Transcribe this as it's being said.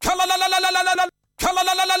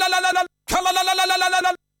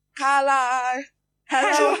Kali.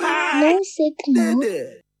 Hello, No signal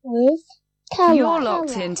with Kali. You're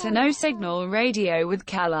locked into No Signal Radio with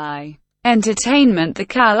Kali. Entertainment the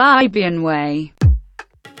Caribbean way.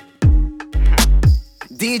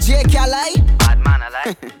 DJ Kali. Bad man, I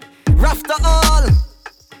like. Rough to all.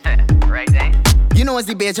 Right then. You know as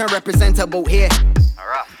the Bajan representative out here.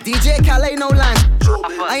 Rough. DJ Kali no land.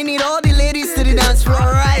 I need all the ladies to the dance floor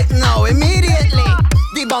right now, immediately.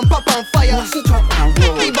 The bump up on fire.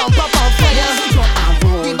 The bump up on fire.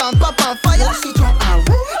 The bump up on fire.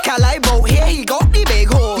 Kali bout here, he got the big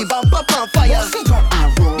hole. The bump up on fire.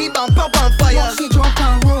 The bump up on fire.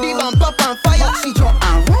 The bump up on fire.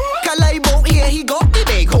 Kali bout here, he got the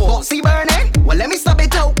big hole. Boxy burning? Well, let me stop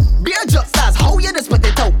it out. Beer just as how you just put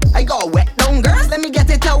it out. I got wet down girls, let me get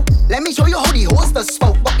it out. Let me show you how the host does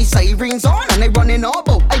smoke. Got the sirens on and they running all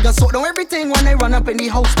bout. I got soaked on everything when I run up in the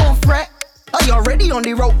house, don't fret. Are you already on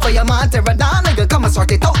the rope for your man to run down? I can come and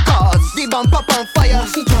sort it out, cause the bump up on fire.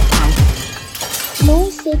 No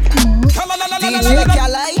signal. DJ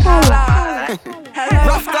Kali.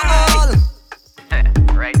 Rough to all.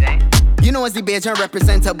 Right then. You know as the Bajan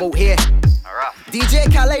representative out here. Rough.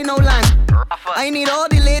 DJ Kali no land. I need all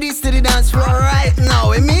the ladies to the dance floor right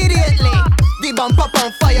now, immediately. The bump up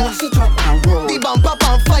on fire. The bump up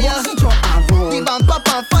on fire. The bump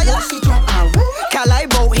up on fire. Kali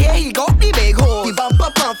bout here, he got the big hole. The bump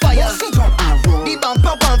up on fire. The bump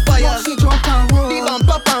up on fire. The bump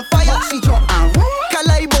up on fire.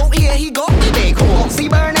 Kali bout here, he got the big hole. See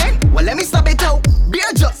burning? Well, let me stop it out.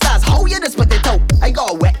 Beer just as how you just put it out. I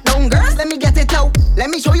got wet down girls, let me get it out. Let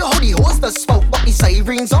me show you how the host does smoke. Got the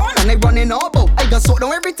sirens on and they running all bout. I got soaked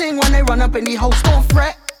on everything when I run up in the house, don't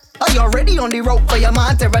fret. Are you already on the rope for your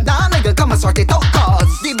man to run down? I can come and sort it out,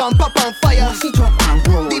 cause the bump up on fire.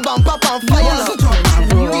 The bump up on fire.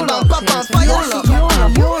 The bump up on fire.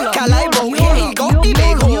 Kali bout here, he got the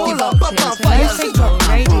big hole. The bump up on fire.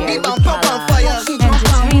 The bump up on fire.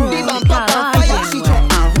 The bump up on fire.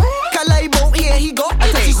 Kali bout here, he got the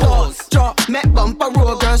big hole. Drop, make bumper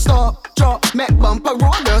roll, girl, stop. Drop, make bumper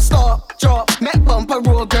roll, girl, stop. Drop, make bumper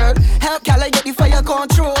roll, girl. Help Kali get the fire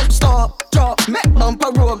control. Stop, drop, make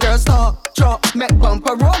bumper roll, girl, stop. Drop, make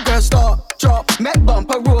bumper roll, girl, stop. Drop, make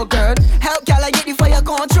bumper roll, girl. Help Kali get the fire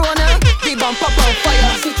control now. The bump up on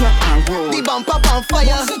fire. The bump up on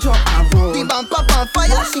fire. The bump up on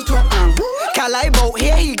fire. Kali bout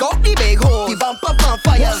here, he got the big hole. The bump up on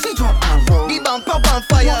fire. The bump up on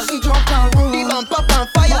fire. The bump up on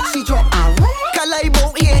fire. Kali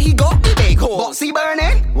bout here, he got the big hole. Boxy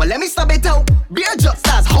burning? Well, let me stop it out. Beer just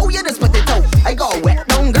as how you just put it out. I got wet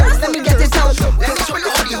down girls, let me get it out. Let me show you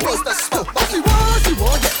how the host does smoke. She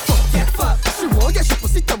want get fucked, get fucked. She want she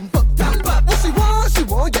pussy dump up, dump up. What she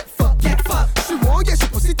want get fucked, get fucked. She want she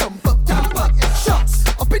pussy dump up, dump up. Shots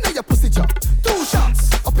up in your pussy jaw. 2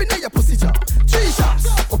 shots up in your pussy jaw. 3 shots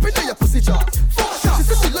up in your pussy jaw. 4 shots. She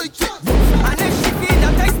said she like it. And if she feel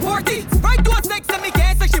that nice sporty, right those legs and me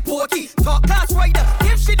can't say she pokey. Top class rider,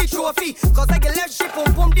 give she the trophy. Cause I get left she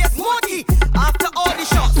pum this smarty. After all the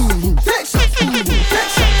shots, take shots, take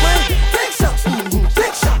shots, take shots,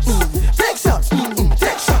 take shots, take shots,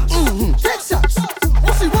 take shots, take shots.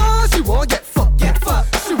 What she want get fucked, get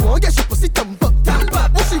fucked. She want she pussy dump up, dump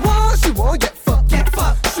up. What she want get fucked, get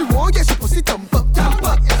fucked. She want she pussy dump up, dump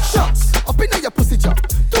up. Shots up in your pussy jaw.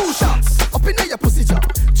 2 shots up in your pussy jaw.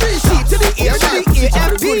 3 shots to the ear, to the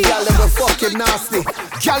AFD. Y'all never fucking nasty.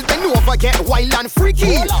 Y'all bend over, get wild and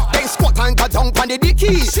freaky. Then squat and go down on the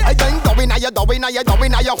dicky. I then go in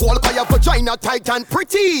your hole, cause your vagina tight and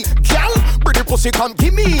pretty. Girl, pretty pussy come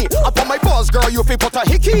give me. Up on my balls, girl, you fi put a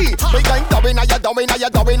hickey. We going down in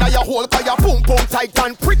your hole, cause your boom boom tight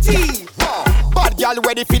and pretty. Bad girl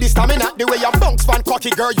ready for the stamina. The way your bunks fan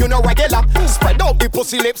cocky, girl, you know regular. Spread out the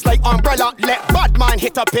pussy lips like umbrella. Let bad man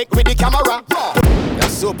hit a pic with the camera. You're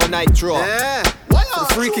super nitro. Yeah.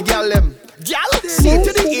 The freaky girl them. Girl, see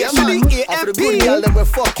to the ear, to the After the good girl them were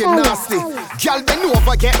fucking nasty. Girl, bend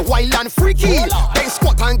over, get wild and freaky. Then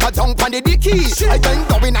squat and go down on the dicky. I then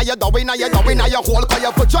go in your hole, cause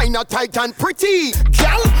your vagina tight and pretty.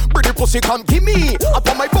 Girl, pretty pussy come give me. Up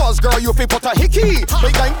on my balls, girl, you fi put a hickey.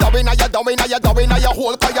 We going down in your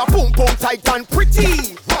hole, cause your boom boom tight and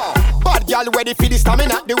pretty. Bad girl ready for the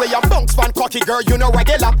stamina. The way your bunks fan cocky, girl, you know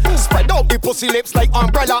regular. Spread out the pussy lips like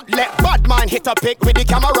umbrella. Let bad man hit a pic with the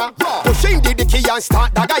camera. Pushing the dicky and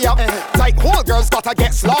start the guy up. Like whole girls gotta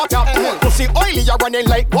get slaughtered. Pussy oily, you're running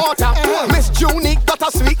like water. Miss Junie got a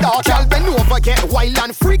sweet daughter. Girl, bend over, get wild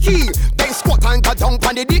and freaky. Then squat and go down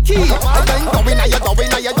on the dicky. And then go in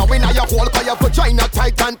your hole, cause your vagina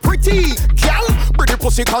tight and pretty. Girl, pretty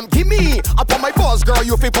pussy come give me. Up on my balls, girl,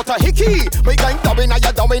 you feel put a hickey. We going down in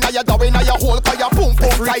your hole, cause your boom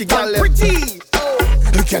boom tight and pretty.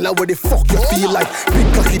 Girl, what the fuck you feel like? Big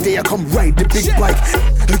cocky day, come ride the big bike.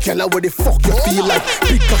 Girl, what the fuck you feel like?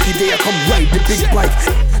 Big cocky day, come ride the big bike.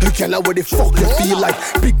 Girl, what the fuck you feel like?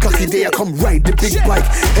 Big cocky day, come ride the big bike.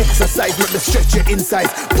 Exercise, not the stretch your inside.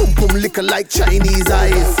 Boom boom, liquor like Chinese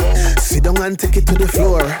eyes. Sit down and take it to the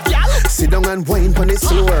floor. Sit down and whine on it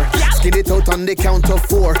slower. Skin it out on the count of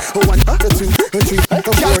 4. 1, 2, 3,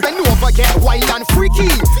 4. Girl, bend over, get wild and freaky.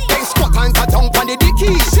 Then squat and go down on the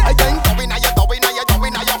dicky. I then go in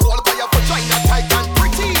your hole, cause your vagina tight and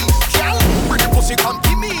pretty. Girl, pretty pussy come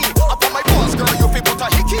give me. Up on my balls, girl, you feel put a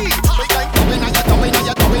hickey. We going down in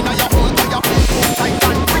your hole, cause your boom boom tight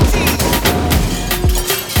and pretty.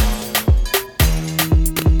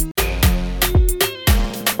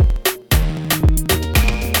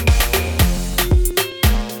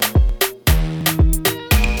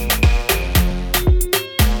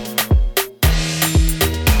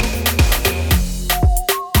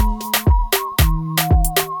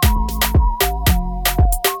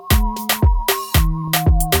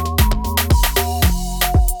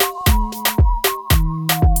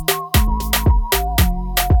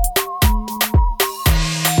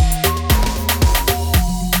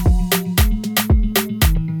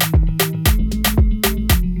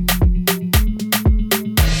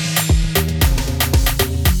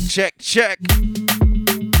 Check.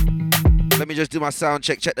 Let me just do my sound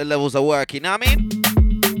check. Check the levels are working. Know what I mean?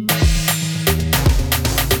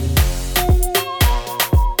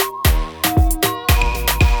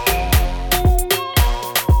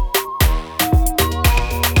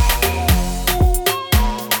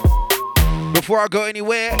 Before I go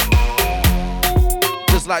anywhere,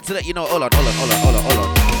 just like to let you know. Hold on.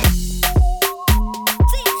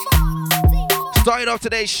 Started off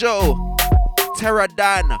today's show. Terra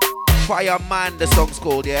Dan, Fireman, the song's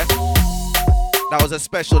called, yeah? That was a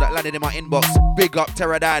special that landed in my inbox. Big up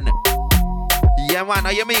Terra Dan. Yeah, man, how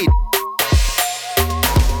you mean?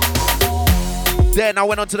 Then I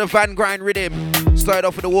went on to the Van Grind rhythm. Started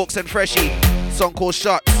off with the Walks and Freshie, song called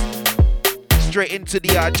Shots. Straight into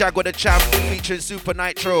the Jaguar the Champ featuring Super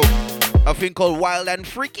Nitro. A thing called Wild and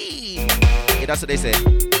Freaky. Yeah, that's what they say.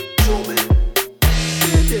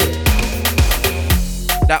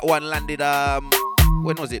 That one landed,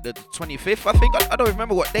 when was it? The 25th, I think? I don't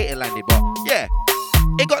remember what date it landed, but yeah.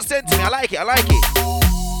 It got sent to me. I like it.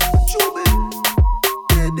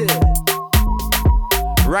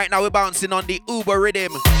 Right now we're bouncing on the Uber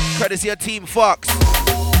rhythm. Courtesy of Team Fox.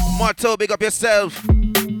 Marto, big up yourself.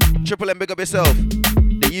 Triple M, big up yourself.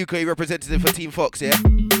 The UK representative for Team Fox, yeah?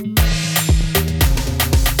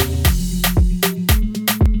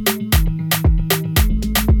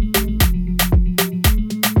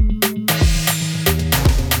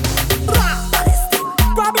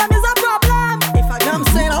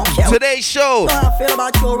 Today's show. I feel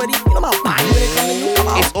about you already. You know my body when it comes to you. Come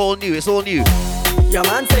on. It's all new. Your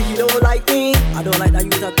man say he don't like me. I don't like that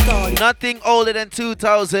you at all. Nothing older than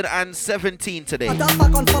 2017 today. But I'm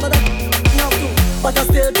back on follow that. No, too. But I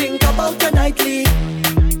still think about you nightly.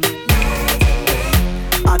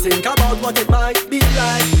 I think about what it might be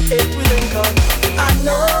like if we link up. I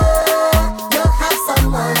know you have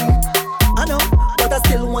someone. I know, but I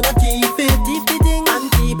still wanna keep it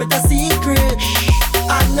and keep it a secret.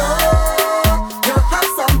 I know you have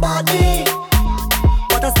somebody,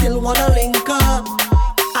 but I still wanna link up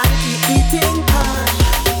and keep it in touch.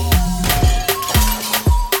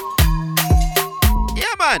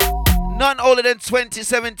 Yeah, man. None older than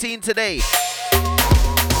 2017 today.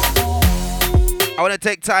 I want to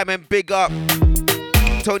take time and big up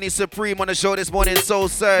Tony Supreme on the show this morning. Soul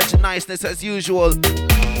Surge, niceness as usual.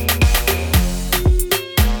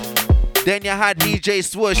 Then you had DJ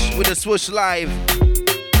Swoosh with the Swoosh Live.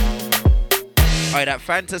 Alright, that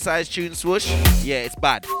fantasized tune Swoosh. Yeah, it's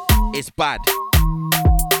bad.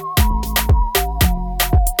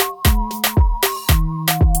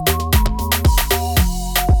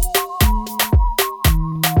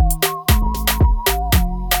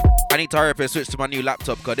 I need to hurry up and switch to my new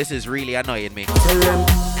laptop because this is really annoying me.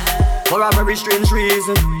 For a very strange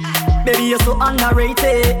reason, baby, you're so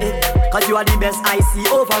underrated. Cause you are the best I see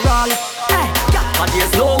overall. Hey, yeah. But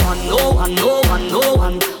there's no one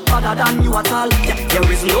other than you at all. Yeah,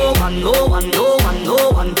 there is no one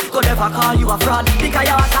could ever call you a fraud. Because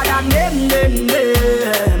you're hotter than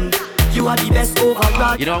them. You are the best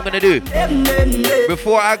overall. You know what I'm gonna do?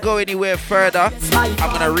 Before I go anywhere further, I'm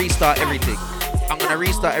gonna restart everything. I'm gonna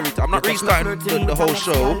restart everything. I'm not restarting the whole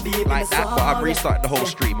show like that, but I'm restarting the whole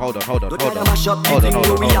stream. Hold on.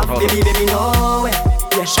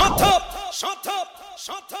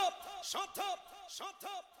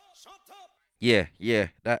 Yeah.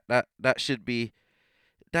 That should be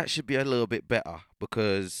a little bit better,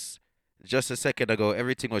 because just a second ago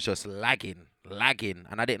everything was just lagging,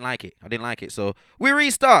 and I didn't like it. So we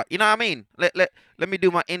restart. You know what I mean? Let me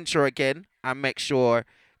do my intro again and make sure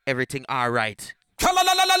everything all right. Hello,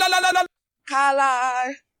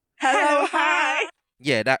 hi.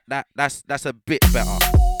 Yeah, that's a bit better.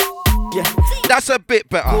 Yeah. That's a bit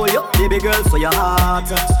better. Oh, yo, baby girl, so your heart.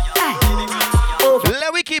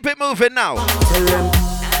 Let me keep it moving now. Tell them,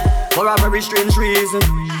 for a very strange reason,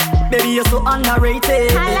 baby, you're so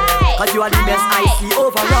underrated. Cause you are the best I see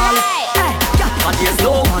overall. But there's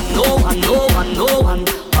no one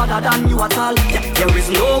other than you at all. There is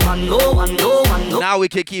no one. Now we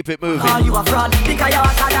can keep it moving. Call you a fraud, because you're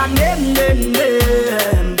hotter than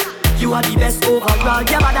them. You are the best overall.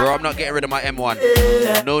 Bro, I'm not getting rid of my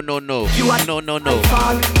M1. No. No.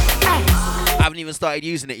 I haven't even started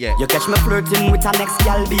using it yet. You catch me flirting with an next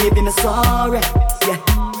gal, baby, me sorry. Yeah.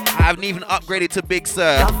 I haven't even upgraded to Big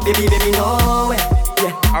Sir. Baby, no.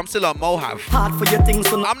 Yeah. I'm still on Mohav. Hard for your things,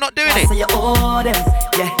 so I'm not doing it. So you owe them.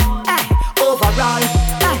 Yeah. Overall.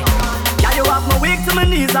 Yeah, you have my wake to my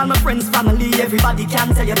knees and my friends, family. Everybody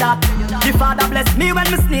can tell you that. The Father bless me when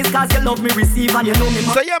me sneeze, cause you love me, receive, and you know me.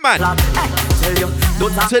 So yeah, man. Tell you,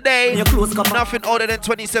 today, nothing older than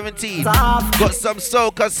 2017. Got some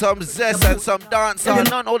soca, some Zess, and some dancehall.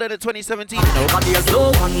 None older than 2017, you know. But there's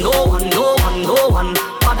no one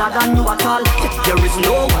other than you at all. There is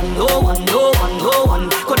no one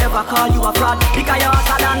could ever call you a fraud, because you're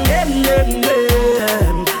hotter than them.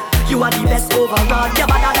 You are the best overall. You're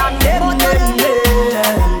better than them.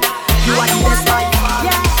 You are the best by far.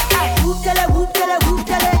 Yeah. Whoop tele.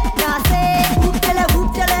 Now say whoop tele. Whoop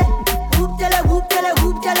tele.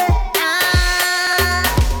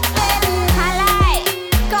 Baby,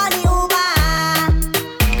 call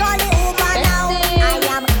the Uber now. I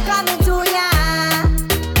am coming to ya.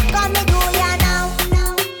 Come to ya now.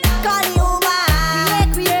 Call the Uber.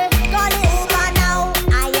 Call the Uber now.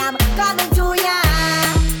 I am coming to ya.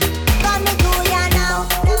 Come to ya now.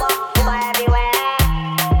 Uber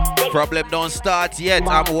everywhere. Problem don't start yet.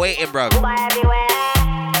 I'm waiting, bro.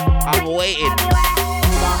 I'm waiting.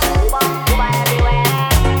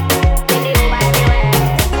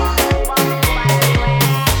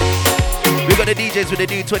 We got the DJs with the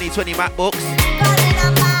new 2020 MacBooks.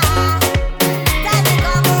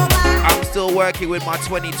 I'm still working with my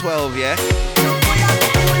 2012, yeah?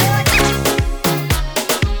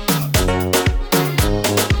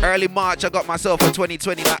 Early March, I got myself a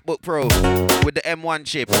 2020 MacBook Pro with the M1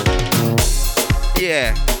 chip.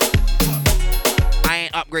 Yeah. I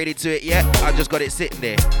ain't upgraded to it yet. I just got it sitting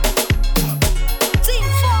there.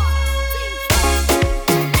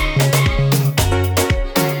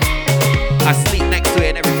 I sleep next to it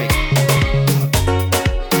and everything.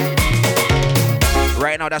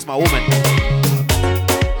 Right now, that's my woman.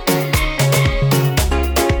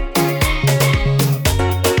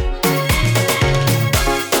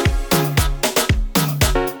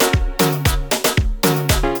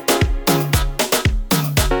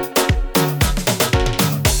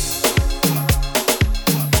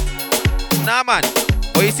 Nah, man.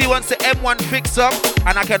 But you see, once the M1 fix up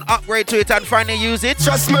and I can upgrade to it and finally use it.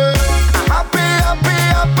 Trust me, happy.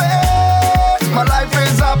 My life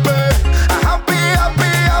is happy. Happy.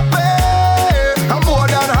 I'm more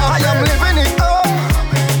than happy. I am living it up,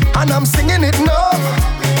 and I'm singing it now.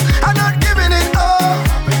 I'm not giving it up.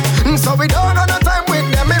 So we don't have no time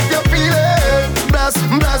with them if you're feeling bless.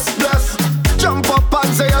 Jump up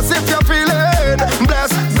and say yes if you're feeling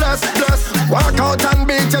bless. Walk out and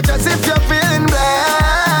beat your chest if you're feeling blessed.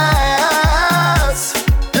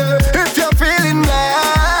 Yeah, if you're feeling blessed.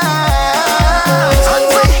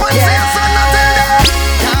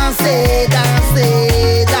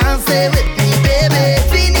 Dansez with me, baby.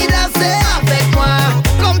 Fini danser avec moi.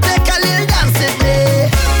 Come take a little dance with me.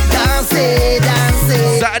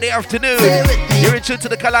 Dansez. Saturday afternoon, you're in tune to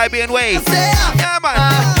the Caribbean way. Yeah,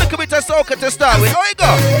 man. Look a bit of soca to start with. How you go?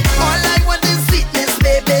 All I want is sweetness,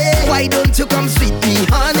 baby. Why don't you come sweet me,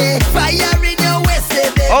 honey? Fire in your waist,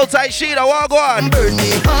 baby. Hold tight, Sheila. What go on? Burn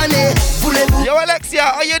me, honey. Yo, Alexia,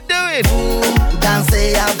 how you doing?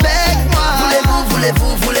 Dansez avec moi.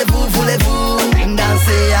 Voulez-vous.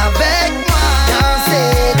 Dansez avec moi.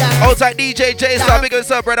 Dansez. Hold tight, DJ J Star. Big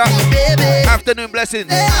us up, brother. Baby. Afternoon blessings.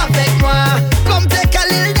 Avec moi. Come take a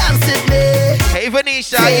little dance with me. Hey,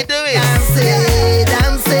 Vanisha, how you doing?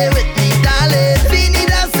 Dansez with me, darling. Fini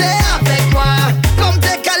danser avec moi.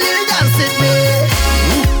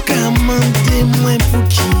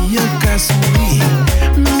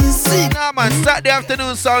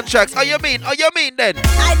 cartoon soundtracks. Oh, you mean then?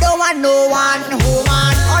 I don't want no one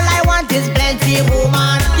woman. All I want is plenty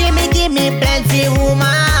woman. Give me plenty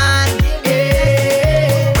woman.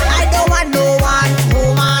 Yeah. I don't want no one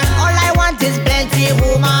woman. All I want is plenty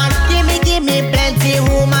woman. Give me plenty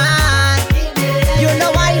woman. You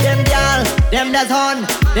know why them girl, them that's on,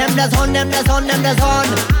 them that's on, them that's on, them that's on.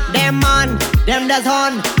 Them man, them that's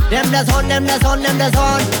on, them that's on, them that's on, them that's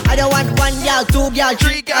on. I don't want one girl, two girl,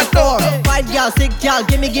 three girl, four, five girl, six girl.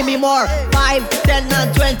 Give me more. 5, 10,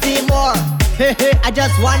 and 20 more. I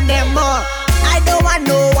just want them more. I don't want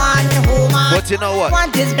no one woman. But you know what?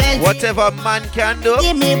 Want is plenty. Whatever man can do,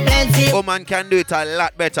 give me plenty. Woman can do it a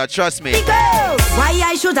lot better, trust me. Why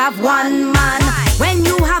I should have one man when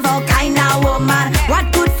you have all kind of woman?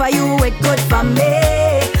 What good for you, it good for me.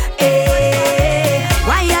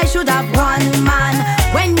 Why I should have one man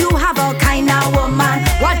when you have all kind of woman?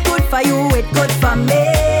 What good for you, it good for me.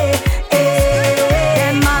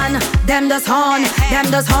 Them man, them does horn,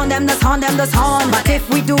 them does horn, them does horn, them does horn. But if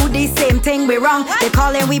we do the same thing, we wrong. They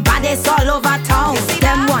calling we baddest all over town.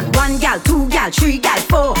 Them one gal, two gal, three gal,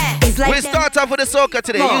 four. It's like we start off with the soca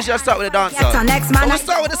today. More. Usually I start with the dancehall. So next man, we'll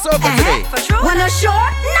start with the soca today. Wanna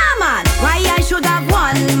short? Nah man. Why I should have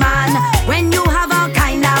one man when you have all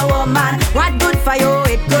kind of woman? What good for you,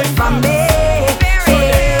 it good for me.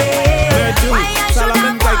 Why I should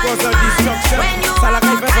have one man when you have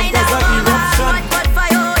all kind of woman? What good for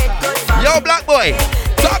you, it good for me. Yo, black boy,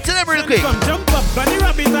 talk to them real quick. Come jump up, bunny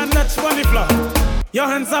rabbit and touch bunny floor. Your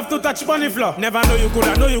hands have to touch bunny floor. Never know you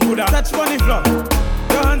coulda touch bunny floor.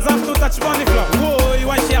 Your hands have to touch bunny floor. Whoa,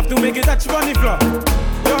 why she have to make it touch bunny floor?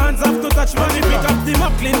 Your hands have to touch bunny. Pick up the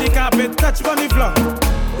mop, clean the carpet, touch bunny floor.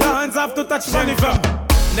 Your hands have to touch bunny floor.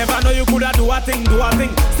 Never know you coulda do a thing.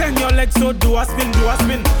 Send your legs so do a spin.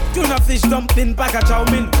 Tuna fish dumpling, pack a chow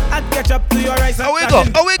mein. Add ketchup to your rice and we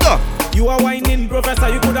go. You are whining, professor,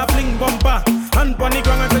 you coulda fling bumper. Hand on the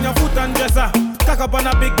ground and turn your foot and dresser. Cock up on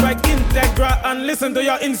a big bike, Integra, and listen to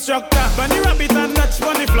your instructor. Bunny rabbit and touch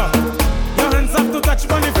bunny floor. Your hands have to touch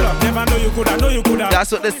bunny floor. Never know you coulda.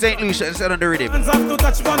 That's what the St. Lucian said on the rhythm. Hands have to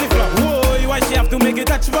touch bunny floor. Whoa, why she have to make it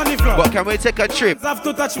touch bunny floor? But can we take a trip? Hands have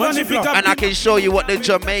to touch bunny floor. And I can show you what the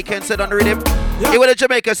Jamaican said on the rhythm. Hear what the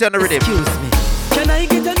Jamaican said on the rhythm. Excuse me. Can I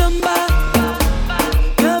get a number?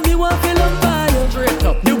 Can me want feel lumber, yo? Straight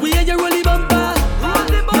up. The way you roll the bumper.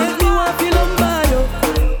 Make me want feel lumber, yo.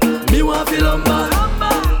 Me want feel lumber.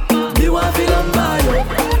 Me want feel lumber, yo.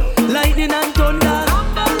 Lightning and thunder.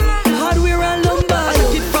 Hardware and lumber.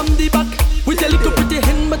 Check it from the back. With a little pretty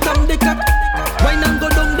hen, but I'm the cock. Wine and go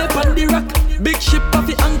down there on the rock. Big ship of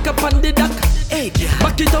the anchor on the dock.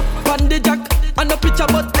 Back it up on the jack. And a picture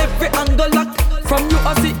but every angle lock. From you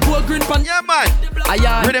I see gold green pan. Yeah man.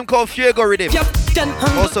 Rhythm called Fuego Rhythm.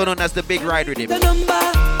 Also known as the Big Ride Rhythm. The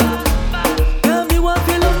number. Tell me what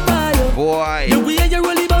feel lumber, yo. Boy. The way you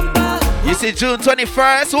roll the bumper. You see June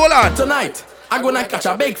 21st, hold on. Tonight, I'm gonna catch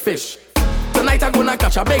a big fish. Tonight, I'm gonna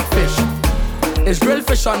catch a big fish. It's grilled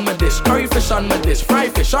fish on my dish, curry fish on my dish,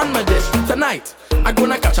 fried fish on my dish. Tonight, I'm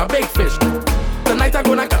gonna catch a big fish. Tonight, I'm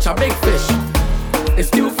gonna catch a big fish. It's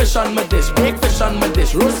stew fish on my dish, baked fish on my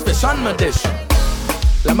dish, roast fish on my dish.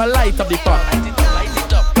 Let me light up the pot.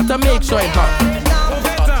 Gotta make sure it's hot.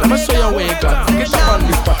 Let me show you where you got. Get up on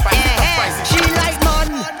this pot. She like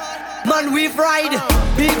man we fried.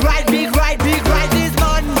 Big ride this man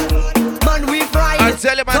we fried. I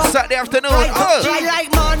tell you man, Saturday afternoon. She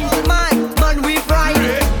like man we fried.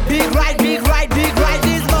 Big ride this man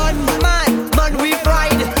we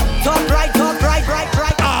fried. Top right.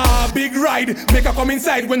 Big ride, make her come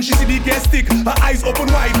inside when she see the gas stick. Her eyes open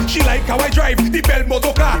wide, she like how I drive. The bell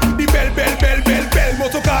motorcar, the bell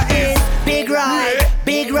motorcar is big ride.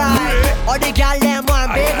 All the gal them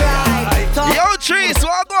want big ride. Yo, trees,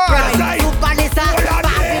 walk on. Super Nissan,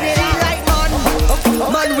 passing it in like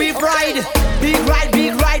man we fried. Big ride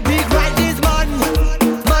this man.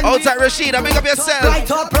 Outside Rashida, make up yourself. Right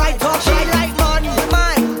up, she like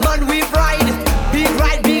man we fried. Big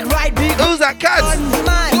ride. Who's that, cats?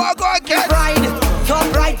 Walk on, cats.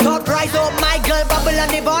 Top right. Oh my girl, bubble on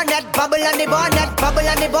the bonnet,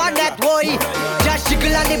 boy. Just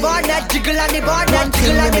jiggle on the bonnet,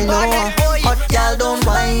 boy. Hot gal don't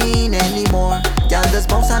whine anymore. Gal just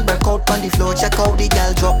bounce and break out on the floor. Check out the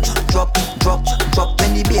gal drop.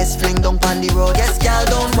 When the bass fling down on the road. Yes, gal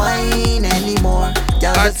don't whine anymore.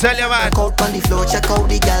 Gal I tell you man. Break out on the floor. Check out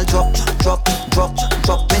the gal drop.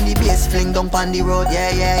 When the bass fling down on the road.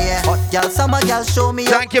 Yeah. Hot gal, summer gal, show me.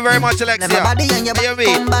 Thank you very much, Alexia. Never body and your back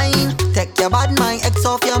combine. Take your bad mind, X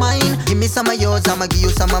off your mind. Give me some of yours, I'ma give you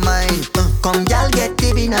some of mine. Come gal, get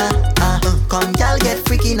TV now. Come gal, get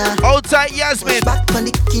freaky inner. Outside Yasmin. Back on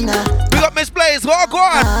the inner. We got Miss Blaze. Go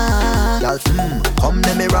on. Y'all, come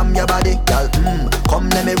let me ram your body. Y'all, come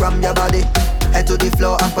let me ram your body. Head to the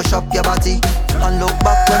floor and push up your body. And look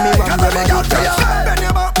back when me ram your body. Bend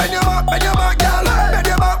your back, bend your back, bend your back, girl. Bend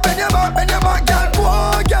your back, bend your back, bend your back, girl.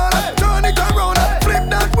 Whoa, girl. Turn it around, flip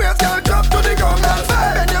that waist, girl. Drop to the ground, girl.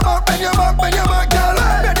 Bend your back, bend your back, bend your back, girl.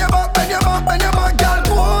 Bend your back, bend your back, bend your back, girl.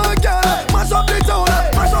 Whoa, girl. Mash up the town,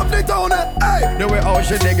 mash up the town. Hey. The way how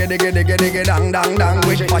she diggy, dang, dang, dang.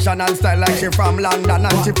 With fashion and style like she from London.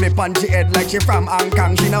 And she flip on she head like she from Hong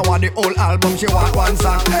Kong. She not want the whole album, she want one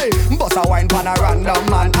song. Hey, bust a wine pan a random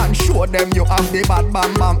man and show them you have the bad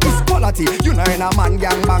bam bam. It's quality, you know in a man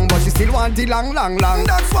gang bang, but she still want the long.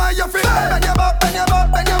 That's why you feel bend your back, bend your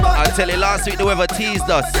back, bend your back. I tell you, last week the weather teased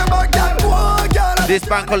us. This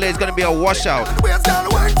bank holiday is gonna be a washout.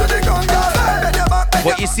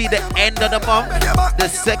 But you see the end of the month, the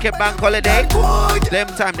second bank holiday, them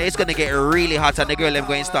time it's gonna get really hot and the girl them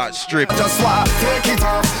going to start strip. Just want take it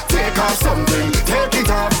off something, take it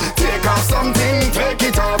off something, take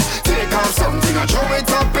it off something, and throw it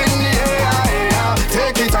up in the air.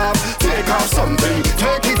 Take it off something,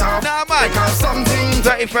 take it off. Nah man, take off something.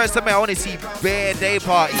 31st of May I want to see bare day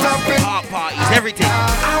parties, art parties, everything.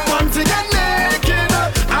 I want to get naked,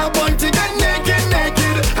 I want to get naked,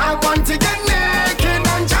 I want to get naked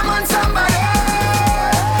and jam on somebody.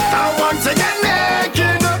 I want to get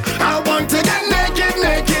naked, I want to get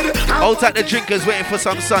naked. Outside the drinkers waiting for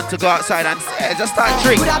some sun to go outside and just start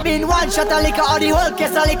drinking. Could have been one shot of liquor or the whole case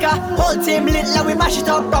of liquor. Whole team lit like we mash it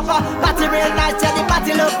up proper. Party real nice, yeah the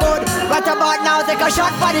party look good. Right about now take a shot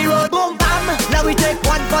for the road. Boom bam, now we take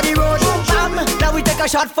one for the road. Boom bam, now we take a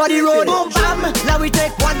shot for the road. Boom bam, now we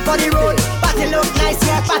take one for the road. Party look nice,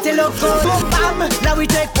 yeah party look good. Boom bam, now we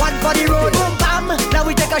take one for the road. Boom bam, now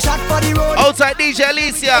we take a shot for the road. Outside DJ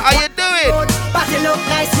Alicia, how you doing? Party look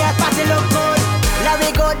nice, yeah party look good. Now we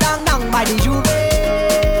go down by the Juve.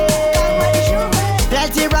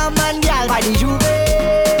 Plenty rum and gal by the Juve.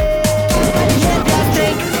 Yeah, just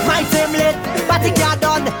think, my team lit. Party car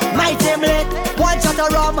done, my team lit. One shot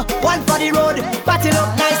of rum, one for the road. Party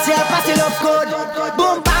look nice, yeah, party look good.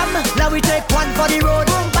 Boom bam, now we take one for the road.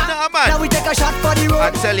 Boom bam, now we take a shot for the road.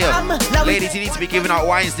 I tell you, ladies, you need to be giving out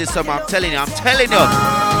wines this summer. I'm telling you.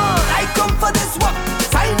 I come for this work,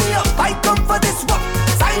 sign me up. I come for this work,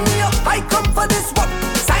 sign me up. I come for this work,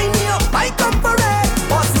 sign me up. I come for it,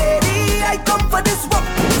 boss lady. I come for this work,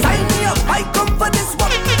 sign me up. I come for this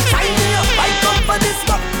work, sign me up. I come for this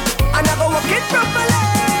work, and I go work it properly.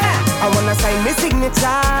 I wanna sign my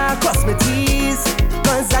signature, cross my T's,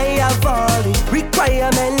 cause I have all the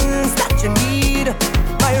requirements that you need.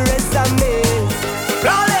 My resume is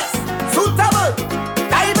flawless, suitable,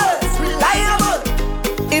 diverse, reliable.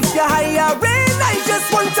 If you're hiring, I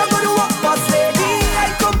just want to go to work, boss lady.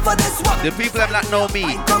 I come for this work. The people that know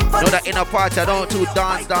me know that in a party I don't do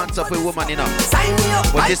dance up with women, you know. Sign me up.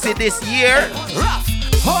 But you see this year, rough.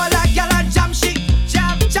 Hold a gal and jam shit,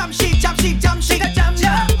 jam shit, jam shit, jam shit, jam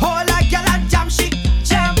jam. Hold a gal and jam shit,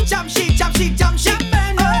 jam shit, jam shit, jam shit.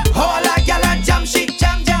 Hold a gal and jam shit,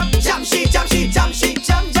 jam shit, jam shit, jam shit,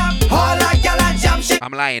 jam jam. Hold a gal and jam shit.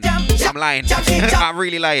 I'm lying. I'm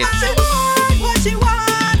really lying. What she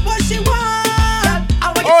want, what she want.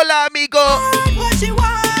 Hola, amigo. What she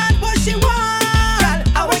want, what she want.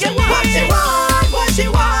 I want you what she want, what she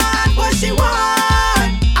want, what she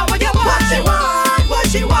want. I want you what she want, what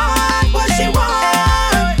she want, what she want.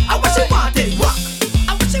 I want she want is work.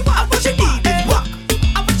 I want she want, what she need is work.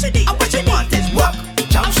 I want she need, I want she want is work.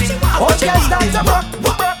 Jump shit, what she need is work.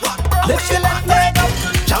 Lift your left leg up,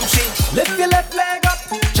 jump shit. Lift your left leg up,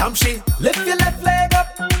 jump shit. Lift your left leg up,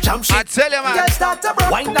 jump shit. I tell you, man. Start to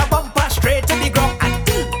broke. Wind the bumper straight to the ground and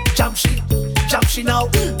jump shit now,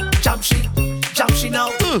 jump shit now,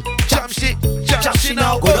 jump shit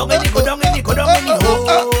now. Go down in the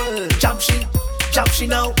hole. Jump shit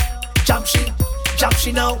now, jump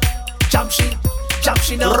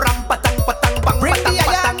shit now. Ram patang patang bang. Bring the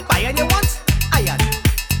iron. Iron you want? Iron.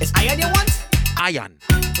 It's iron you want? Iron.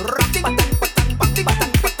 Ram patang patang bang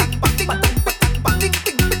patang patang bang patang patang bang.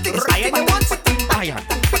 It's iron you want? Iron.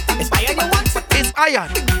 It's iron you want? It's iron.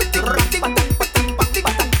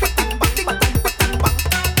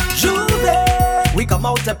 We come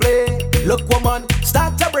out to play. Look, woman,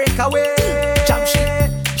 start to break away. Jump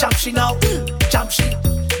she now, jump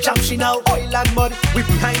she now. Oil and mud, we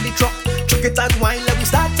behind the truck. Chuck it and wine, let we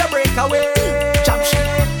start to break away. Jump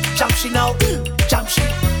she now, jump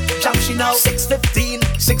she now. 6:15,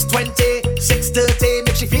 6:20, 6:30,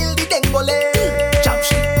 make she feel the dengole. Jump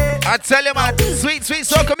she. I tell you, man, sweet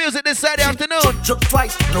soca music this Saturday afternoon. Chuck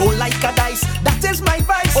twice, roll like a dice. That is my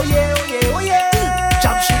vice. Oh yeah, oh yeah, oh yeah.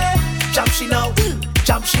 jump she now.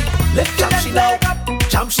 Jump she, lift jump she now.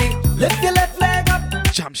 Jump she, lift your left leg up.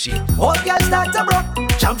 Jump she. All girls start to broke.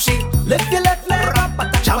 Jump she, lift your left leg up.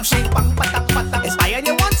 Jump she, it's iron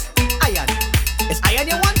you want, iron. It's iron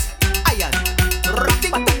you want, iron.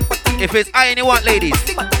 If it's iron you want, ladies.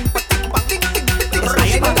 It's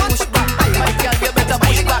iron you want, my girl, you better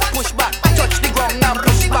push back. Touch the ground now,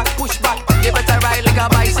 push back. You better ride like a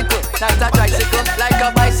bicycle, not a tricycle. Like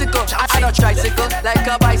a bicycle, I not tricycle. Like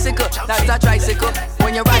a bicycle, not a tricycle.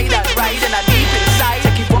 When you ride and deep inside,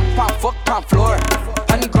 take it fuck pan floor.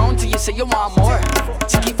 On the ground till you say you want more.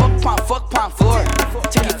 Take it fuck pan floor.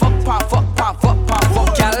 Take it fuck pan.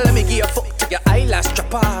 Girl, let me give you fuck to your eyelash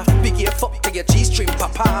strap off. Me give you fuck to your G-string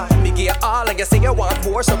papa. Me give you all and you say you want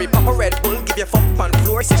more. So me pop a Red Bull, give you fuck pan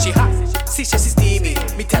floor. Say she hot, see she steamy.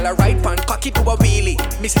 Me tell her right pan, cocky do a wheelie.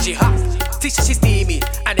 Me say she hot, see she steamy.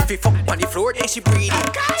 And if you fuck on the floor, then she breathe.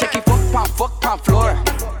 Take it fuck pan floor.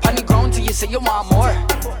 On the ground till you say you want more.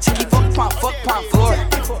 Take it fuck pan floor.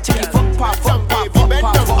 Take it fuck pan.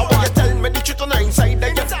 How will you tell me the truth on the inside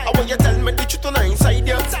there? How will you tell me the truth on the inside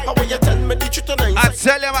there? How will you tell me the truth on the inside? I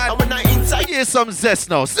tell you, man. When I inside, here's some Zess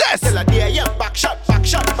now. Zess. Tell her there, yeah. Back shot. I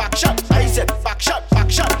said back shot.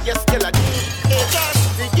 Yes, tell her. Hey,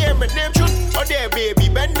 just the game with them truth. Oh there, baby,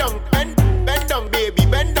 bend down, baby,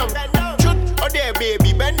 bend down. Truth. Oh there,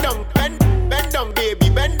 baby, bend down, baby,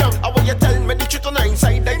 bend down. How will you tell me the truth on the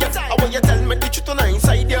inside there? How will you tell me the truth on the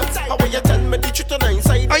inside there? How will you tell me the truth on the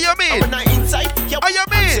inside? How you mean? When I inside, yeah. How you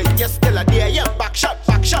mean? Yes, tell her there, yeah. Back shot.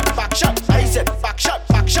 I said back shot.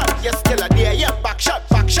 Yes, tell her there, yeah. Back shot.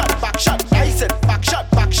 I said back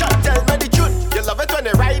shot. Tell me the truth. You love it when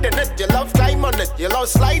they ride in it. You love climb on it. You love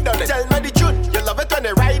slide on it. Tell me the truth. You love it when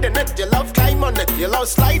they ride in it. You love climb on it. You love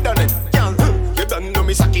slide on it. Yeah. You don't know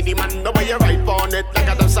me, Saki the man. No way you ride on it like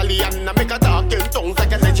a damn Salian. I make a talk in tongues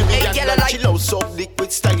like a Nigerian. She loves so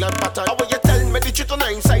liquid style and pattern. How will you tell me the truth on the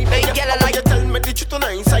inside? How will you tell me the truth on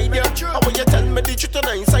the inside? How will you tell me the truth on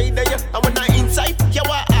the inside? And when I inside, you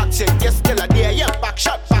are asking. Yes, tell her there, yeah. Back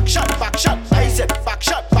shot. I said back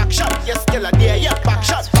shot. Yes, tell her there, yeah. Back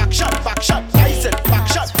shot. I said back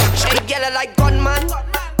shot. Hey, girl, like gunman.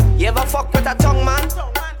 You ever fuck with a tongue man?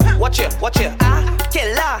 Watch it,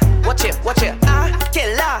 killer. Watch it,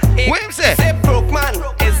 killer. Hey, what him say? Say broke man,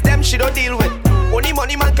 it's them she don't deal with. Only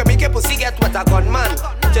money man can make a pussy get what a gunman.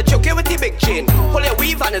 To choke you with the big chain. Pull your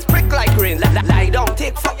weave and it's prick like rain. Lie down,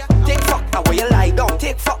 take fuck. And where you lie down,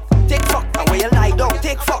 take fuck. And where you lie down,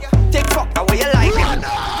 take fuck. And where you lie down.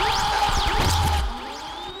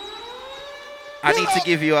 I need to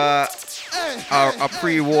give you a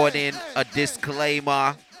pre-warning, a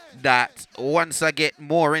disclaimer that once I get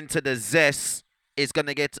more into the Zess, it's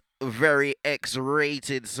gonna get very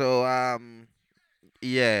X-rated. So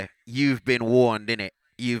yeah, you've been warned, innit?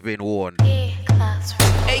 You've been warned. Hey,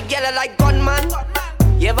 girl, like gunman.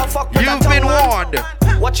 You ever fuck with a tongue been man? warned.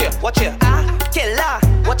 Watch it, killer.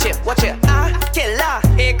 Watch it, killer.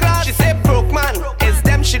 Hey, class, she say broke man. It's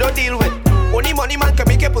them she don't deal with. Only money man can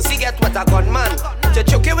make a pussy get what a gunman. To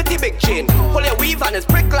choke you with the big chain. Pull your weave and it's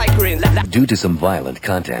prick like rain. Due to some violent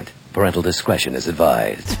content, parental discretion is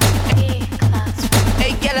advised.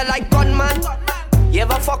 Hey, girl, like gunman. You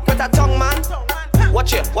ever fuck with a tongue man?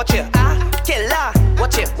 Watch it, killer.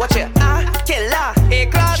 Watch it, killer. Hey,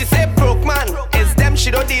 class, she say broke man. It's them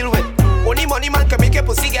she don't deal with. Only money man can make a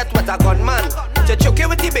pussy get what a gunman. To choke you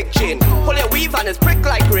with the big chain. Pull your weave and it's prick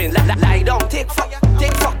like rain. Lie down, take fuck.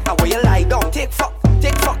 And where you lie down, take fuck.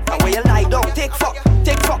 And where you lie down, take fuck.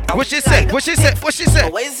 What she said? What she said?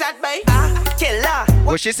 What is that, babe? Killer.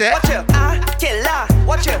 What she said? Watch it, killer.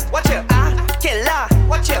 Watch it, killer.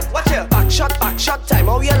 Watch it. Back shot time.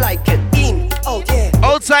 How you like it? In, oh yeah.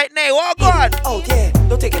 Outside nay, walk on. Oh yeah.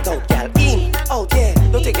 Don't take it out, gal. In, oh yeah.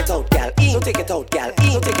 Don't take it out, gal. In, don't take it out, gal.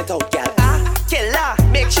 In, don't take it out, gal. Killer.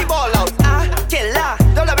 Make she ball out. Killer.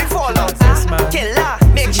 Don't let me fall out. Killer.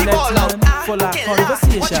 Make she ball out. Full of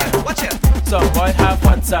conversation. Watch it. Some boy have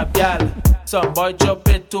WhatsApp, gal. Some boy drop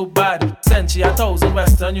it too bad. Send she 1,000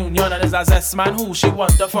 Western Union and is a Zess man who she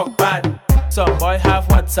want to fuck bad. Some boy have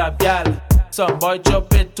WhatsApp, gal. Some boy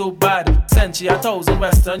drop it too bad. Send she 1,000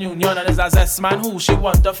 Western Union and is a Zess man who she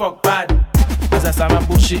want to fuck bad. Zess a man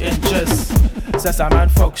bushy interest. Zess a man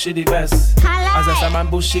fuck she the best. As Zess a man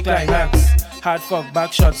bushy climax. Hard fuck,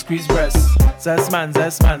 back shot, squeeze breast. Zess man.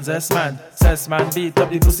 Zess man beat up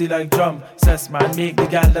the pussy like drum. Zess man make the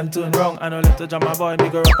gal them turn wrong. And no let the drummer boy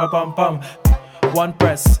make her up a pum pum. One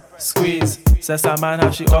press, squeeze. Zess a man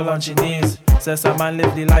have she all on she knees. Zess a man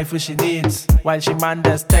live the life which she needs. While she man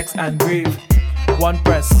does text and breathe. One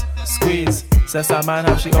press, squeeze. Zess a man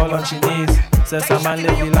have she all on she knees. Zess a man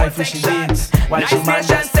live the life which she needs. While she man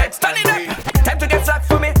does text and breathe. Time to get slack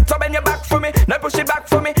for me. So bend your back for me. Now push it back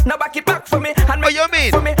for me. Now back it back for me. And what you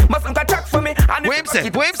mean? For me. Muscle contract for me. And Wait say.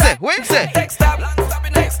 Next stop. Stop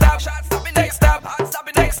it next stop. Stop it next stop. Stop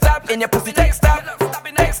it next stop. In your pussy next stop. Stop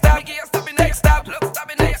it next stop. Stop it next stop.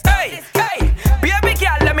 Stop it next stop. Hey. Baby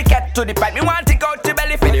girl, let me get to the point. Me want to go to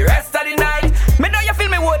belly for the rest of the night. Me know you feel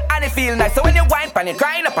me wood and it feel nice. So when you whine pan it,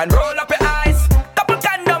 grind up and roll up your eyes. Couple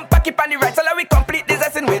condom, pack it on the right. So let we complete this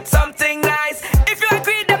lesson with something nice. If you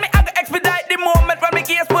agree, then me I go expedite the moment when me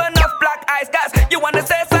case burn off black eyes. Cause you wanna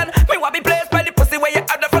say son, me want be placed by the pussy where you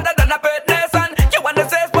have the fatter than a bird son. You wanna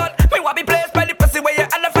say spot, me want be placed by the pussy where you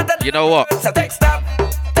have the fatter than. You know what? So take stop.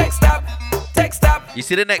 You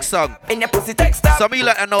see the next song? In your pussy, take stop. Some of you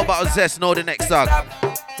like I know about Zess know the next song.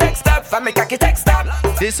 Take stop. For me cocky, take stop.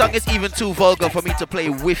 This song is even too vulgar for me to play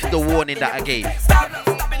with the warning that I gave.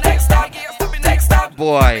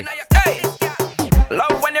 Boy.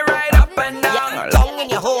 Love when you ride up and down. Tongue in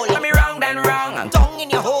your hole. Let me wrong then wrong. Tongue in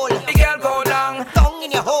your hole. The girl go down. Tongue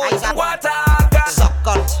in your hole. Water. Suck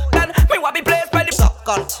cunt. Then me want be placed by the suck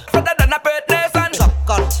cunt. Fatter than a bird nation. Suck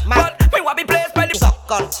cunt. But me want be placed by the suck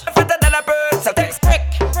cunt. Fatter than a bird. So take frick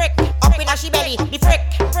up in a she belly. The frick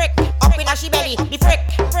up in a she belly. The frick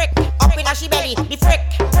up in a she belly. The frick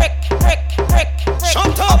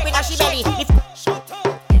shut up in a she belly.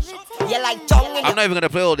 You like tongue in I'm not even gonna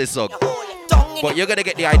play all this song, tongue but you're gonna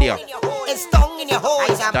get the idea. It's tongue in your hole.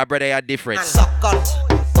 That brother are different. Suck cunt.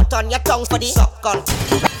 Put on your tongue for the suck cunt.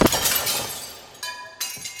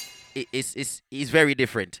 It's very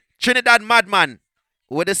different. Trinidad Madman.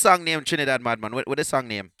 What the song name? Trinidad Madman. What the song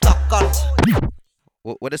name? Suck cunt.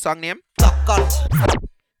 What the song name? Suck cunt.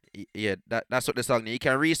 Yeah, that's what the song name. You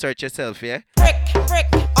can research yourself, yeah? Frick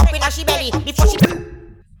up in a she belly. Before she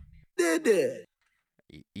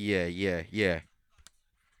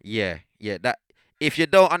Yeah. That if you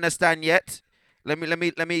don't understand yet, let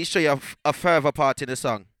me show you a further part in the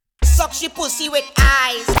song. Suck she pussy with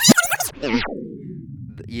eyes.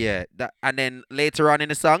 Yeah, that, and then later on in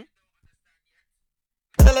the song.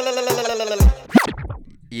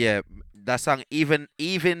 Yeah, that song even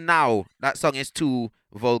now, that song is too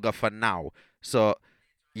vulgar for now. So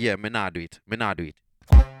yeah, me nah do it.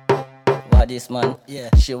 Baddest man, yeah.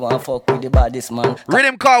 She want fuck with the baddest man.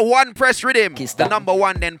 Rhythm called One Press Rhythm. The number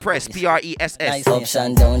one then press. PRESS. Nice. Ups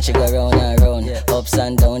and down, she go round and round. Yeah. Ups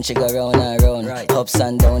and down, she go round and round. Right. Ups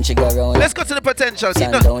and down, she go round. Let's go to the potential kid.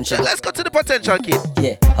 Let's go to the potential kid.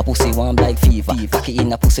 Yeah, a pussy warm like fever. Cocky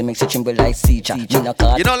in a pussy makes you tremble like Caesar. You know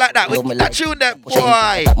like that. We like tune that boy.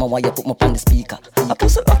 That man why you put me on the speaker. A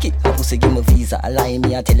pussy rocky, a pussy give me visa. A lie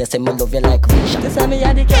me and tell you say me love you like Risha. They say me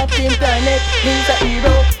are the Captain Planet, me's a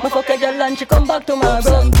hero. My fuck a girl and she come back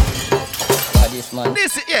tomorrow. This man,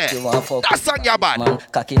 this yeah. That song you bad. Man,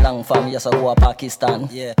 cocky long from you so go to Pakistan.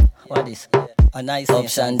 Yeah, what is? A nice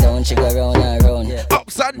ups and down, she go round and round. Yeah.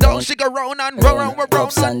 Ups and down, she go round and round.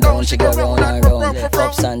 Ups and down, she go round and round.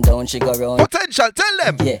 Ups and down, she go round. Potential, tell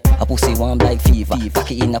them. Yeah, a pussy warm like fever.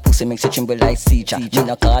 Cocky in a pussy makes you tremble like Caesar. Me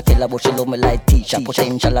no car tell her but she love me like teacher.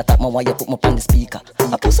 Potential attack me why you put me on the speaker.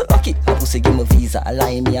 A pussy rocky, a pussy give me visa. A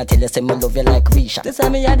lie me and tell you say me love you like Risha. They say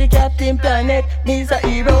me are the Captain Planet, me's a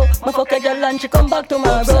hero. My fuck a girl and she come back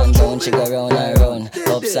tomorrow. Ups and down, she go round and round.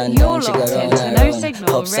 Ups and down, she go round and round.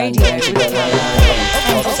 Ups and down, she go round and round.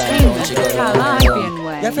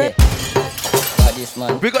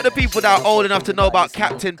 We got the people that are old enough to know about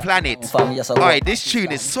Captain Planet. Alright, this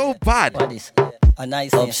tune is so bad. A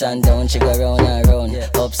nice ups and down, she go round and round.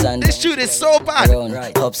 Ups and this tune is so bad.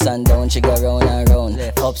 Ups and down, she go round and round.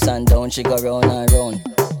 Ups and down, she go round and round.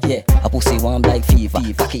 Yeah, a pussy warm like fever.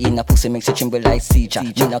 Cocky in a pussy makes you tremble like Caesar.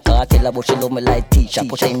 Me no car tell her but she love me like teacher.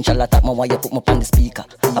 Potential attack me why you put me on the speaker.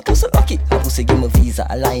 A pussy rocky, a pussy give me visa.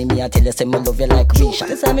 A lie me and tell you say me love you like Risha.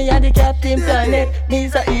 They say me are the Captain Planet,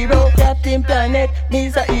 me's a hero. Captain Planet,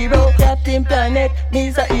 me's a hero. Captain Planet,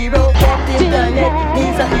 me's a hero. Captain Planet,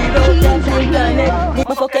 me's a hero. Captain Planet, me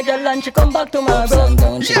fuck a girl and she come back tomorrow. Ups and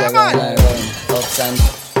down, she go round and round. Ups and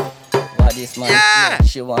baddest man, yeah.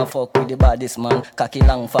 She want fuck with the baddest man. Cocky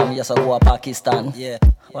long from you so go to Pakistan. Yeah,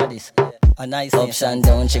 what is? A nice ups and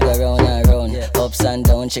down, she go round and round. Ups and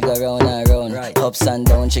down, she go round and round. Ups and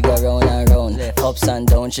down, she go round and round. Ups and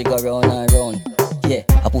down, she go round and round. Yeah,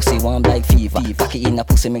 a pussy warm like fever. Cocky in a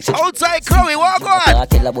pussy makes you outside Chloe, walk on. I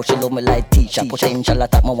tell her but she love me like teacher. Potential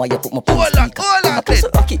attack me why you put me on the speaker. A pussy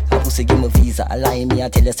rocky, a pussy give me visa. A lie me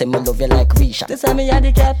and tell you say me love you like Risha. They say me are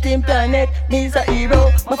the Captain Planet, me's a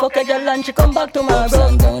hero. My fuck a girl and she come back tomorrow. Ups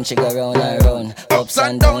and down, she go round and round. Ups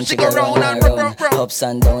and down, she go round and round. Ups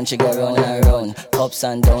and down, she go round and round. Ups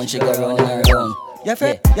and down, she go round and round. Your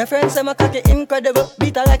friend say my cocky incredible.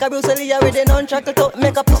 Beat her like a Bruce Lee with a non-chocolate top.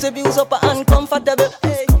 Make a pussy views up and uncomfortable.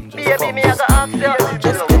 Hey, baby, me I go ask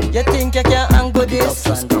you. You think you can angle this?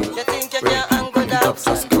 You think you can angle that?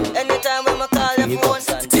 Anytime when I call your phone,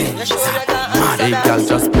 you sure you can answer Hey, that? girl,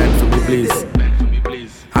 just bend for me,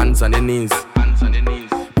 please. Hands on your knees.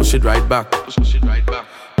 Push it right back.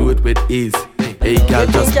 Do it with ease. Hey, girl,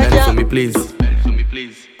 just bend for me, please.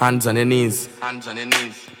 Hands on your knees.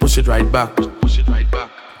 Push it right back.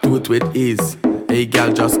 Do it with ease. Hey,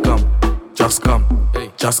 girl, just come. Just come.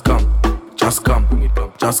 Just come. Just come.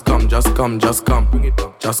 Just come. Just come. Just come.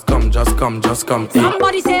 Just come. Just come. Just come. Hey.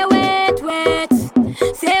 Somebody say wet, wet.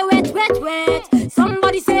 Say wet, wet, wet.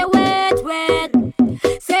 Somebody say wet, wet.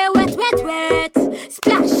 Say wet, wet, wet.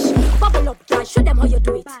 Splash. Bubble up, girl. Show them how you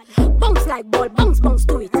do it. Bounce like ball. Bounce, bounce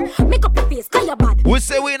to it. Make up your face, cause you're bad. We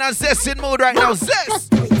say we're in a Zess in mood right now. Zess.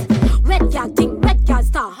 Red girl thing, red girl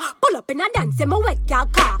star. Pull up in a dance in my wet girl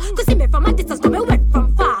car. Cause see me from a distance, come me wet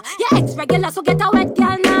from far. Your ex regular, so get a wet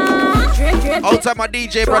girl now. Drip, drip, Out of my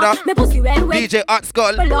DJ brother, me pussy wet, wet. DJ Art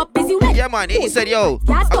Skull. Pull up, busy wet. Yeah man, he said yo,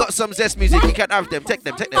 I got some Zess music, you can have them, take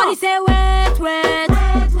them. Somebody say wet, wet.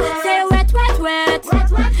 Say wet, wet, wet.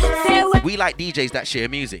 Say wet. We like DJs that share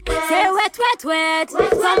music. Say wet, wet, wet.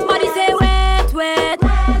 Somebody say wet, wet.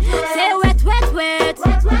 Say wet, wet, wet.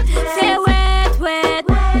 Say wet, wet.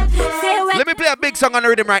 Say wet. Let me play a big song on the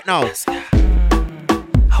rhythm right now.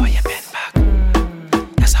 How are you been back?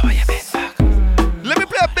 That's how you been back. Let me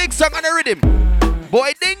play a big song on the rhythm.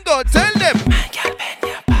 Boy Dingo, tell them. My girl bend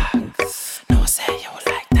your back. No say you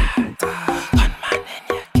like that. Gunman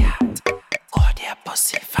in your cat. God your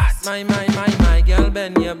pussy fat. My girl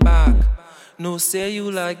bend your back. No say you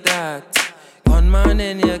like that. Gunman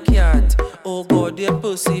in your cat. Oh God your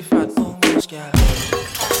pussy fat. Oh gosh girl.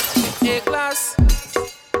 Hey class.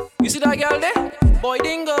 You see that girl there? Boy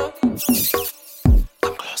Dingo.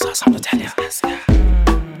 Come closer, something to tell you. Yes, girl.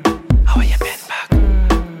 How are you been back?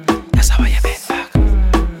 That's how you been back.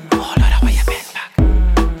 Oh Lord, how are you been back?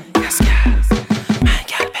 Yes, girl. My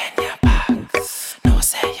girl bend your back. No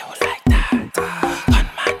say you like that.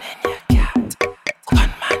 Gunman in your cat.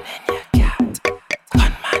 Gunman in your cat.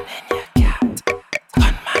 Gunman in your cat.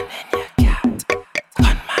 Gunman in your cat.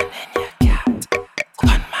 Gunman in your cat.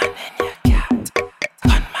 Gunman in your cat.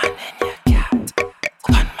 Gunman in your cat.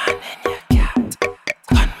 Gunman in your cat.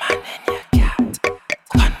 Gunman in your cat.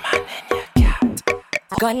 Gunman in your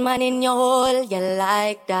cat. Gunman in your hole, you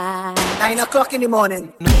like that. 9 o'clock in the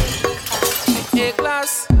morning. Hey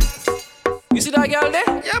class. You see that girl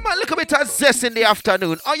there? Yeah man, look a bit of Zess in the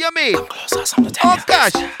afternoon. Oh you mean? Closer, something to tell Oh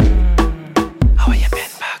gosh. How are you been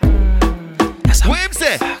back? That's how Wait him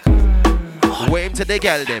say. Wait him to the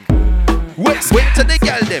girl them. Wait to the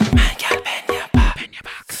girl them. my girl bend your back. Bend your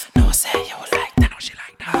back. No say you like that. No she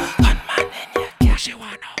like that. Gunman in your cat. She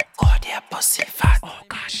wanna know. God your pussy fat. Oh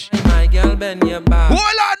gosh. My girl bend your back. Hold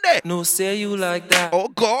on there. No say you like that. Oh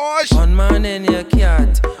gosh. Gunman in your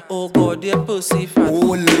cat. Oh God your pussy fat. Oh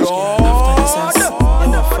Lord. You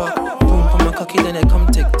know fuck. Boom for my cocky then I come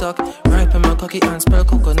TikTok. Ripe in my cocky and spell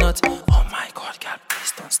coconut. Oh my God girl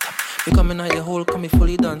please don't stop. You coming out your hole, come me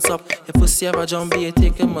fully dance up. Your pussy have a jump, be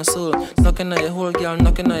taking my soul. Knocking at your hole, girl,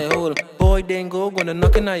 knocking at your hole. Boy, then go, gonna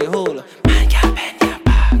knocking at your hole. My girl, bend your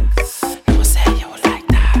back. No say you like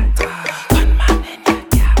that. Gunman in your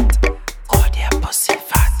cat. God, your pussy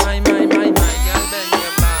fat. My girl, bend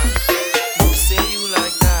your back. No say you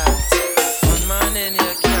like that. Gunman in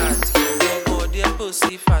your cat. Oh God, your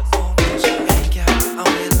pussy fat. Oh gosh, hey girl, I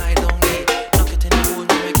will lie down there. Knock it in the hole,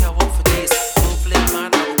 make her walk for days. Don't play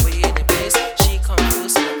mad, I will wait in the place. She come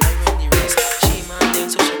close, I run the race. She man then,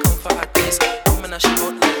 so she come for her taste. Come and she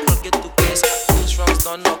out like I'll get to place. Those rocks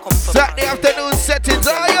done now, come for Saturday afternoon settings,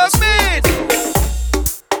 all you mean?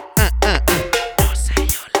 Don't say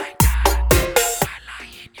you like that. I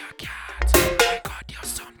lie in your cat. I got you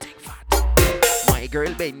something fat. My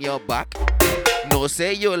girl bend your back. No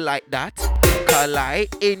say you like that. Lie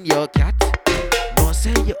in your cat. No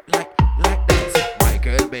say you like that. My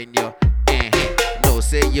girl bend your No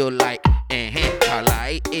say you like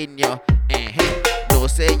lie in your No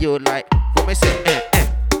say you like. What me say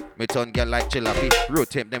Me turn girl like jalopy.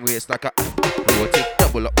 Rotate them waist like a rotate.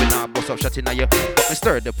 Double up when I bust up shot in you. But me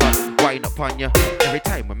stir the pot, wind up on you. Every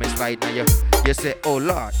time when me slide on you, you say, oh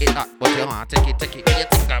Lord, it hot, but you want take it. You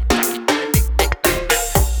think I'm take it.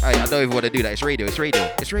 I don't even want to do that. It's radio. It's radio.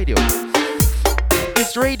 It's radio.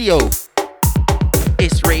 It's radio.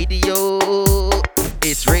 It's radio.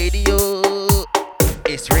 It's radio.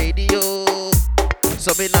 It's radio.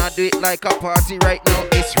 So me not do it like a party right now.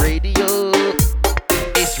 It's radio.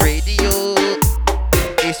 It's radio.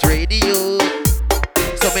 It's radio.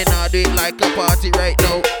 So me not do it like a party right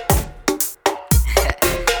now.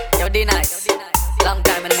 Yo, D-Nice. Long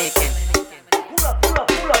time in the making.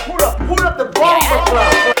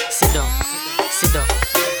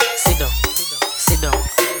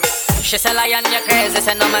 She say lion, you crazy,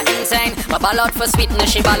 say no, me insane. But ball out for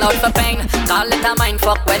sweetness, she ball out for pain. Call it a mind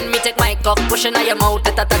fuck when me take my cock. Pushing on your mouth,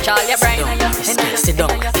 it a touch all your brain. This guy sit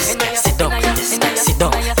down, this guy sit down, this guy sit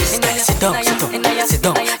down, this guy sit down, sit down, sit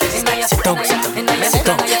down, this guy sit down, sit down, sit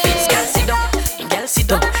down, this guy sit down, girl sit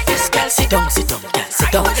down, this guy sit down, sit down, girl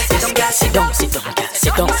sit down, this guy sit down, sit down, girl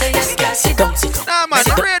sit down, this guy sit down, sit down. Nah man,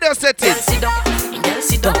 radio setting. Sit down, girl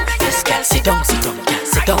sit down, this guy sit down, sit down, girl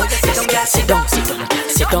sit down, this guy sit down, sit down, girl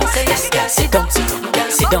sit down, this guy sit down, sit down,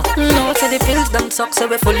 girl sit down. No, say the pills done suck, so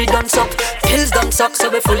we fully done suck. Pills done suck, so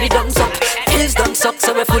we fully done suck. Pills done suck,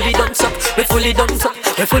 so we fully done suck. We fully done suck.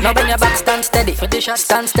 We fully. Now bring your back, stand steady for the shot,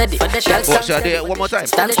 stand steady for the shot. What should I do it one more time?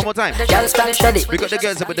 One more time. Girl stand steady. We got the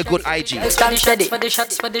girls with the good IG. Stand steady for the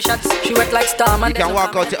shots, for the shots. She wet like Storm. You can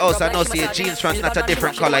walk out the house and now see a jeans front, not a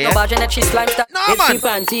different color, yeah? No, if she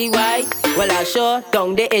panty white, well I sure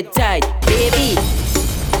down the it tight, baby.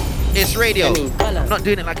 It's radio. I'm not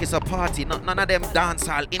doing it like it's a party. None of them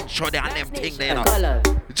dancehall intro there and them thing there, you know.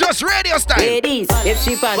 Just radio style. Ladies, if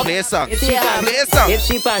she panty, play a song. If she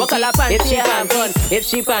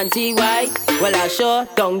panty white, well I sure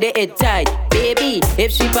down the it tight, baby.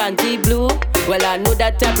 If she panty blue, well I know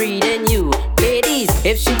that I'm breathing you. Ladies,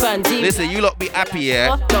 if she panty. Listen, you lot be happy,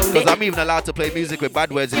 yeah? Because I'm even allowed to play music with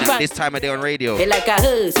bad words in it this time of day on radio. They like a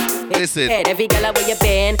hearse. Listen. Every girl where you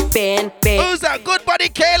bend. Who's that good buddy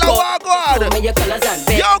Kayla? Walk on.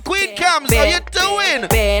 Yo, Queen Cams, how you doing?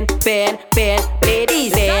 Bend.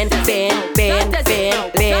 Ladies, bend.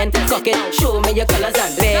 Cock it, show me your colors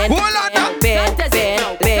and bend. Hold on. Bend.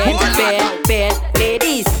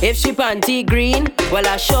 Ladies, if she panty green, well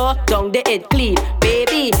I sure down the it clean.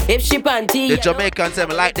 Baby, if she panty. The Jamaicans them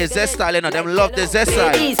like the Zess style, you know, them love the Zess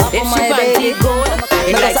style. Ladies, if she panty gold,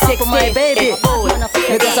 it like 6 my baby.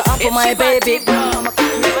 Because I up on my baby.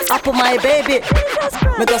 Up on my baby.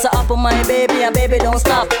 Because I up on my baby and baby don't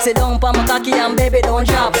stop. Sit down pa my cocky and baby don't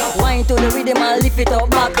drop. Wine to the rhythm and lift it up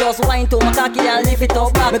back. Just wine to my cocky and lift it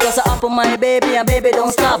up back. Because I up on my baby and baby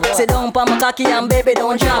don't stop. Sit down pa my cocky and baby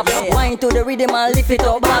don't drop. Wine to the rhythm and lift it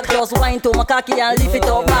up back. Just wine to my cocky and lift it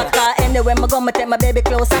up back. Cause anyway me go me take my baby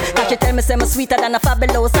closer. Cause she tell me say me sweeter than a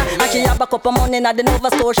fabulosa. And she a back up her money in the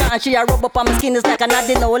Nova Scotia. And she a rub up on my skin is like an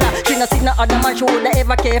adenola. She no see no other man she woulda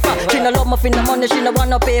ever care for. She no love me for no money, she no want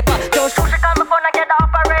no paper. So she call me phone and get the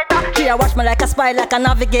operator. She a watch me like a spy, like a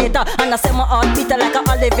navigator. And I say my heart beat like a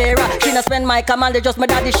Oliveira. She no spend my command, just my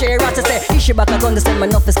daddy share. She say, if she back a gun, they send me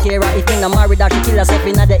enough to scare her. If me no married her, she kill herself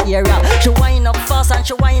in the area. She wind up fast and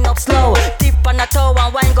she wind up slow. Tip on her toe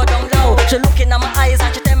and wine go down low. She looking at my eyes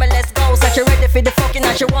and she tell me let's go. So she ready for the fucking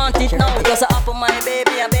and she want it now. Because I up on my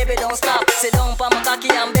baby and baby don't stop. Sit down pa my cocky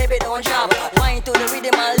and baby don't drop. Wine to the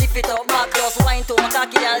rhythm and lift it up back. Just wine to my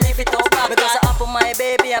cocky and lift it up back. Because I up on my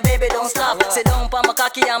baby and baby don't stop. Sit down pa my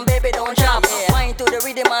cocky and baby don't drop. Wine to the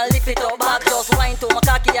rhythm and lift it up back. Just wine to my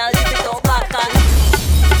cocky and lift it up back.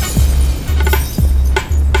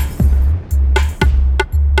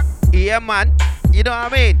 Yeah man, you know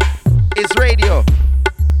what I mean? It's radio.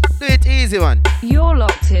 Do it easy man. You're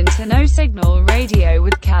locked into No Signal Radio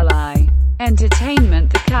with Calai.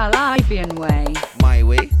 Entertainment the Caribbean way. My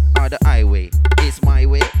way or the highway? It's my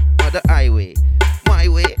way or the highway? My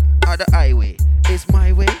way or the highway? It's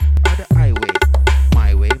my way or the highway?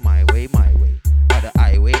 My way, my way, my way. Or the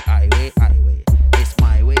highway, highway, highway. It's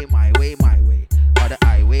my way, my way, my way. Or the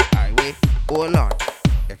highway, highway. Hold on.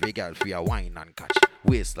 Every girl for your wine and catch.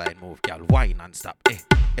 Waistline move, girl, wine and stop.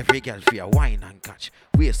 Every girl for your wine and catch.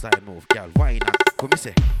 Waistline move, girl, wine and. Come me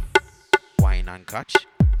say. Wine and catch.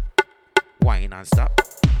 Wine and stop.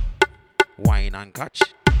 Wine and catch.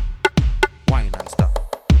 Wine and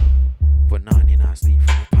stop. Banana in her sleep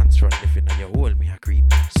from my pants run lifting and you hold me a creep.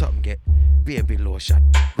 Something get baby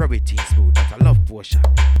lotion. Rub it in smooth, that I love potion.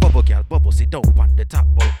 Bubble girl, bubble, sit down on the top.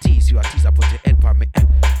 Bout tease you a tease, I put your head for me.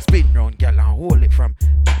 Spin round girl and hold it from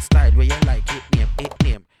that style where you like it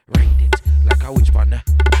name. Ride it like a witch panda.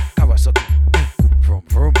 Kawasaki.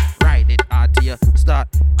 Vroom. Ride it hard till you start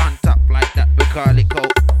on top like that. We call it go.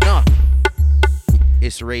 No.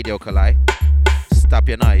 It's radio, Kalai. Stop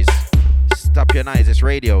your noise. Stop your noise, it's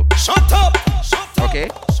radio. Shut up! Okay?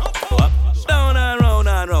 Down and round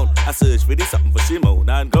and round. I search for this something for Simone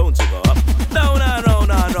and going to go up. Down and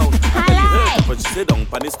round and round. When you heard her, but she sit down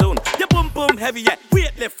on the stone. You boom heavy, yeah,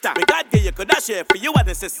 weightlifter. Me God give you could dash here for you and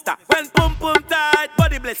the sister. When boom tight,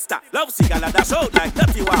 body blister. Love sick and dash out like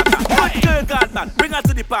dirty water. Good girl God man, bring her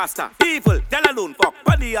to the pastor. Evil, tell alone, fuck,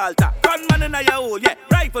 on the altar. Gunman in your hole, yeah,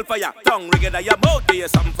 rifle for ya. Tongue ring in your mouth, give you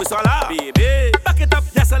something for swallow. Baby, back it up,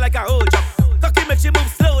 yes, like a whole jump. Tucky make she move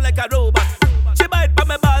slow like a robot. She bite from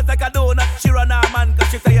my balls like a donut. She run her man cause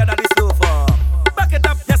she tired of the slow for. Back it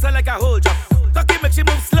up, yes, like a whole jump. Tucky make she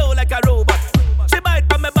move slow like a robot.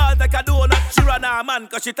 run her man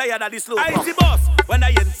cause she tired of the slow. I see boss when I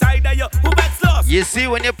inside of you, who bets lost? You see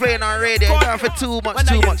when you're playing on radio, you don't for too much,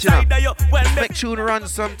 you know. Make tune run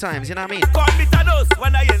sometimes, you know what I mean? Call me Thanos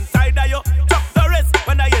when I inside of you. Chuck the wrist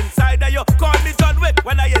when I inside of you. Call me John Wick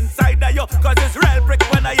when I inside of you. Cause it's real brick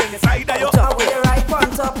when I inside of you. Where you right on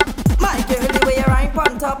top, my girlie where you right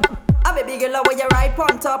on top. A baby girl where you right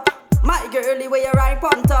on top, my girlie where you right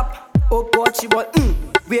on top. Oh God, she want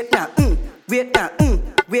wait now, wait now,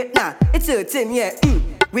 wait now. It's hurting, yeah.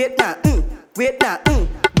 Wait now, wait now,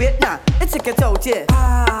 wait now. It's a get out, yeah.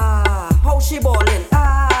 Ah, how she ballin'?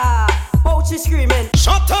 Ah, how she screaming?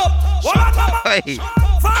 Shut up! Hey.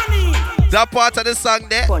 Funny. That part of the song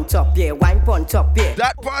there. Punch up, yeah, wine punch up, yeah.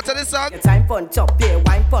 That part of the song. Time punch up, yeah,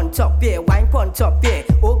 wine punch up, yeah, wine punch up, yeah.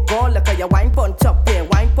 Oh God, look at your wine punch up, yeah,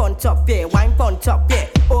 wine punch up, yeah, wine punch up, yeah.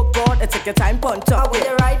 Oh God, it's a time punch up. Where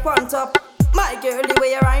you right punch up, my girlie,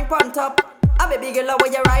 where you right punch up. A baby girl,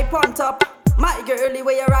 where you right punch up, my girlie,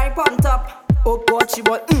 where you right punch up. Oh God, she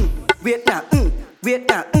want wait now, wait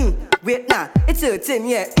now, wait now. It's hurting,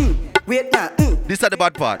 yeah. Wait now, This is the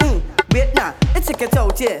bad part. Wait now, it's a get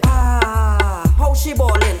out, yeah. Ah, how she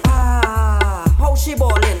ballin'? Ah, how she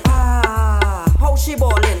ballin'? Ah, how she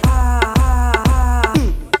ballin'? Ah,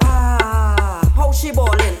 how she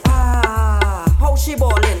ballin'? Ah, how she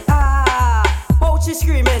ballin'? Ah, how she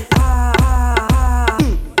screaming? Ah,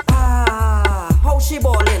 how she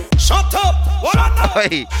ballin'? Shut up! What up?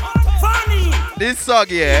 Hey. Funny. This song,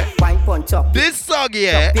 yeah. Wine punch up. This song,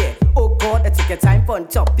 yeah. Oh God, it's a time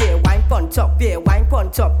punch up, yeah. Wine punch up, yeah. Wine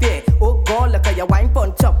punch up, yeah. Oh God, look at your wine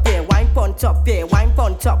punch up, yeah. Wine punch up, yeah. Wine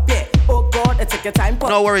punch up, yeah. Oh God, it's a time punch.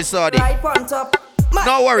 No worries, Saudi. Right punch up.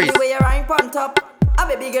 No worries. Where you right punch up? A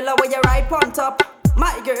baby girl, where you right punch up?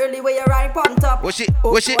 My girlie, where you right punch up? What's she?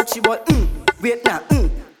 What she want? Wait now,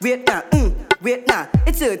 wait now, wait now.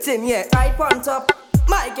 It's hurting, yeah. Right punch up.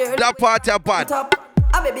 My girl. That part is bad.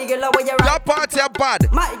 A baby girl, where you right? That part is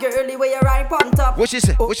bad. My girlie, where you right punch up? What she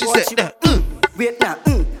say? What she say? Wait now,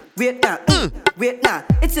 wait now, wait now.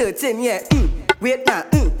 It's hurting, yeah. Wait now,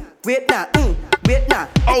 wait now, wait now.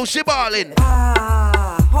 Oh, she ballin'.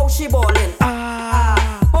 Ah, how she ballin'?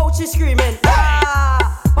 Ah, how she screaming?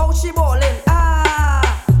 Ah, how she ballin'?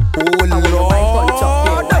 Ah. Oh Lord. Wine punch up,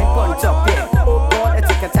 yeah. Wine punch up, yeah. Oh God, it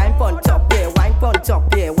take a time punch up, yeah. Wine punch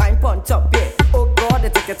up, yeah. Wine punch up, yeah. Oh God,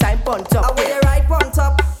 it take a time punch up. Where you right punch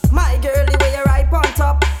up? My girlie, where you right punch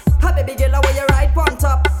up? A baby girl, where you right punch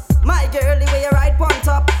up? My girlie, where you right punch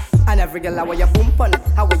up? And every girl, how you boom on it?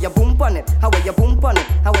 How you boom on it? How you boom on it?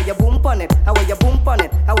 How you boom on it? How you boom on it?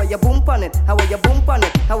 How you boom on it? How you boom on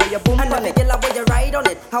it? How you boom on it? And every girl, how you ride on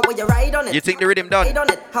it? How you ride on it? You think the rhythm done? Ride on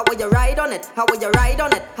it. How you ride on it? How you ride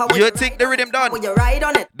on it? How You think the rhythm done? How you ride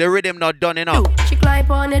on it? The rhythm not done enough. She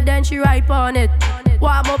climb on it, then she ride on it.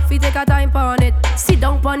 Warm up, fi take a time on it. Sit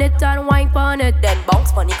down on it and wine on it. Then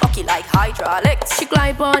bounce on it, cocky like hydraulics. She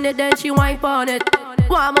climb on it, then she wine on it.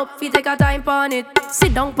 Warm up, fi take a time on it.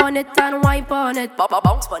 Sit down on it and wine on it.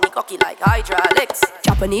 Bounce on it, cocky like hydraulics.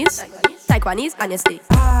 Japanese, Taiwanese, and you stay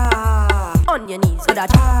on your knees. So that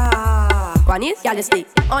Japanese, y'all stay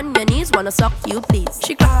on your knees. Wanna suck you, please.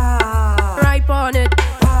 She climb right on it.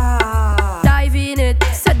 Dive in it,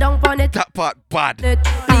 sit down on it. That part bad.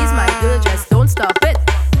 Please, my girl, just don't stop it.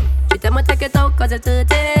 She tell me take it out cause it's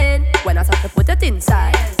hurting. When I start to put it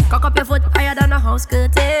inside, cock up your foot higher than a house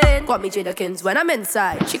curtain. Call me Jadakins when I'm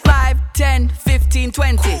inside. She 5, 10, 15,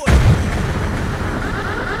 20.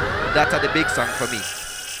 That's the big song for me.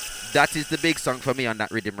 That is the big song for me on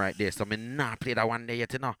that rhythm right there. So me not play that one day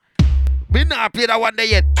yet, you know. Me not play that one day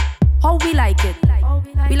yet. How we like it?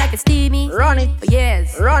 We like it steamy. Run it.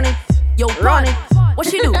 Yes. Run it. Yo, run it. What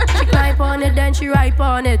she do? She climb on it, then she ride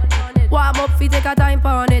on it. Warm up, fi take a time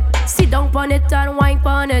on it. Sit down on it and wine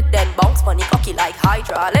on it. Then bounce on it, cocky like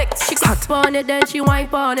hydraulics. She tap on it, then she wine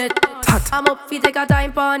on it. I'm up, fi take a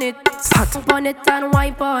time on it. Sit on it and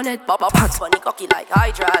wine on it. Bounce on it, cocky like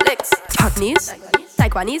hydraulics. Japanese,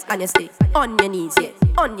 Taiwanese, and you stay on your knees, yeah.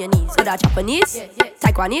 On your knees. So that Japanese,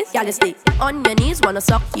 Taiwanese, y'all stay on your knees. Wanna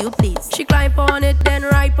suck you, please. She climb on it, then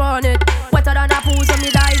ride on it. Wetter than a pool, so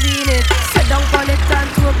me dive in it. Sit down on it and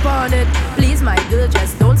twerk on it. Please, my girl,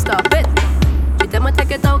 just don't stop it. She tell me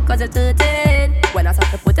take it out cause it's hurting. When I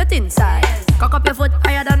start to put it inside, cock up your foot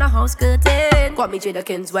higher than a house curtain. Call me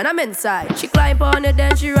Jadakins when I'm inside. She climb on it,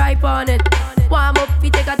 then she ride on it. Warm up, we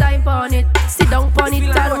take a time on it. Sit down on it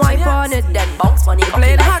and wipe on it. Then bounce on it,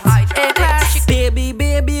 play like hot. hydraulics. Baby,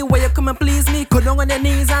 baby, where you come and please me? Go down on your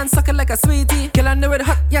knees and suck it like a sweetie. Girl, I know it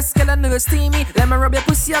hot, yes, girl, I know it steamy. Let me rub your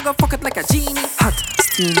pussy, I go fuck it like a genie. Hot,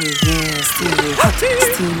 steamy, yeah, steamy. Hot,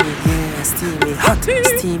 steamy, yeah, steamy. Hot,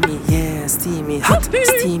 steamy, yeah, steamy. Hot,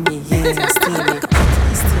 steamy, yeah, steamy.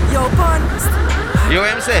 Yo, pun, You know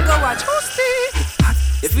what I'm saying? Go watch who's steamy.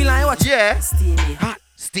 Hot. You feel like watch? Yeah. Steamy. Hot.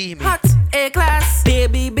 Steamy. Hot. A-class.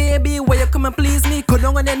 Baby, baby, where you come and please me? Go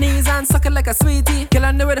down on your knees and suck it like a sweetie. Girl,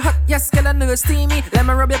 I know it hot. Yes, girl, I know it steamy. Let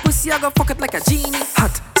me rub your pussy, I go fuck it like a genie.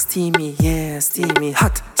 Hot. Steamy, yeah, steamy.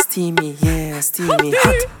 Hot. Steamy, yeah, steamy.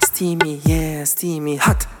 Hot. Steamy, yeah, steamy.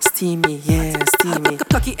 Hot. Steamy, yeah, steamy.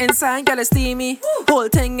 Cocky inside, girl, it's steamy. Whole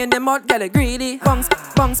thing in the mud, girl, it greedy. Bungs,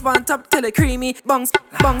 bungs, bun top till it creamy. Bungs,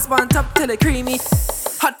 bungs, bun top till it creamy.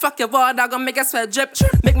 Hot fuck your water, gonna make a sweat drip.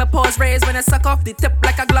 Make my paws raise when I suck off the tip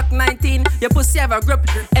like a Glock 19. Your pussy have a grip,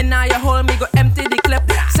 and now you hold me, go empty the clip.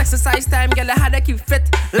 Exercise time, girl, I had to keep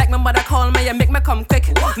fit. Like my mother call me, you make me come quick.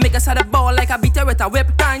 Make us had a ball like I beat her with a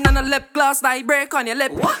whip. Dying on a lip gloss, like break on your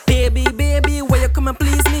lip. Baby, baby, where you come and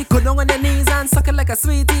please me? Go down on your knees and suck it like a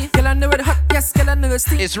sweetie. Girl, I know it hot, yes, girl, I know it's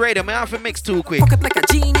steamy. It's radio, man, I have to mix too quick. Fuck it like a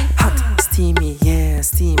genie. Hot, steamy, yeah,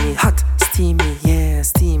 steamy. Hot, steamy, yeah,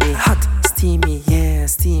 steamy. Hot, steamy, yeah,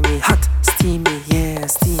 steamy. Hot, steamy, yeah,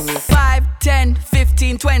 steamy. 5, 10,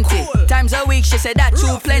 15, 20 times a week, she said that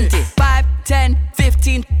too plenty. 5, 10,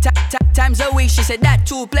 15 times a week, she said that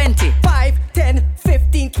too plenty. 5, 10,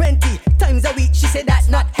 15, 20 times a week, she said that's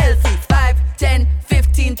not healthy. 5, 10,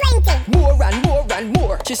 15, 20 more and more and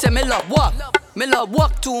more. She said me love walk, me love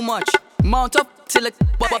walk too much. Mount up till it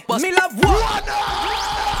bust. Me love walk.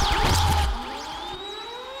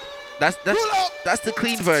 That's the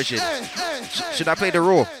clean version. Should I play the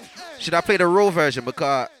raw? Should I play the raw version?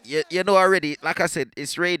 Because you know already, like I said,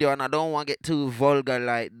 it's radio and I don't want to get too vulgar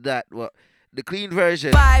like that. But the clean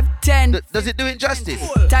version, 5, 10 does it do it justice?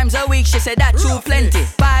 Times a week, she said that too plenty.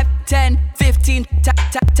 5, 10, 15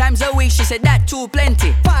 times a week, she said that too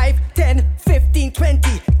plenty. 5, 10, 15,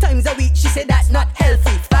 20 times a week, she said that's not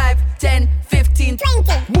healthy. 5, 10, 15,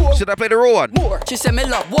 20 more. Should I play the raw one? More. She said me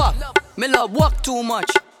love walk too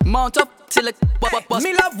much. Mount up till it bust.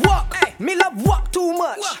 Me love walk too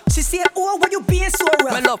much. She said, oh, why you being so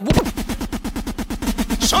rough? Me love walk.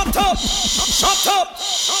 Shut up! Shut up!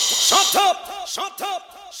 Shut up! Shut up!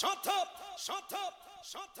 Shut up! Shut up!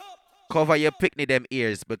 Shut up! Cover your picnic them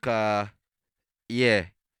ears because, yeah.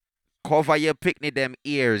 Cover your picnic them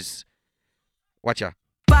ears. Watch ya.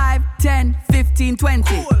 5, 10, 15,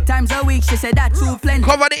 20 times a week, she said that too plenty.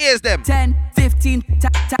 Cover the ears them. 10, 15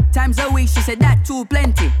 times a week, she said that too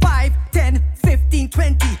plenty. 5, 10, 15,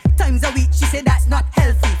 20 times a week, she said that's not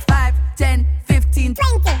healthy. 5, 10, 15,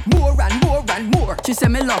 20 more and more and more. She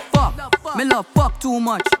said me love fuck too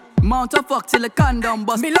much. Mount a fuck till the condom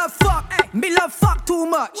bust. Me love fuck too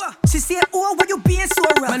much. She said, oh, why you being so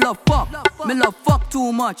rough? Me love fuck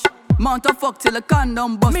too much. Mount a fuck till the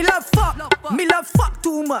condom bust. Me love fuck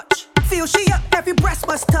too much. Feel she up, every breast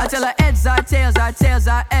must touch. I tell her heads are tails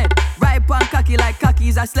are head. Right pan cocky like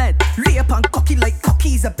cocky's a sled. Lay upon cocky like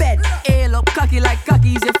cocky's a bed. Ail up cocky like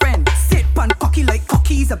cocky's your friend. Sit pan cocky like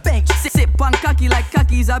cocky's a bench. Sit pan cocky like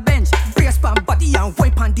cocky's a bench. Brace pan body and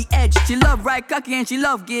wipe on the edge. She love ride cocky and she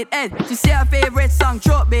love get head. She say her favorite song,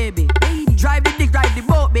 choke baby. Drive the dick, drive the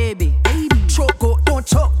boat baby. Choke go, don't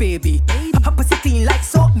choke baby. Her pussy clean like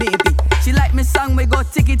soap baby. She like me song, we go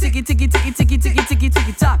ticky ticky ticky ticky ticky ticky ticky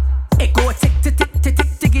ticky tock. It go tick tick tick tick tick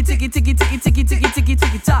ticky ticky ticky ticky ticky ticky ticky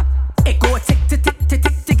ticky tock. It go tick tick tick tick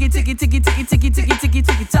tick ticky ticky ticky ticky ticky ticky ticky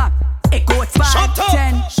ticky tock. It go 5,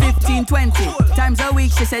 10, 15, 20 times a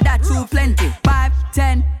week, she said that too plenty. 5,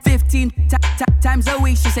 10, 15 times a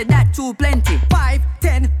week, she said that too plenty. 5,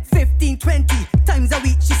 10, 15, 20 times a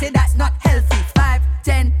week, she said that's not healthy. 5,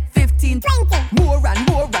 10, 15, 20 more and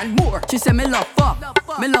more and more. She said me love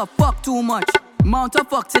fuck too much. Mount a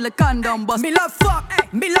fuck till the condom bust. Me love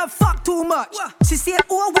fuck too much. She said,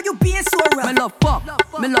 oh, why you being so rough?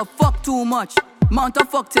 Me love fuck too much. Mount a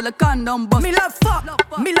fuck till the condom bust. Me love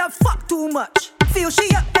fuck too much. Feel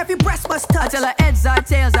she up, every breast must touch. I tell her heads are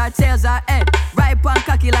tails are head. Right pan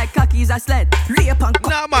cocky like cocky's a sled. Lay upon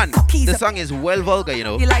nah man, the song is well vulgar, you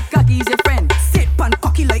know. Cocky like cocky's your friend. Sit pan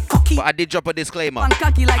cocky like cocky. But I did drop a disclaimer.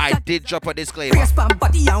 Cocky like I did drop a disclaimer. Brace pan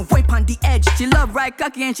body and wipe on the edge. She love ride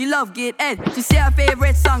cocky and she love get head. She say her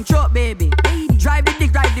favorite song, choke baby. Drive the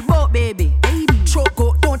dick, drive the boat baby. Choke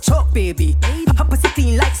go, don't choke baby. Her pussy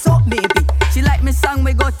clean like soap baby. She like me song,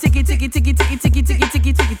 we go ticky ticky ticky ticky ticky ticky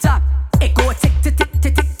ticky ticky tock. It go tick tick tick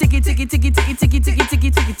tick tick ticky ticky ticky ticky ticky ticky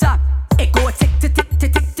ticky ticky tock. It go tick tick tick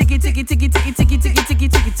tick tick ticky ticky ticky ticky ticky ticky ticky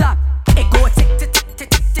ticky tock. It go tick tick tick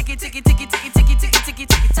tick ticky ticky ticky ticky ticky ticky ticky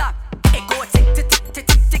ticky tock. It go tick tick tick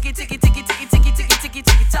tick ticky ticky ticky ticky ticky ticky ticky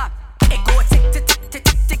ticky tock. It go tick tick tick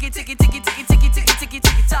tick ticky ticky ticky ticky ticky ticky ticky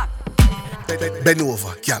ticky tock. Bend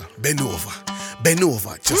over, gal, bend over. Bend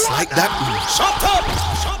over, just like that. Shut up!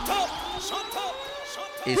 Shut up! Shut up!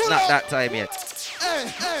 It's not that time yet.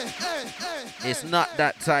 It's not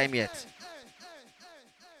that time yet.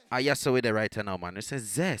 yes, so we're there right now, man. We say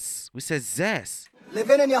Zess. We say Zess.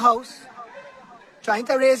 Living in your house, trying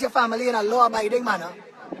to raise your family in a law-abiding manner.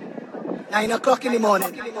 9 o'clock in the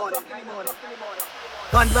morning.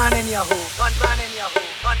 Gunman in your hole. Gunman in your hole.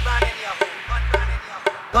 Gunman in your hole.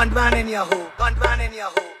 Gunman in your hole. Gunman in your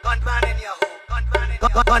hole. Gunman in your hole.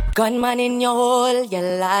 Gunman in your hole, you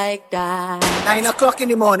like that. 9 o'clock in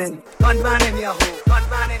the morning. Gunman in your hole.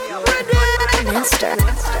 Gunman in your hole. Master.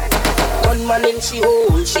 Gunman in she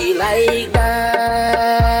hole, she like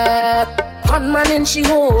that. Gunman in she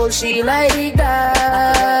hole, she like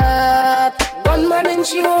that. Gunman in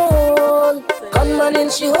she hole. Gunman in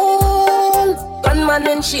she hole. Gunman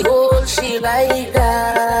in she hole, she like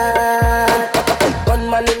that.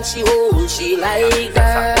 Gunman in she hole, she like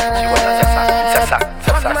that.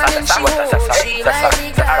 Gunman in she hole, she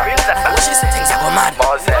like that. She said things I go mad.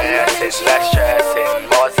 More Zess, less stressing.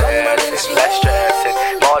 More Zess, less stressing.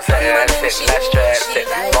 More Zess, less stressing.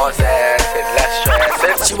 More Zess, less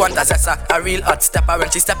stressing. She want a Zessa, a real hot stepper. When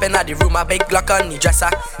she step in the room, a big Glock on the dresser.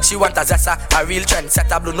 She want a Zessa, a real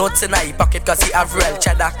trendsetter. Blue notes in her pocket cause he have real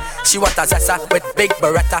cheddar. She want a Zessa with big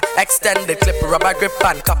Beretta, extended clip, rubber grip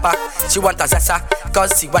and copper. She want a Zessa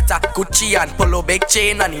cause she wetter, Gucci and polo, big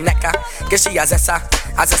chain on the necker. Guess she a Zessa,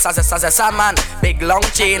 Zessa man. Big long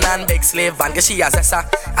chain and big slave van. Guess she a Zessa,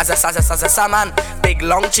 Zessa man. Big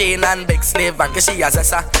long chain and big slave van. Guess she a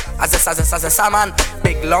Zessa, Zessa man.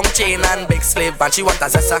 Big long chain and big slave van. She want a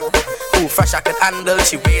Zessa who fresh I could handle.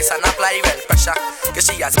 She weighs and apply well pressure. Guess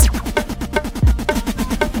she a Zessa.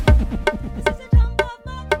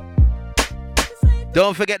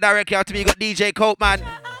 Don't forget directly after me, you got DJ Cope, man.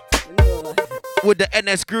 With the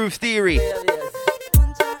NS Groove Theory.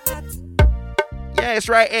 Yeah, it's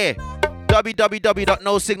right here.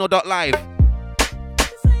 www.nosignal.live.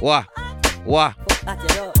 What?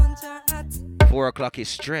 4 o'clock is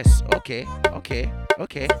stress. Okay.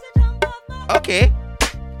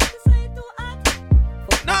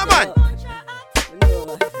 Nah, man.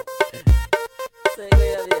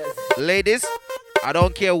 Ladies, I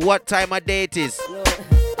don't care what time of day it is.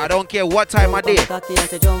 I don't care what time of day. Cocky and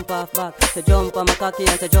to jump off back. To jump on my cocky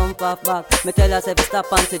and to jump off back. Me tell her say fi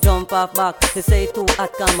stop and to jump off back. They say too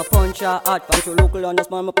hot, come a punch her hot. From to local on the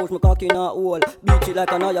small, me push my cocky in a hole. Beat it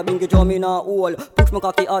like an eye, bingy drum in a hole. Push my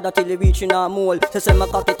cocky harder till it reach in a mole. She say my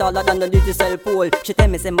cocky taller than the little cell pole. She tell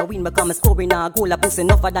me say my win become a score in a goal. A pussy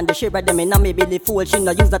enough than the share of them in a me belly full. She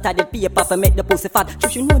no use that tied paper for make the pussy fat.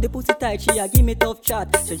 She know the pussy tight, she a give me tough chat.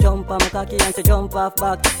 She jump on my cocky and to jump off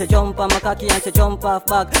back. She jump on my cocky and to jump off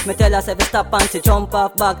back. Me tell her say fi stop and she jump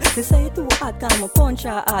off back. She say too hot, come a punch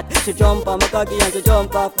her hot. She jump on my cocky and she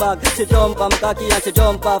jump off back. She jump on my cocky and she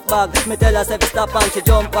jump off back. Me tell her say fi stop and she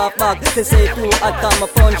jump off back. She say too hot, come a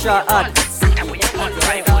punch her hot.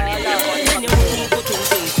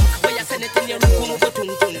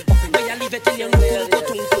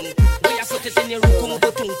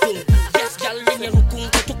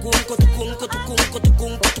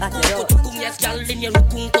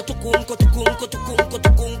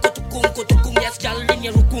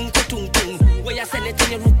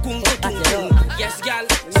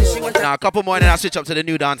 Now a couple more and then I'll switch up to the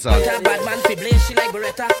new dancehall. Bad man fi blaze she like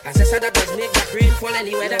Beretta. And Zessa that does make that rain fall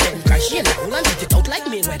any weather. Cause she and I will beat it out like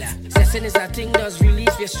Mayweather. Zessin is a thing does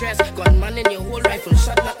relieve your stress. Gunman in your whole rifle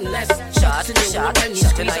shot nothing less. Shots in your hole when you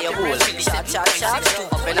squeeze up your hole. Shot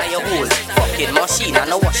up in your hole. Fucking machine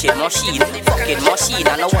and a washing machine. Fucking machine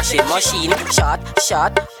and a washing machine.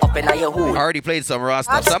 Shot up in your hole. I already played some raw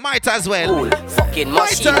stuff, so I might as well. Fucking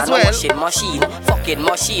machine and a washing machine. Fucking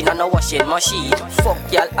machine and a washing machine. Fuck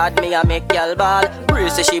y'all add me a make y'all ball.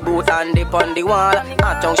 Brace she boot and dip on the wall.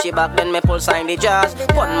 And tongue she back then me pull sign the jazz.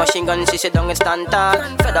 One machine gun she sit down and stand tall.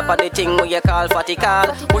 Fed up on the thing where you call fatty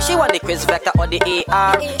call. But she want the quiz vector or the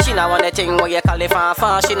AR. She not want the thing where you call the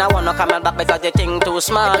fanfare. She not want no camel back because the thing too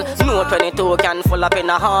small. No 22 can full up in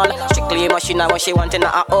a hall. Strictly machine and what she want in a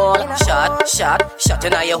hole. Shot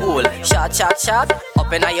in a your hole. Shot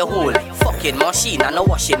up in a your hole. Fucking machine and a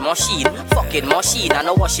washing machine. Fucking machine and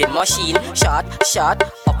a washing machine. Shot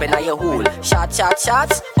up in a your hole. Shot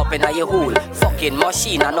up in a your hole. Fucking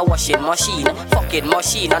machine and a washing machine. Fucking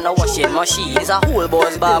machine and a washing machine. It's a whole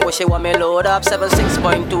boss bag where she want me load up.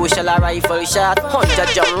 76.2 shell a rifle shot. 100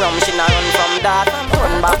 jump rum she not run from that.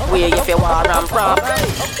 Turn back way if you war and prop.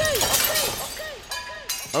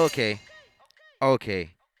 Okay.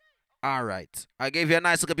 Alright. I gave you a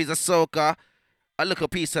nice little piece of soca. A little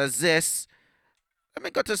piece of Zess. Let me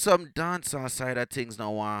go to some dancehall side of things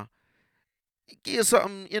now. Give you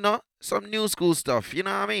something, some new school stuff. You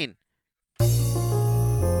know what I mean?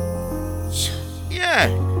 Yeah.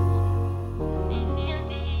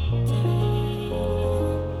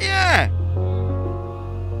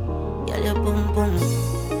 Girl, your boom boom.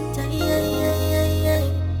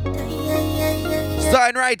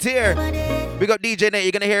 Starting right here. We got DJ Nate.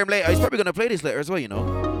 You're gonna hear him later. He's probably gonna play this later as well, you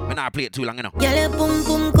know. But nah, I play it too long, you know. Girl, your boom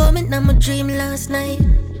boom coming on my dream last night.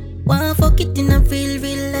 Wanna fuck it in a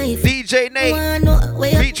real life. DJ Nate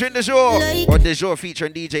featuring the jour, like. or the jour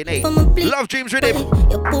featuring DJ Nate. Love Dreams Rhythm.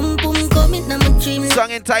 Your boom boom coming on my dream.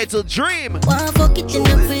 Song entitled Dream. Wanna fuck it in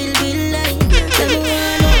a real life. Tell me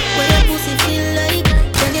wanna where your pussy feel like.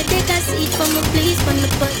 Can you take a seat for me, please? From the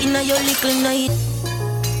part in your little night.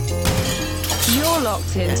 You're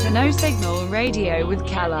locked into No Signal Radio with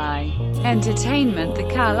Kali. Entertainment the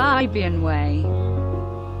Caribbean way.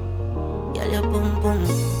 Girl, your boom boom.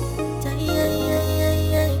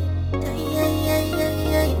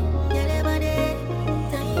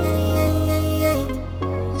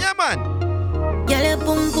 Yeah, man. Girl, your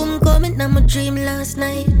boom boom coming on my dream last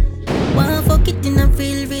night. Wanna fuck it in a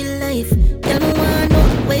real life. Girl, me wanna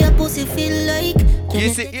know where your pussy feel like. You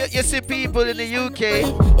see people in the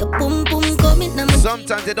UK, Your boom boom coming on my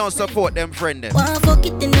sometimes they don't support them friend them. wanna fuck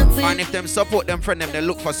it in a real. And if them support them friend them, they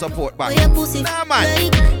look for support back. Where your pussy Nah, feel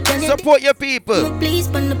man. like. Can you Support your people. please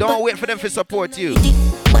pan the Don't wait for them to support you.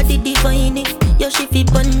 Body define it, your shifty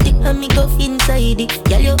bandit, and me go inside it.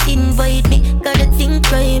 Girl, you invite me, gotta think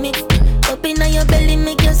try me. Up in your belly,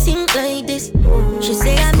 make you sing like this. She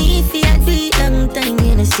say I'm if you do it long time,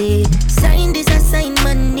 you know say. Sign this a sign,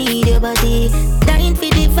 man, need your body. Dying for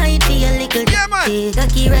the fight for your little day.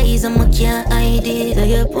 Cocky rise, and I can't hide it. So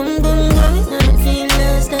you boom boom going on the feel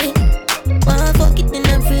last night. Wanna fuck it in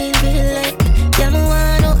a real life. Tell me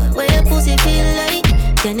wanna know where your pussy feel like.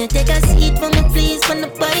 Can you take a seat for me, please, from the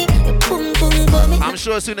bike? Boom, boom, boom. I'm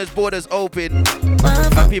sure as soon as borders open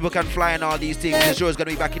and people can fly and all these things, the jour is going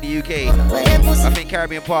to be back in the UK. I think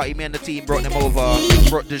Caribbean Party, me and the team brought them over,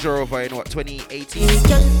 brought the jour over in what, 2018?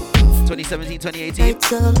 2017,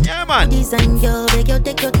 2018? Yeah, man.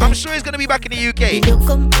 I'm sure it's going to be back in the UK.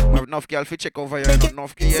 Have enough girl for check over here.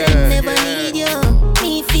 Enough, yeah.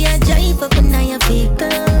 Me fear drive up and I feel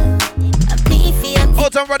girl.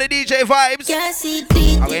 Out on for the DJ vibes.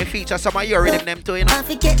 I'm going to feature some of your rhythm them too, you know. I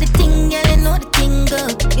forget the thing, girl, you know the thing, girl.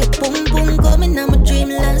 Your boom boom coming on my dream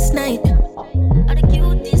last night. Are the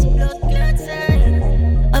cutest blood clot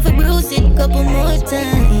sign. I've bruised it couple more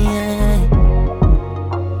times.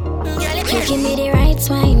 You give me the right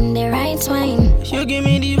twine, the right twine. You give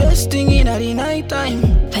me the best thing in the night time.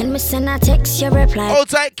 When me send a text, you reply. Hold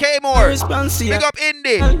tight, K-More. Big up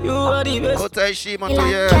Indy. You are the best. Hold tight, Shima You too,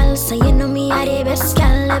 like yeah. girl, so you know me are the best.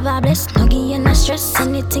 Girl, ever blessed. No give you no stress.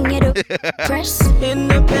 Anything you do, press.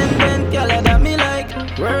 Independent, girl, that me like.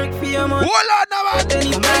 Work for your money. Hold on, now, man.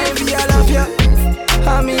 Any man for your love you.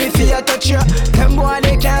 I'm if you touch you. Them boy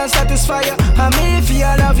they can't satisfy you. I'm if you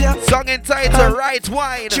love you. Song entitled Right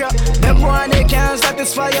Wine. Them boy they can't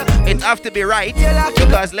satisfy you. It have to be right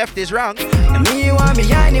because left is wrong. And me you want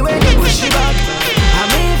me anyway to push you back. I'm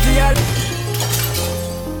if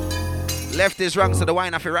you left is wrong, so the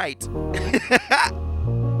wine have to right.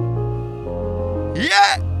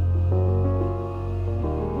 Yeah.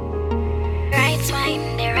 Right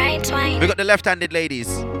twine, the right twine. We got the left-handed ladies.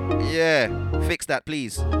 Yeah, fix that,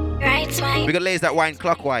 please. Right twine. We got ladies that wine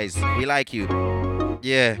clockwise. We like you.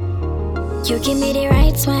 Yeah. You give me the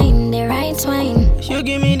right twine, the right twine. You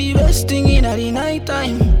give me the best thing in the night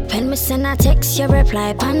time. When me send a text, you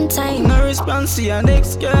reply pan time. No response to your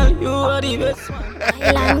next girl, you are the best.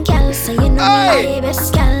 Island girl, so you know me are the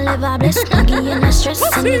best. Girl, ever blessed. No give you no stress.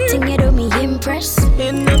 Anything you do, me impress.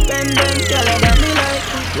 Independent girl, that me like.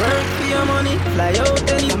 Work for your money, fly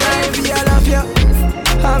out anytime. For your love you.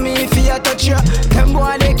 I'm if you touch you. Them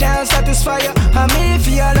boy they can't satisfy you. I'm if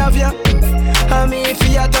you love you. I'm if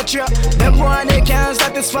you touch you. Them boy they can't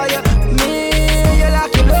satisfy you. Me, you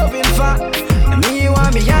like you loving for. Me, you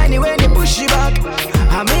want me anyway, they push you back.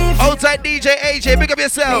 I'm if you outside DJ AJ, pick up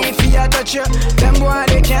yourself. Me if you touch you. Them boy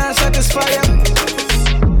they can't satisfy you.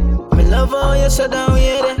 Me love how you sit down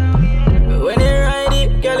here. When you ride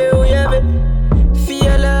it, girl, you have it.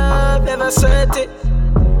 Feel love, ever set it.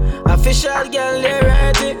 Official girl, they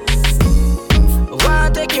right it.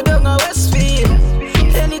 Wanna take you down a Westfield.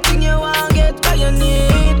 Anything you want, get what you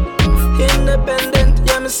need. Independent,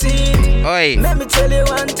 yeah, me see it. Oi. Let me tell you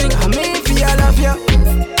one thing, I'm if you love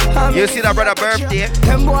you. You see that brother birthday?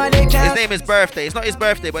 His name is Birthday. It's not his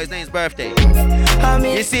birthday, but his name is Birthday.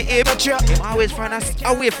 You see him always find us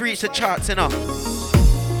a way to reach the charts, you know.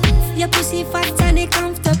 Your pussy fat and it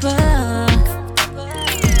comfortable.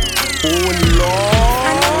 Oh Lord.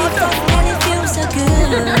 And it feels so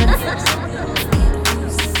good.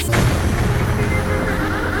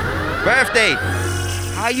 Birthday.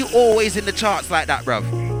 How you always in the charts like that, bruv?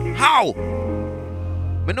 How?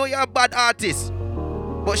 Me know you're a bad artist.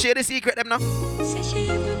 But share the secret them now.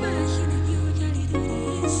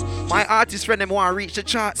 My artist friend them want to reach the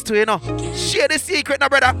charts too, you know. Share the secret now,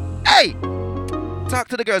 brother. Hey! Talk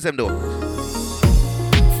to the girls them though.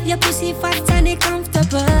 Your pussy fat and it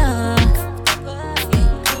comfortable.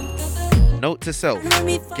 Note to self,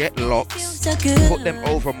 get locks, put them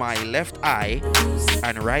over my left eye,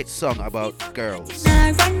 and write song about girls.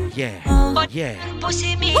 Yeah, yeah.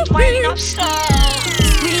 Pussy meat wine up slow.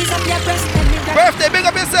 Squeeze up your breast and you Birthday, big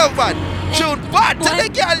up yourself, man. Tune bad to the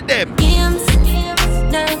girl them. games.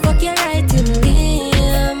 Now fuck you right to the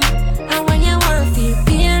limb. And when you want feel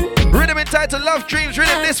pain, Rhythm entitled Love Dreams,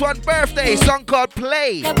 rhythm this one birthday, song called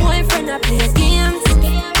Play. your boyfriend a play games.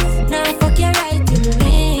 Now fuck you right to the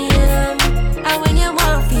limb. And when you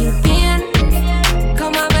want feel pain,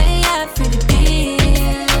 come on my yard for the deal.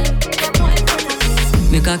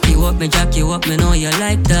 Me cock you up, me jack you up, me know you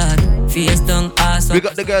like that. Face down, ass up. We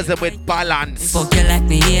got the girls them with balance. Fuck you like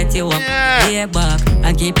me, hate you up, lay back.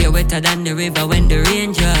 And keep you wetter than the river when the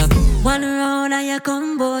rain drop. One round and you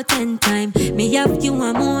come about 10 times. Me have you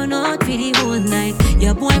a more note for the whole night.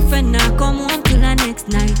 Your boyfriend now come home till the next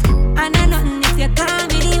night. And I nothing if you call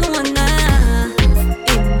me the one night.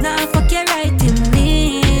 Him now fuck you right in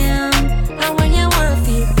name. And when you want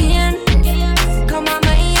feel pain, come on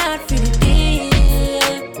my yard for the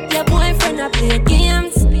deal. Your boyfriend a play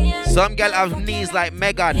games. Some girl have knees like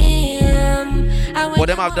Megan, but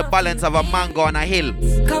them have the balance of a mango on a hill.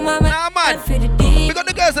 Come on, nah, man. We got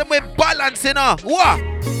the girls them with balance, you know. What?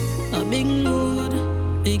 A big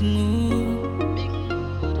mood, big mood.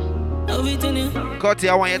 Love it in you. Cutty,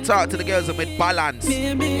 I want you to talk to the girls them with balance.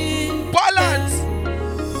 Baby. Balance!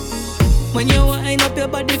 When you wind up your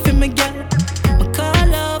body for me, girl, I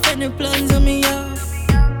call off any plans on me, yeah.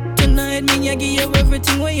 Tonight, me, I give you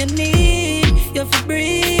everything what you need. You feel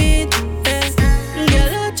breathe, yeah.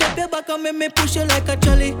 Girl, I chop your back and make me push you like a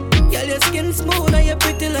trolley. Girl, your skin smooth and you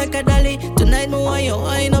pretty like a dolly. Tonight, me want you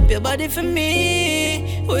wind up your body for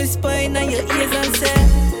me. Whisper in your ears and say,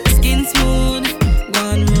 skin smooth,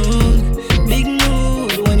 one room, big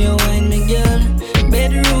mood. When you wind me, girl,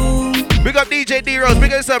 bedroom. Big up DJ D-Rose,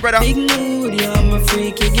 big up yourself, brother. Big mood, yeah, I'm a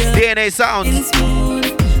freaky girl. DNA Sounds. Skin smooth,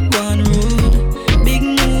 one room, big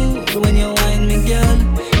mood. When you wind me, girl,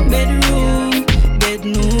 bedroom, bed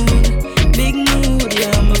mood, big mood,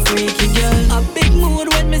 yeah, I'm a freaky girl. A big mood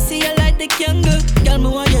when me see you like the candle. Girl, me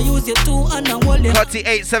want you use your two and I hold it. Cutty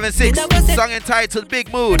 876, song entitled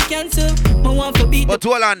Big Mood. Cancel, me want to beat but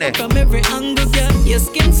hold on there. From every angle, girl. Your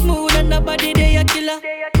skin smooth and the body they a killer.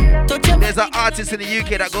 There's an artist in the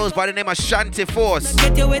UK that goes by the name of Shanty Force,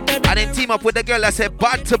 and then team up with the girl that said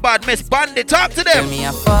bad to bad, Miss Bandy. Talk to them. Tell me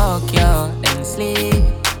I fuck you, then sleep.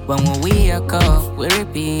 When we wake up, we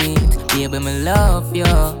repeat. Baby, me love you,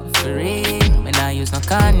 for real. When I use no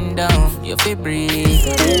condom, you feel breathe.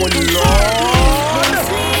 Oh Lord.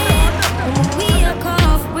 When we wake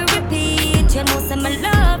up, we repeat. You know say me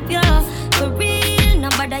love you, for real.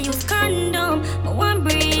 Nobody use condom, but one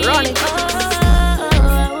breathe. Run it.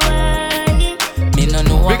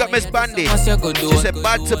 Big up Miss Bandy. She said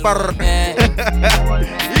bad to bar. Yeah.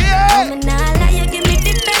 I'm not lie, you give me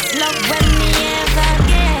the best love when me ever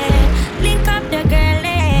get. Link up the girl,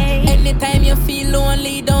 eh. Anytime you feel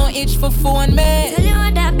lonely, don't itch for phone, man. Tell you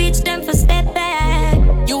what that bitch them for step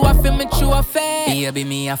back. You are feel me true affair. Baby,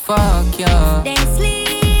 me I fuck you. Then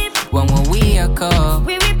sleep. When we wake up,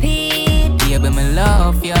 we repeat. Baby, me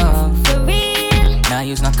love you. For real. Now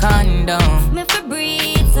use no condom. Me for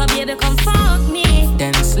breathe, so baby come fuck me.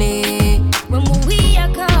 Then sleep. When we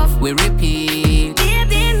wake up, we repeat.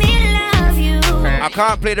 Baby, me love you. I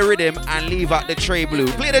can't play the rhythm and leave out the tray blue.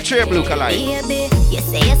 Play the tray blue, Kalai. Baby, you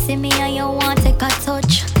say you see me and you want to take a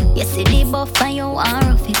touch. You see the buff and you want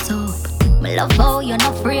rough it up. Me love how you're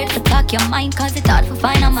not afraid to talk your mind, cause it's hard to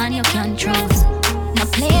find a man you can trust.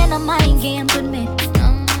 Not playing a mind game with me.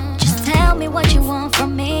 Just tell me what you want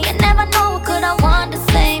from me. You never know, could I want the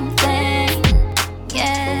same thing?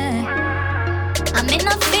 Yeah. I'm in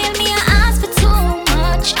a feel me, I ask for too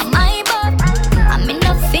much. I'm my butt. I'm in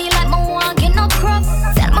a feel like my one get no crop.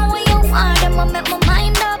 Tell me what you want, and I make my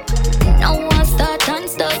mind up. No one start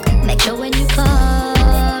unstuck. Make sure when you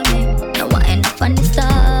call me, no one end up on the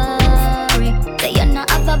story. Say you not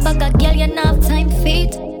have a bag of girl, you not have time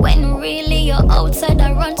feet. When really you're outside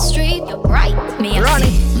I run street. You're right, me a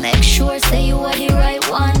see. Make sure say you are the right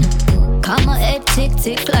one. Come my head tick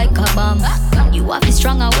tick like a bomb. You have to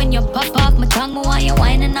stronger when you pop off my tongue while you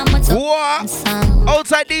whining on my tongue. What?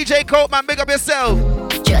 Outside DJ Coat, man, big up yourself.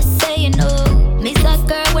 Just say you know, me that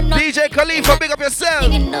girl with no DJ Khalifa, big up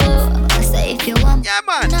yourself. You know, say if you want. Yeah,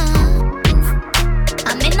 man.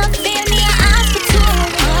 I'm in a feel me, I ask you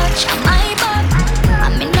to.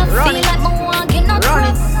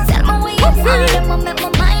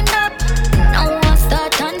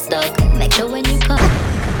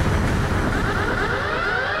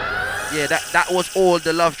 was all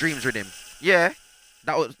the Love Dreams Rhythm. Yeah,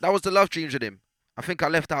 that was the Love Dreams Rhythm. I think I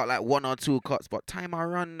left out like 1 or 2 cuts, but time I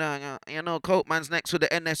run down. You know, Copeman's next with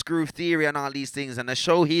the NS Groove Theory and all these things, and the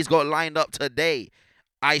show he's got lined up today.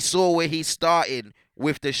 I saw where he's starting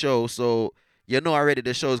with the show, so you know already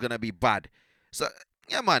the show's gonna be bad. So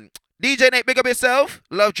yeah, man. DJ Nate, big up yourself.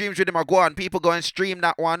 Love Dreams Rhythm. Go on, people go and stream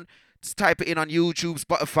that one. Just type it in on YouTube,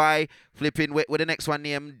 Spotify, flipping with the next one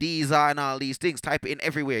named Deezer and all these things. Type it in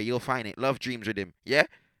everywhere, you'll find it. Love Dreams Rhythm. Yeah?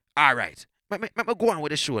 All right. Let me go on with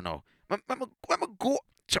the show now. Let me go. Let me go.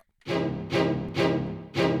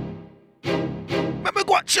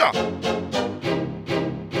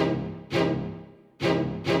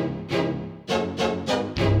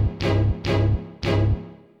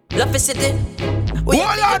 Love is it. We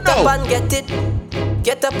get up and get it.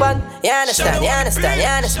 Get up and, you understand,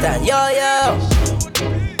 yo.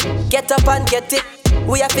 Get up and get it.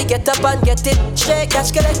 We have to get up and get it. Shake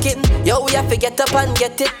cash collecting. Yo, we have to get up and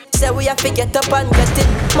get it. Say we have to get up and get it.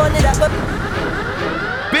 Money that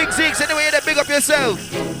Big Zeeks, anyway, you big up yourself.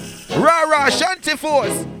 Rah, Shanty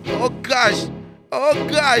Force. Oh gosh.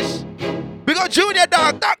 Big up Junior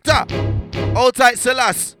Dog, Doctor. All tight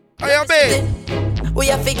Celeste. How you been? We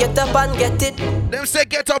have to get up and get it. Them say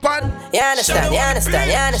get up and. You understand,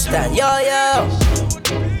 yo.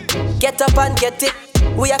 Get up and get it.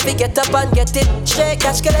 We have to get up and get it. Shake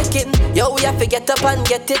cash collecting. Yo, we have to get up and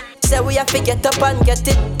get it. Say we have to get up and get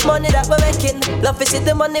it. Money that we're making. Love to see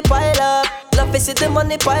the money pile up. Love to see the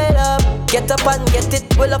money pile up. Get up and get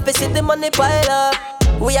it. We love to see the money pile up.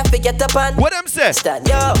 We have to get up and. What them say? Stand,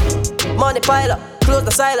 yo. Money pile up. Close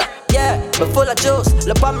the silo, yeah, me full of juice,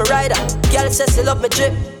 look on me rider. Girl says she love me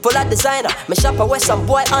drip, full of designer. Me shop a Western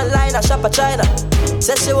boy online, I shop a China.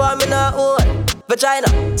 Says she want me not own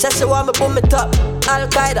vagina. Says she want me boom me top,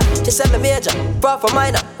 Al-Qaeda. She said me major, proper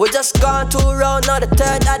minor. We just gone 2 rounds, now the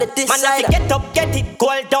third at the decider. Man, get up, get it,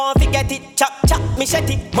 gold down, forget it. Chop, me set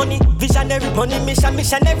it, money, visionary, money,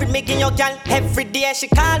 missionary. Making your girl every day. She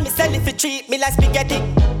call me, sell it, treat me like spaghetti.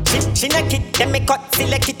 She naked, then me cut,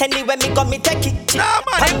 select it anywhere me go, me take it. Nah,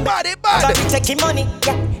 man, body. So me taking money,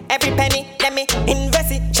 yeah, every penny, let me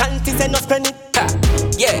invest it. Shanty say no spend it.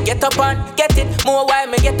 Yeah, get up and get it. More while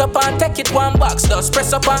me get up and take it. 1 box, just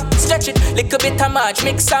press up and stretch it. Little bit of marge,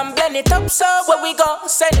 mix and blend it up. So where we go,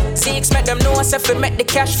 send it. Zeeks make them know us if we make the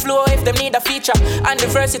cash flow. If them need a feature, and the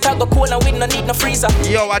verse it I go cool and we no need no freezer.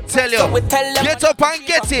 Yo, I tell you, so we tell them, get up and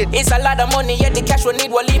get it. It's a lot of money, yeah, the cash we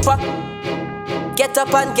need one leaper. Get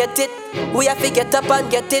up and get it. We have to get up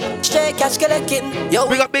and get it. Shake cash collecting. Yo,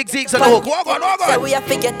 we got Big Zeeks on the hook. Walk on. Say we have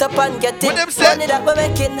to get up and get it. What them say? Money that we're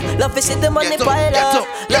making. Love to see the money pile up.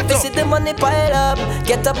 Love to see the money pile up.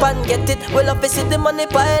 Get up and get it. We love to see the money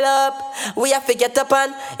pile up. We have to get up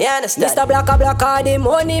and, you understand? Mr. Blacker, the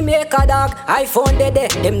money maker dog. iPhone they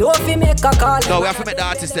them know if we make a call. No, we have to make the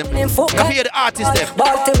artist them. We have to hear the artist them.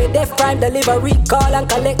 Ball to me, deaf crime delivery call and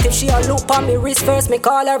collective. She a loop on me wrist first. Me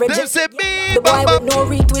call her reject. The boy with no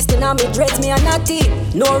retwisting on me dreads me a natty.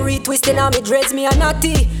 No retwisting on me dreads me a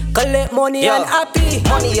natty. Collect money and happy.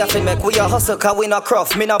 Money you fi make, we a hustle cause we not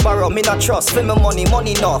cruft. Me not borrow, me not trust. Fi me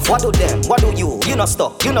money enough. What do them? What do you? You not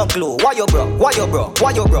stuck, you not glue. Why you bro? What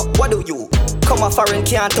do you? Come a foreign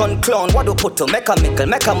can't turn clown. What do put to? Make a mickle,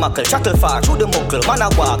 make a muckle. Chuckle far through the muckle. Man a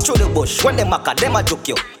walk through the bush. When they maca, them a juke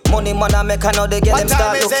you. Money man a make, I know they get them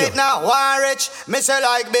start look you. What time is it now? One rich, me say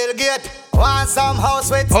like Bill Gates. Want some house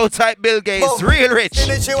with hold tight Bill Gates, real rich.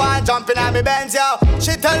 She want jumping on me Benz, yo.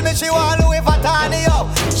 She tell me she want Louis Vuitton, yo.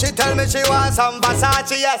 She tell me she want some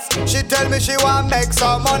Versace, yes. She tell me she want make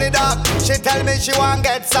some money, dog. She tell me she want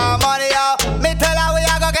get some money, yo. Me tell her we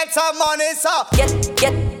a go get some money, so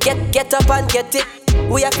get up and get it.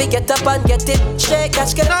 We have to get up and get it. Shake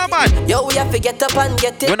cash, get it. Man. Yo, we have to get up and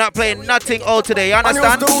get it. We're not playing nothing all today, you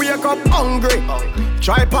understand? I used to wake up hungry.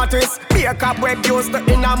 Try parties, be a cop web used to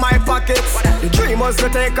in my pockets. The dream was to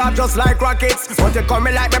take off just like rockets. But they come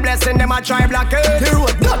me like the blessing, them I try block it. The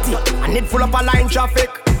road dirty, and it full up a line traffic.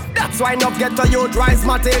 That's why enough get to you drives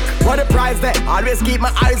matic. What the price there? Always keep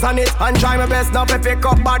my eyes on it and try my best not to pick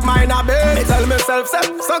up bad mind a bit. Me tell myself,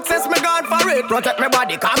 success me gone for it. Protect my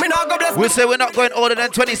body, come in, I'll go bless. We say we're not going older than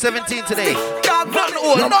 2017 today. Not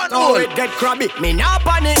old, not old. It get crabby, me not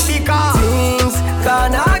panic because things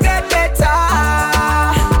gonna get better.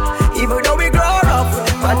 Even though we grow rough,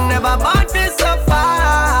 but never bought this so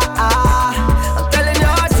far. I'm telling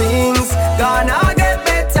you, things gonna get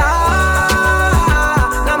better.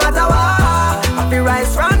 No matter what, I feel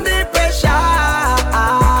rise from the pressure.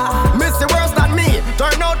 Miss the worse than me,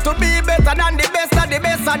 turn out to be better than the best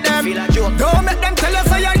of them. Don't make them tell you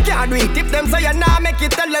so you can't do it. If them say you nah make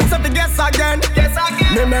it, tell them so to guess again.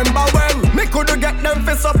 Remember when me coulda get them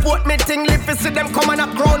for support me thing. If you see them coming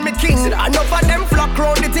up ground me king. Enough of them flock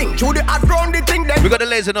round the thing. Through the hot round the thing. We got the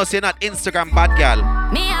lazy no say not Instagram bad gal.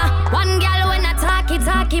 Me one gal when I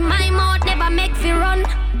talkie, my mouth never make fi run.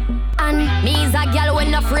 And me is a gal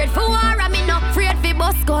when afraid for war, and me not afraid fi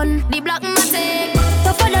bust gun. The black matic,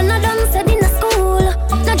 tougher than a done said in a school.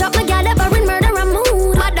 No drop my gal ever in murder and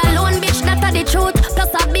mood. Bad alone bitch that a the truth. Plus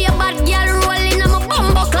I be a bad gal rolling on my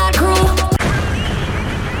bumbo clad crew.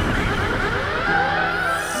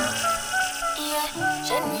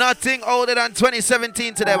 Nothing older than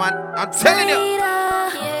 2017 today, man. I'm telling you.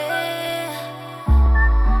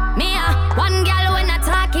 Me one gal when I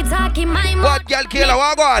talkie, my mouth. What gal killer?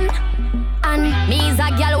 What on? And me is a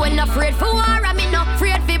gal when afraid for war, and me not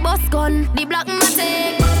afraid fi bust gun. The black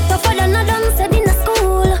matic, tougher than a done said in a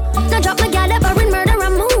school. No drop my gal ever in murder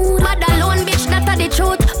and mood. Bad alone bitch that a the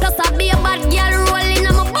truth. Plus I be a bad gal rolling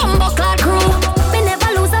on my bumbo clad crew. Me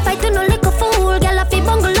never lose a fight to no little fool. Gal a fi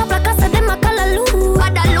bungle up like I said them a call a loo.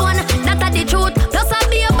 Bad alone that a the truth. Plus I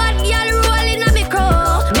be a bad gal rolling on me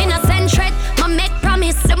crew. Me no send threat, ma make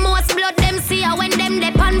promise. The most blood them see when them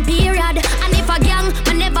dey pan period. And if a gang,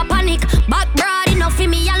 me never panic. Back broad enough for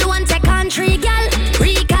me alone take country gal.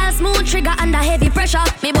 Recall smooth trigger under heavy pressure.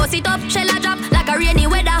 Me boss it up, shell a drop like a rainy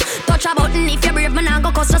weather. Touch a button if you brave, me nah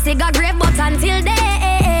go cause just a grave. But until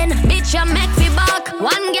then, bitch you make fi back.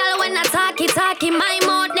 One gal when I talkie, my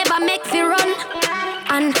mouth never make fi run.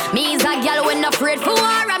 And me is a gal when afraid for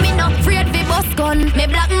war, and me not afraid fi bust gun. Me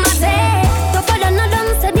black matic, tougher than a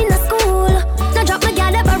done said in a school. No drop my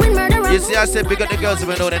gal ever in murder. You see, I said big up the girls who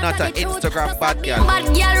know they're not an Instagram bad gal.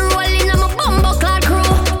 Bad gal rolling on my bumbo clad crew.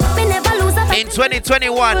 Me never lose a In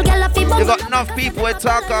 2021, you got enough people who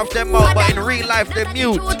talk off them mouth, but in real life they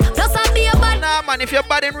mute. Plus I be a bad. Nah man, if you're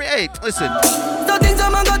bad in real, listen. The things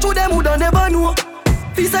a man go through them who don't never know.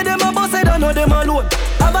 He said them a boss, I don't know them alone.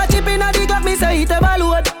 Have a chip in a dig up, me say it ever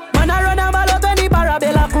load. Man I run a ball out when the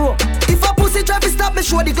parabella crow. If a pussy traffic stop, me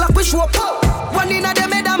show the clock we show up. One in a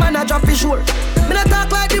them head a man a drop for sure. Me not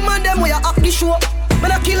talk like the man them where you up the show. Me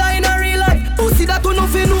not killer in a real life. Pussy that you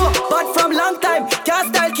nothing know. But from long time,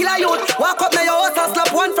 can't style killer youth. Walk up now your house and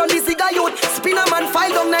slap one from the cigar youth. Spin a man,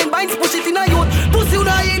 file down 9 binds, push it in a youth. Pussy you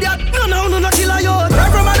no idiot, no killer youth.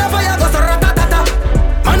 Right from a fire goes a ratatata.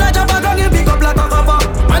 Man a jump a gun, you pick up like a cover.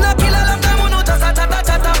 Man a kill a long time, no just a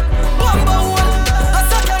chata. Bumbo one, a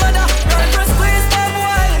suck your mother. Run for squeeze, them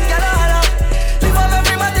wine, get a holla. Live up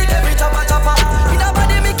every matic, every chopper. In a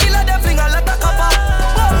body, me kill a them finger, let a copper.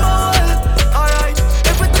 Bumbo one, alright,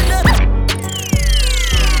 everything them.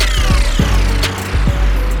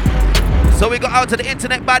 So we got out to the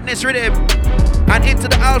internet badness rhythm and into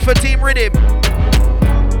the alpha team rhythm.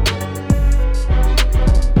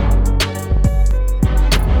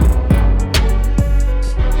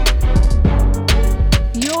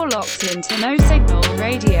 Locked into No Signal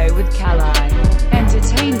Radio with Calai.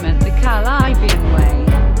 Entertainment the Calibian way.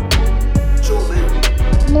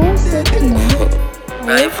 No Signal.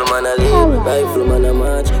 Rifle man a lead, rifle man a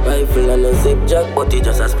march. Rifle and a zip jack, but it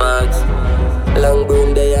just a sparks. Long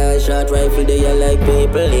broom they are short, rifle they are like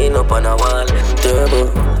people lean up on a wall.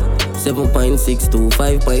 Turbo 7.62,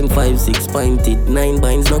 5.56, point it 9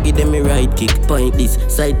 binds, no give them a right kick. Point this,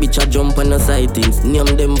 side bitch a jump on a side things. Name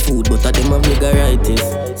them food, but a them a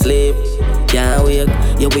nigeritis. Sleep, can't wake.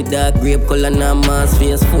 You with that grape color and mass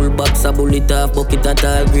face. Full box a bullet off, bucket at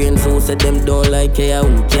all green. So said them don't like care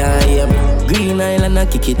who can't hear me. Green Island a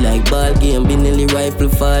kick it like ball game. Binelli rifle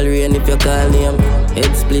fall rain if you call name.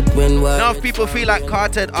 Head split when war. Enough people feel like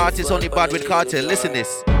cartel artists only bad with cartel. Listen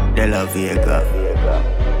this. De La Vega.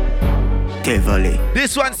 Valley.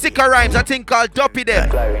 This one sicker rhymes, I think called Duppy them.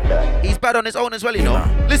 He's bad on his own as well, you know.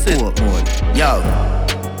 Listen. Yo.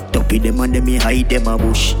 Duppy them and them, me hide them a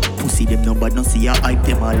bush. Pussy them no bad, no see ya hype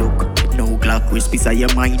them a look. No Glock recipes are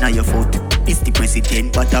your mind or your foot. It's the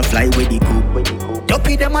president butterfly where they go.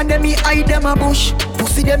 Duppy them and them, me hide them a bush.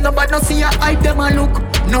 Pussy them no bad, no see ya hype them a look.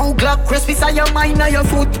 No Glock recipes are your mind or your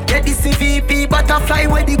foot. Get the CVP butterfly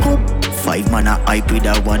where they go. 5 man a hype with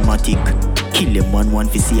a 1 matic. Kill them one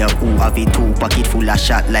fi see who have it 2 pocket full of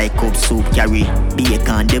shot like cup soup carry.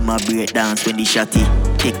 Bacon them a break dance when the shotty.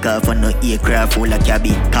 Take off on no aircraft full of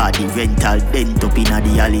cabby. Car the rental dent up inna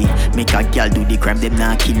the alley. Make a gal do the crime them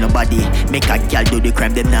nah kill nobody. Make a gal do the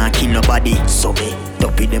crime them nah kill nobody. So me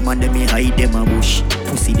Duppy them and them me hide them a bush.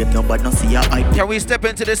 Pussy them no bad no see ya hype. Can we step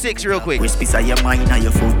into the 6 real quick? Recipes are your mind or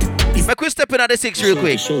your foot. Make we step into the 6 real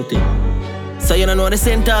quick. So you don't know the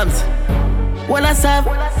symptoms. When I serve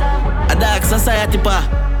a dark society pa.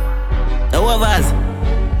 The overs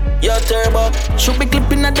Yo, turbo. Should be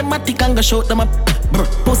clipping at the matic and go shoot them up.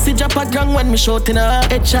 Pussy drop a ground when me shooting her.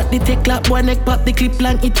 Headshot the take clap, boy neck pop the clip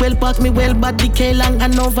long. It well pack me well bad the K long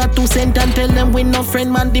and over 2 cent and tell them we no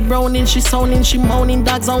friend man. The browning she sounding, she moaning,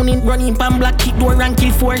 dogs owning, running pan black kick door and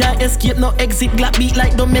kill 4. Can't escape no exit, glap beat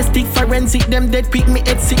like domestic forensic. Them dead quick me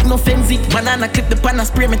head sick no fensic. Banana clip the pan and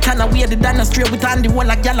spray me tan away the dana straight with on the wall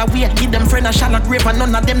like gyal away. Give them friend a shall grave and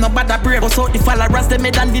none of them no bad a brave. Bust out the followers them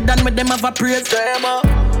head and the dan with them have a praise. Them up.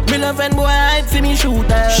 Me love and boy hide for me shoot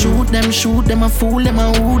them. Shoot them a fool them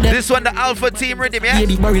a who them. This one the Alpha Team rhythm, yeah? Yeah,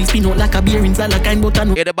 the barrel spin out like a beer in Zala kind but I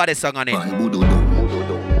know. Hear the body song on it.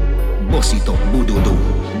 Boss it up, budodo.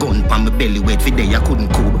 Gun pa my belly wet for day I couldn't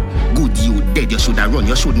cope. Good you dead, you shoulda run,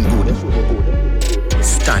 you shouldn't go there.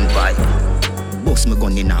 Stand by. Boss me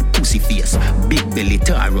gun in a pussy face. Big belly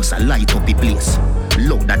Taurus, a light up the place.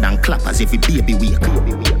 Louder than clappers every baby wake.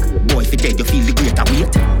 Boy, if you dead, you feel the greater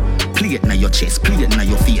weight. Play it na your chest, play it na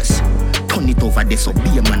your face. Turn it over there so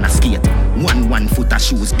be a man a skate. 1 foot of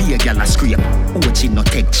shoes, be a gal a scrape. Ochi no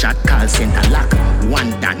take chat, call center lock. One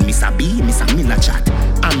dan, Miss a B, Miss a Miller chat.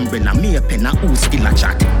 Umbrella, me a pen a who still a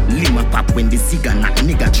chat. Lima pop when the zigga knock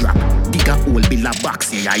nigga drop. Digga hole bill a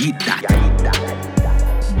box, yeah, I eat that.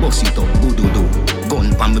 Boss it up, budodo.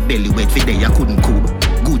 Gun pa my belly wet for day I couldn't cope.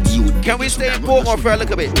 Good you. Can we stay in Portmore for a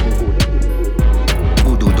little bit?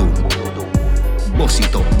 Budodo. Boss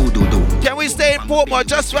it up, budodo. Can we stay in Portmore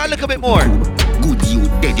just for a little bit more? Good you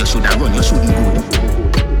dead, you shoulda run, you shouldn't go.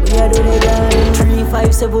 Yeah, do the girl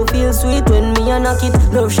 357 feel sweet when me a knock it.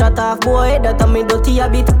 Love shot off boy, that a me dirty a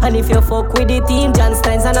bit. And if you fuck with the team, John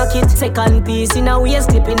Steins a knock it. Second piece in a waist,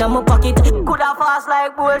 clip in a my pocket. Coulda fast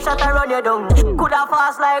like bull shot a run you down. Coulda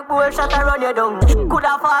fast like bull shot a run you down.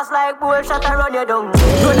 Coulda fast like bull shot a run you down.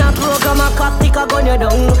 Run a program a cop, tick a gun you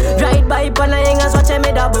down. Ride by pan a hangers, watch him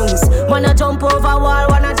with a bounce. Wanna jump over wall,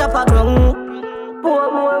 wanna jump a ground.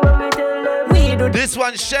 Pour more when we tell them. This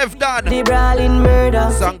one Chef done. The brawling murder.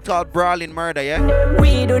 Song called Brawling Murder, yeah?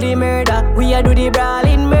 We do the murder. We a do the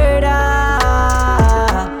brawling murder.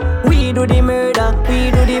 We do the murder. We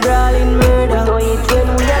do the brawling murder. So it's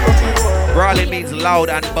when we are going. Brawling means loud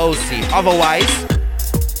and bossy. Otherwise,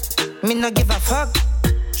 me no give a fuck.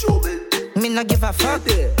 Me no give a fuck.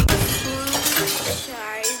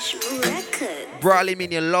 brawling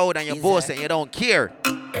mean you're loud and you're bossy and you don't care.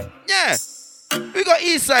 Yeah. We got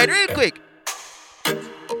East Side real quick.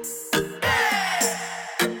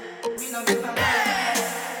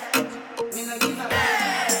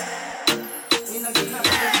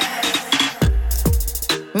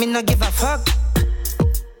 Me no give a fuck.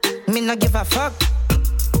 Me no give a fuck.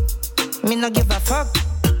 Me no give a fuck.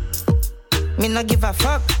 Me no give a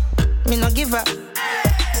fuck. Me no give a.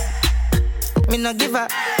 Me no give a.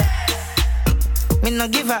 Me no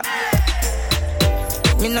give a.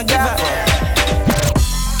 Me no give a.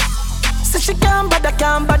 So she can't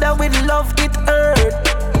bother with love, it hurt.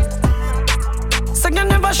 So you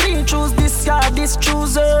never she choose this guy, this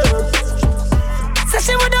choose her. Say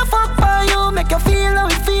she woulda fuck for you, make you feel how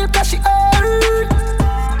it feel, cause she hurt.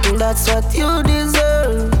 That's what you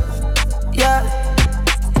deserve, yeah.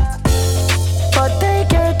 But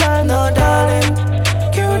take your time, no darling.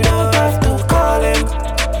 You don't have to call him.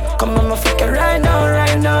 Come on, my fucker, right now,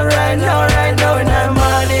 right now, right now, right now, in the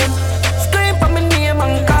morning. Scream for my name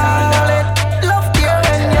and call it. Love you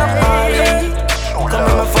when you're falling. Come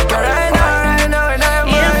on, my fucker, right now, right now, in the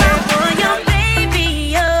morning. If I were your baby,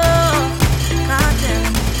 oh, Cotton,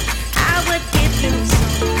 I would give you so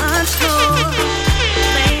much more,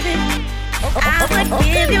 baby. I would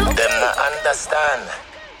give you. Them not understand.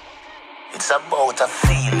 It's about a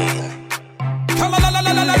feeling.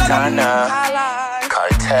 Etana,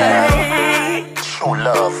 Cartel, True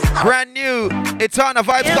Love. Brand new Etana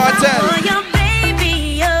Vibes If Cartel. I were your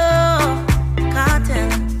baby, oh, Cotton,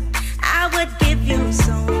 I would give you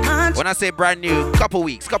so much. When I say brand new, couple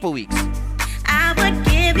weeks. I would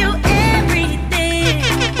give you everything,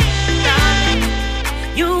 darling.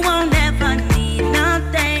 You won't ever need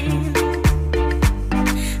nothing.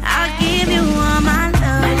 I'll give you all my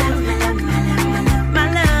love, my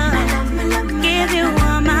love. Give you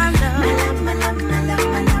all my love,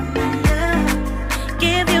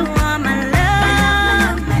 give you all my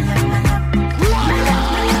love.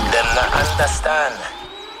 Them not understand.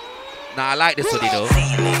 Nah, I like this one, you know.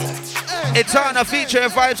 Etana featuring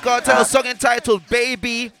Vibes Cartel, song entitled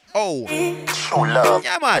Baby Oh. True Love.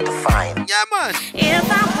 Yeah, man. Define. Yeah, man. If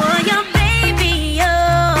I were your baby,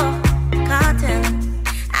 oh, Cotton,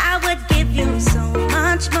 I would give you so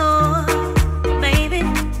much more, baby.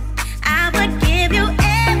 I would give you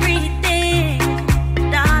everything,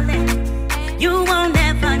 darling. You won't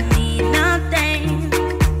ever need nothing.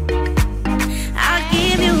 I'll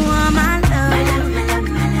give you all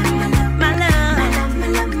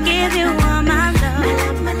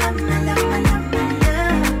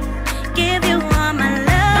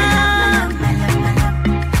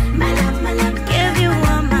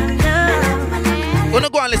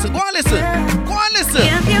Wanna go and listen? Go and listen. Go and listen.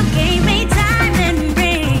 If you gave me time and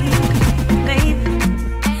ring, baby,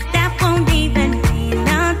 that won't even mean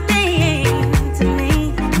nothing to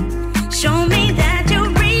me. Show me that you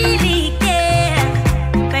really care,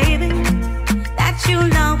 baby, that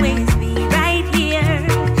you'll always be right here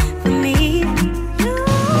for me. You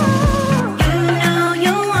know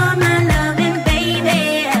you are my loving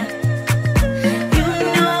baby. You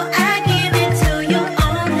know I give it to you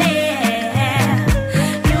only.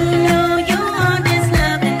 You know you want this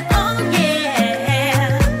loving, oh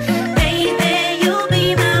yeah. Baby, you'll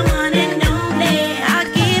be my one and only. I'll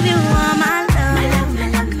give you all my love,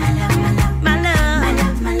 my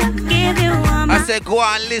love. Give you all my I said go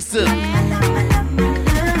and listen.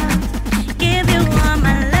 give you all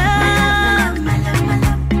my love,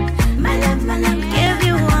 give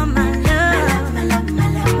you all my love.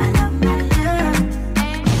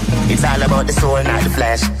 It's all about the soul, not the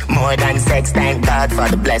flesh. More than sex, thank God for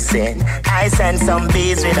the blessing. I sent some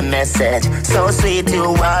bees with a message. So sweet you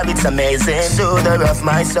are, it's amazing. Soother of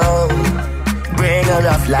my soul, bringer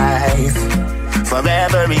of life.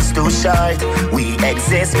 Forever is too short. We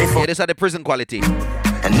exist before. Yeah, this are the prison quality.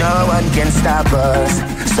 And no one can stop us.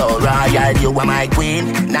 So royal, you are my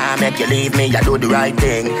queen. Now make you leave me, I do the right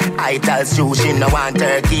thing. I tell sushi, no one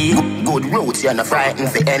turkey. Good roots, you're not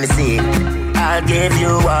frightened for anything. I'll give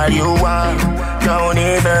you all you want. Don't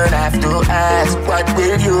even have to ask. What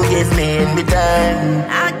will you give me in return?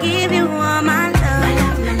 I'll give you all my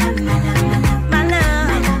love, my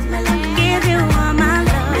love. Give you all my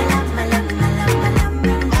love,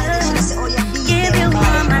 give you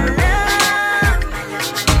all my love.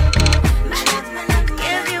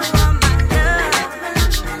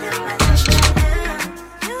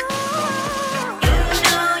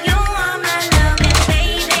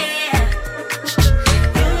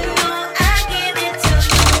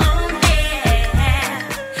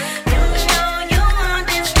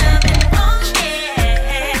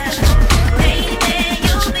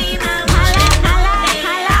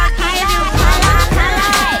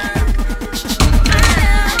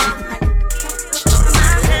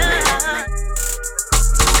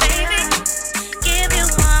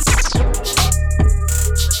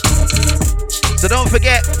 So don't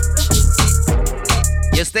forget,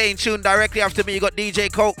 you're staying tuned directly after me. You got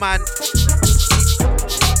DJ Coke, man,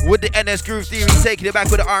 with the NS Groove Theory, taking it back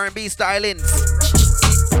with the R&B stylings.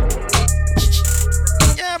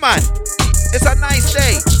 Yeah, man, it's a nice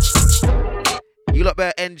day. You lot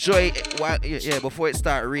better enjoy it while, before it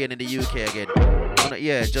starts raining in the UK again.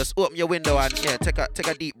 Yeah, just open your window and take a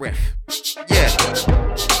deep breath. Yeah.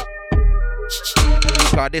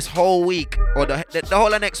 Because this whole week, or the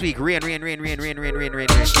whole of next week, rain. Rain.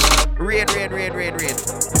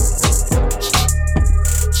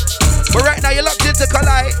 But right now, you're locked into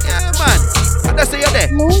Kalai. Yeah, man. And that's how you're there.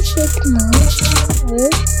 Music Night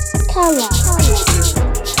with Kalai.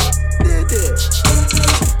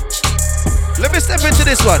 Let me step into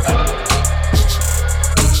this one.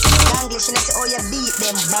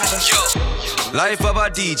 Life of a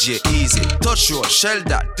DJ, easy. Touch road, shell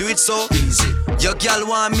that, do it so easy. Your girl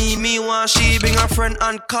want me want she. Bring a friend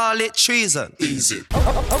and call it treason. Easy.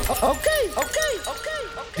 Okay.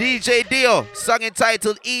 DJ Dio, song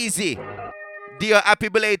entitled Easy. Dio, happy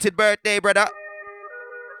belated birthday, brother.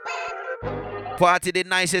 Party the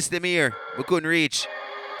nicest in here. We couldn't reach.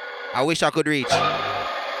 I wish I could reach.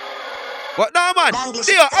 What no, man?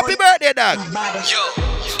 Dio, happy birthday, dog. Yo.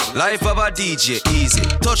 Life of a DJ, easy.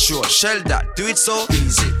 Touch road, shell that, do it so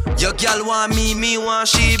easy. Your girl want me want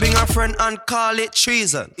she. Bring a friend and call it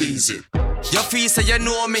treason. Easy. Your face say you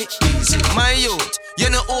know me. Easy. My youth, you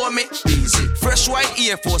know owe me. Easy. Fresh white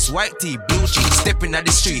Air Force, white tee, blue jeans. Stepping at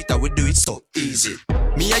the street, I will do it so easy.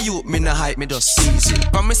 Me a youth, me no hype, me just easy.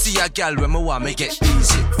 From me see a girl when me want me get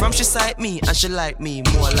easy. From she side me and she like me,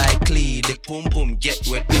 more likely the pum pum get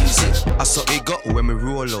wet easy. I saw it got when me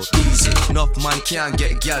roll out easy. Enough man can't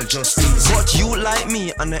get girl just easy. But you like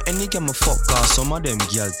me and any girl me fuck, cause some of them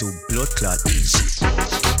girl do blood clot easy.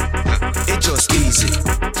 It just easy.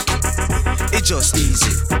 It just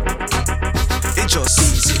easy. It just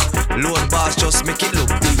easy. Lord boss just make it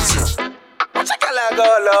look easy. Watch a color go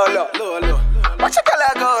low. Watch a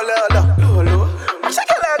color go low. Watch a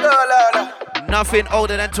color go low. Nothing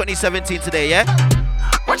older than 2017 today, yeah?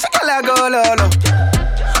 Watch a color go low.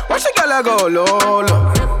 Watch a color go low.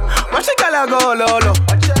 Watch a color go low.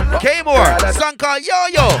 K-More, song called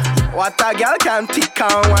Yo-Yo. What a girl can tick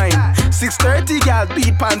and wine. 6:30 girl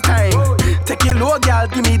beat pan time. Take it low girl,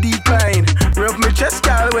 give me decline. Rub me chest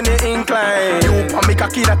girl when you incline. You put me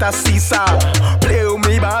cocky that a seesaw. Play with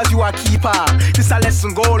me bars, you a keeper. This a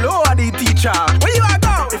lesson go low at the teacher. Where you a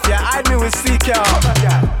go? If you hide me Louis C.K.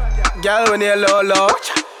 Girl, when you're low.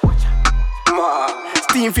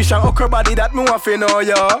 Steam fish and okra body that me want to know,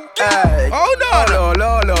 yo. Hey. Oh no.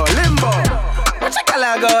 Low. Limbo. Watch a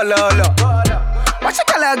color go, low. Watch a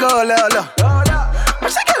color go, low.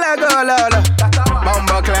 Watch a color go, low.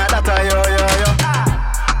 Bumbo clad, that's a yo.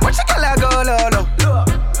 Watch a color go, low.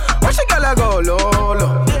 Watch a color go,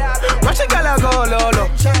 low. Watch a color go, low.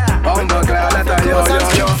 Bumbo clad, that's a yo.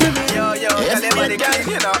 Yo, everybody can,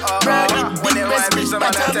 you know, when they want me,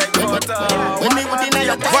 somebody take photo.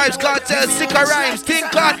 Vibes Cartel, sicker rhymes, King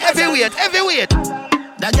Card, heavyweight.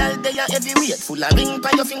 That girl they are heavyweight, full of ring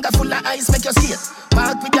by your finger, full of ice, make you skate.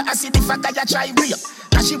 Walk with your acid if I got try rape.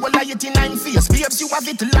 Cause she will lie it in 9 face. Babes, you have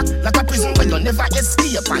it locked like a prison where you never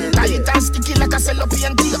escape. And tight and sticky like a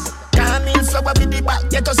cellophane tape. Come in flower with the back,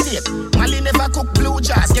 get your steak. Molly never cook blue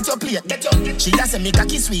jars, get your plate. She has a make a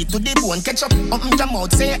kiss sweet to the bone, catch up. Open your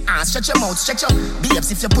mouth, say stretch your mouth, stretch up.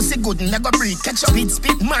 Babes, if your pussy good, never breathe, catch up.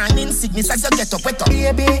 Spit man in sickness as you get up, wet up.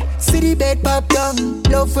 Baby, see the bed pop down.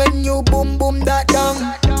 Love when you boom that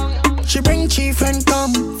down. She bring chief and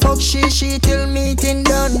come. Fuck she till meeting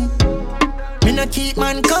done. Me no keep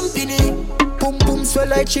man company. Pum swell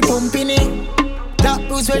like she pumping it. That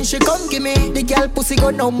blues when she come give me. The girl pussy go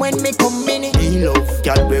numb when me come in it. Me love,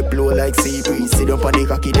 girl we blow like sea breeze. Sit up on the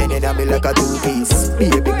cocky then you me like a 2-piece.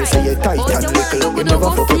 Baby me say you tight and little. You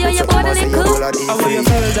never fuck up with someone say you roll a deep. How will you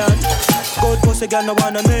feel that? Good pussy girl no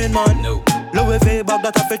want a main man. No. Louis V bag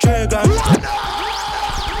that have a trigger.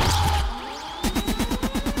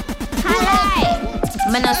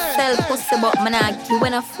 Man a sell pussy but man a give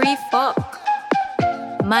when a free fuck.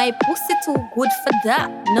 My pussy too good for that,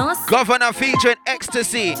 no? Governor featuring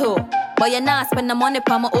Ecstasy. But you not spend the money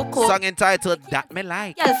for my oko. Song entitled That Me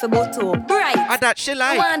Like. Girl for boto, right? That she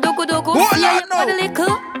like. One dogo. What Yeah, you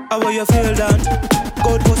know? How will you feel that?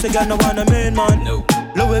 Good pussy girl no want a main man. No.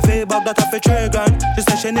 Louis V bag that have a trigger. She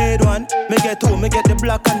said she need one. Me get two, me get the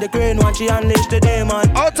black and the green one. She unleash the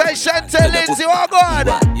demon. Outside Chantel Lindsay, oh God.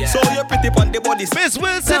 So you pretty on the body. Miss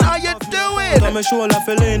Wilson, how you doing? Tell me shoulder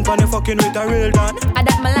feeling pon the fucking with a real gun. I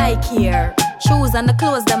that me like here. Shoes and the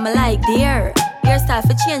clothes that me like there. Hairstyle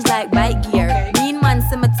for change like bike gear. Mean man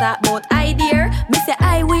see me talk about idea. Me say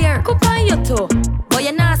I wear. Cup on your toe. But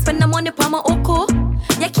you not spend the money for my oko.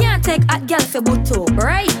 You can't take a girl for buto,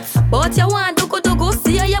 right? But you want dogo,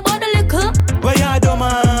 see how you bought a liquor. Where you do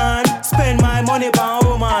man? Spend my money for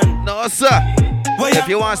woman. No sir. If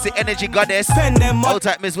you want to see energy goddess, spend them out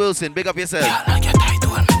at Miss Wilson, big up yourself.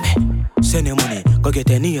 Send your money, go get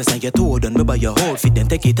your knees and your toe done. Me buy your outfit, then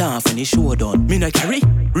take it off and the show done. Me not carry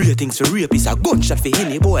ratings for rape is a gunshot for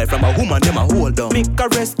any boy from a woman them a hold down. Make a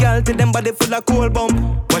rest girl till them body full of cold bump.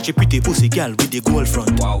 Watch a pretty pussy girl with the gold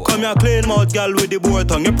front. Wow. Come here clean mouth girl with the board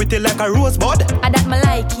tongue. You pretty like a rosebud. I that me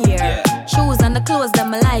like here. Yeah. Shoes and the clothes that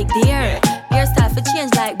me like there. Hairstyle for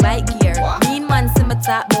change like bike gear. Wow. Mean man see me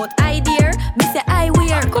talk about idea. Me say I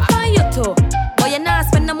wear. Cup on your toe. But you not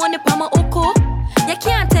spend the money for my oko. You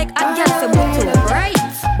can't take a girl for buto, right?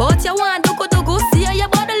 But you want dogo, see how you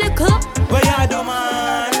bought a liquor. Where you do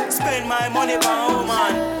man? Spend my money for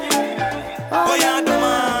woman. Where you do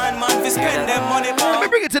man fi spend them money for. Let me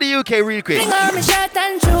bring it to the UK real quick. Bring on my shirt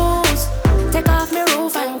and shoes. Take off my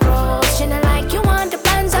roof and clothes. She not like you want the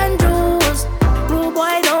pants and shoes. Rude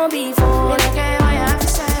boy don't be fooled.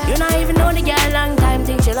 You not even know the girl long time.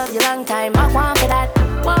 Think she love you long time. I want for that.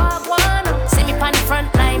 Walk one. See me on the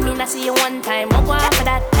front line. Me not see you one time. I want for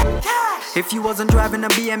that. If you wasn't driving a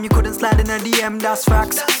BM, you couldn't slide in a DM, that's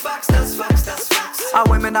facts. Our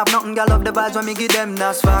women have nothing, girl love the vibes when me give them,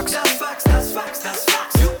 that's facts.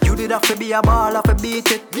 You did have to be a ball, have to beat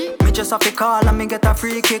it. Me just have to call and me get a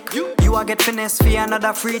free kick. You a get finesse for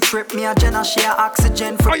another free trip. Me a Jenna share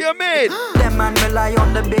oxygen for. How you made? Them man rely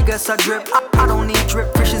on the biggest a drip. I don't need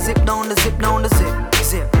drip, fish zip down the zip.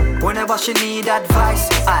 Whenever she need advice,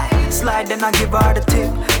 I slide then I give her the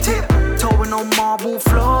tip. Towing on marble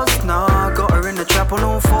floors, nah, got her in the trap on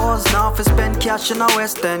all fours. Now if I spend cash in the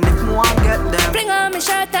West End, if more I get them. Bring on my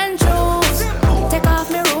shirt and shoes. Take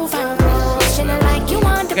off my roof and clothes. She not like you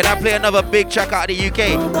want the. Can I play another big track out of the UK?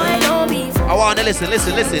 I wanna listen.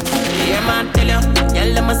 Yeah man, tell you,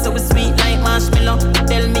 y'all them so sweet like marshmallow.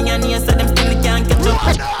 Tell me your name so them still can't catch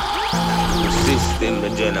up. System, the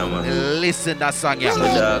gentleman. Listen that song, yeah.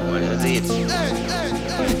 Dog, man, that's it.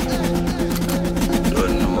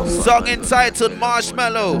 Song entitled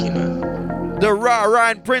Marshmallow. The Raw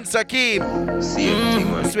Ryan Prince Akeem.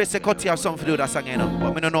 Sweet say Cutty have something to do with that song, you know.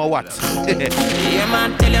 But we don't know what. Yeah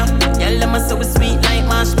man, tell you, y'all them so sweet like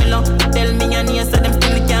marshmallow. Tell me your name so them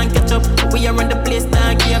still can't catch up. We are on the place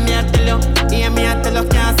now, hear me I tell you. Hear me I tell you,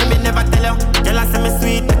 can't say me never tell you. Y'all say me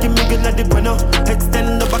sweet, like me good like the bueno.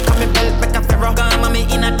 Extend the back of me belt,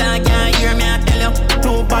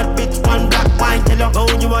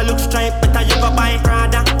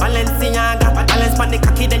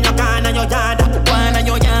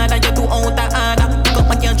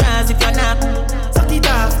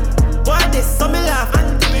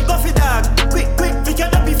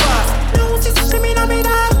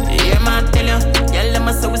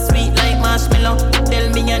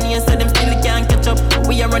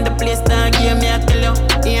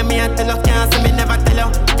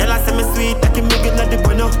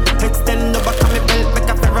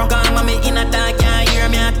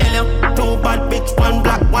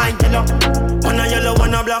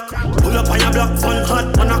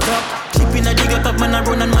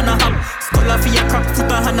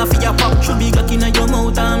 a fire pop, should be cock inna your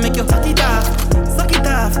mouth and make you suck it off. Suck it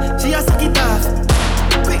off, she a suck it off.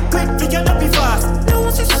 Quick, pick your nappy fast.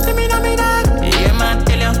 No, she's screaming at me dog. Yeah, man,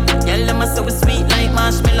 tell you, y'all them a so sweet like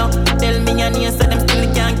marshmallow. Tell me your name, so them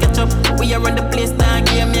still can't catch up. We are on the place now,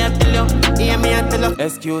 hear me, I tell you. Hear me, I tell you.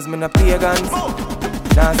 Excuse me, no pagans.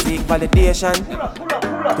 Now seek validation.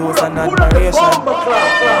 Those are not admiration.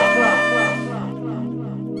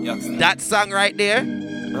 That song right there.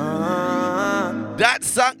 That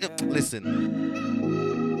song. Listen.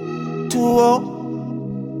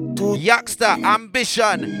 2 Youngster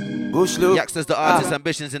Ambition. Youngster's the artist,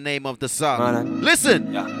 Ambition's the name of the song.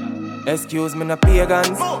 Listen. Excuse me, no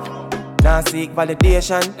pagans. Now seek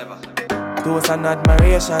validation. Those are not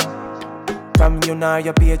admiration. From you now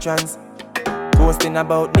your patrons. Boasting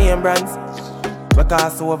about name brands. We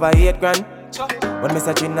cost over 8 grand. When me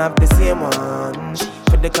searching up the same one.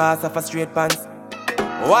 For the cost of a straight pants.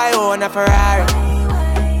 Why own a Ferrari?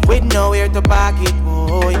 With nowhere to park it,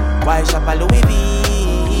 boy. Why shop a Louis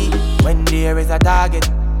V? When there is a target.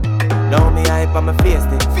 Now me hype on my face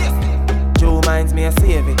it. 2 minds me a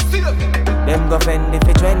save it. Them go fend if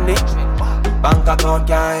it trendy. Bank account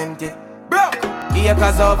can't empty.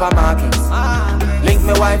 Acres over markets. Link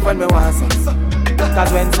me wife when me want sex.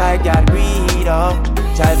 Cause when side girl breed up,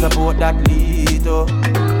 child support that lead up.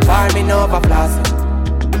 Farming over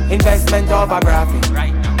flossing, investment over profit.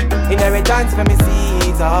 Inheritance for me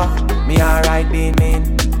seeds up. Me alright being mean.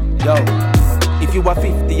 Yo, if you are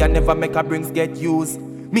 50 and never make a brings get used,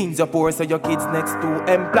 means you're poor so your kids next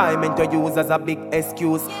to employment you use as a big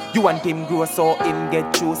excuse. You want him grow so him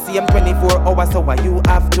get you. See him 24 hours so why you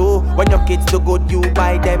have to. When your kids do good you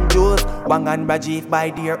buy them jewels. Wang and Rajiv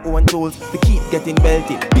buy their own tools. We keep getting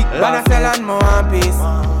belted. Big wanna sell on more one piece.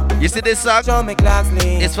 You see this song? Show me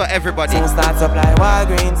Clarksley. It's for everybody. So start supply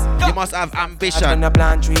Walgreens. You must have ambition. In the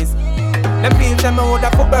plant trees. Them fields them would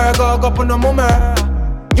have for burger go up on the mummer.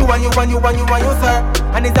 You and you, sir.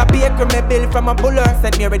 And it's a baker me bill from a buller.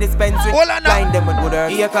 Send me a dispensary. Blind them with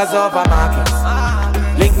wooders. Acres over markets.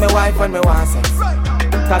 Link me wife when me want sex.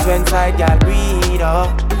 Cause when side girl breed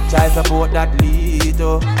up, child support that lead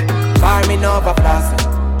up. Farming over plastic.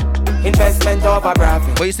 Investment over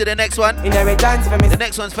profit. But you see the next one? Inheritance for me. The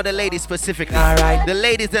next one's for the ladies specifically. Alright. The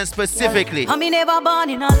ladies then specifically. I me never born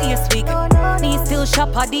in a last week. Me still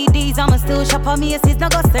shop at DDs. I'm still shop at Macy's. Now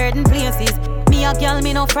go certain places. Me a girl,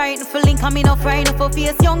 me no frightened for link. And me no frightened for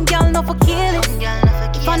face. Young girl, no for kill it.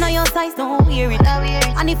 If I know your size, don't wear it.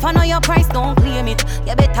 And if I know your price, don't claim it.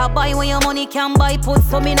 You better buy when your money can buy. Put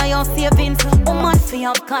some in your savings. Woman, feel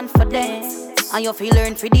have confidence. And you feel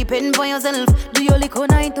learn to depend on yourself. Do your liquor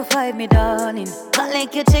 9 to 5, me darling.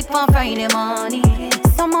 Collect your check for Friday morning.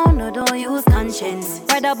 Somehow no don't use conscience.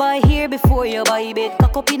 Rather buy here before you buy bed.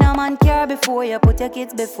 Cock up in a man car before you put your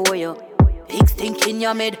kids before you. Big stink in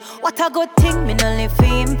your mid. What a good thing, me no live to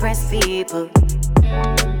impress people.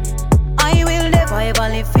 I will never ever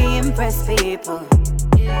live to impress people.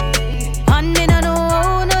 And me no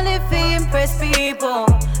know no live to impress people.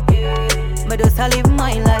 But just I live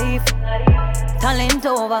my life. Talent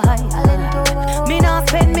over high. Me not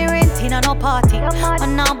spend me rent in a no party.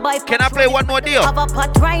 And now buy. Can I play one more deal? Have a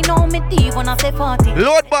pot right now, me deep when I say 40.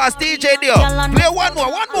 Lord Boss, DJ deal. Play one more.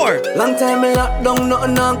 Long time me lock down,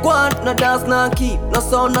 nothing on want. No dance, no keep, no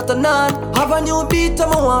sound, not a none. Have a new beat,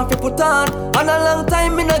 I'm a want to put on. And a long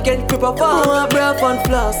time me no get grip of on. No breath and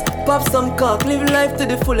floss, pop some cock, live life to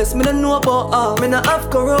the fullest. Me no know about all. Me no have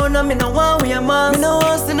corona, me no want we a mask. Me no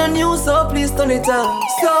want see no news, so please turn it on.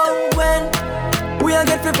 So when we a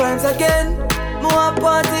get free vibes again, more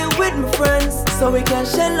party with my friends, so we can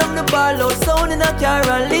shell up the bar, loud sound in a car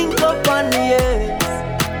and link up on the ends.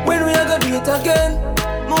 When we a go do it again,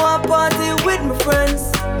 more party with my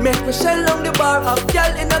friends, make me shell up the bar, have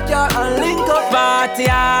girl in a car and link up. Party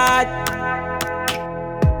hard.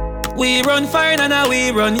 We run fire and now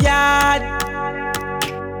we run yard.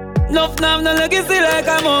 Nuff nam no legacy like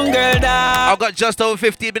a mongrel dog. I've got just over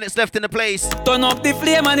 15 minutes left in the place. Turn up the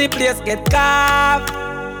flame and the place get carved.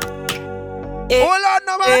 Hey, hold on,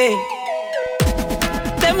 no man. Hey.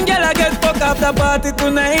 Them gyal get fuck after party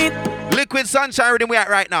tonight. Liquid Sunshine rhythm we at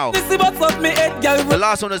right now. This is what's up me head, gyal. The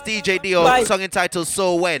last one was DJ Dio, song entitled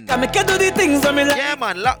So When. I make you do the things I me like. Yeah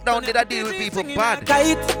man, lockdown did I deal with people bad.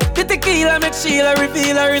 The tequila make Sheila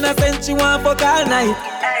reveal her innocent, she want fuck all night.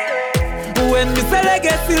 When we say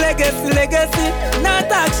legacy, not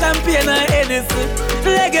talk champagne or Hennessy.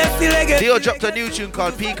 Legacy. Dio dropped a new tune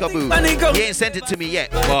called Peekaboo. He ain't sent it to me yet,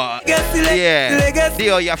 but yeah.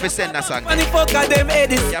 Dio, you have to send that song. You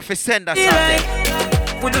have to send that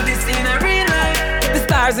song. We do this in a real life. The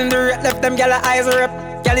stars in the red left them gyal eyes rip.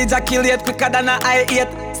 girl ejaculate quicker than a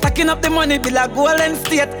I-8. Stacking up the money, be like golden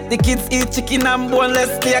state. The kids eat chicken and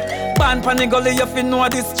boneless steak. Pan pan the gully, you fi know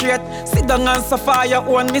this straight. Sit down and suffer your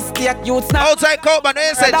own mistake. Youths now outside coat, man,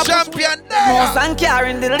 they said champion there. Most and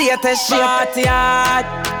carrying the latest shit. Party hard.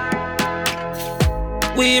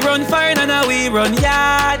 We run fine and we run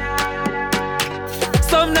yard.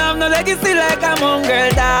 Some now have no legacy like a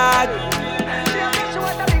mongrel dog.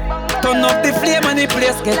 Turn up the flame and the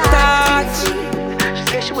place get dark.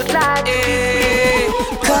 She would like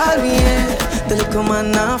call me, yeah. The little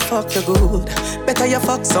man now fuck you good. Better you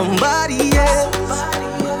fuck somebody else.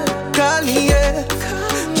 Call me, yeah.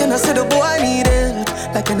 Can I say the boy need it?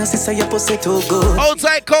 Like can I say your pussy too good?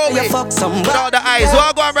 Outside Kobe. You fuck somebody. Without the eyes.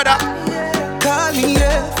 Walk on, brother. Call me,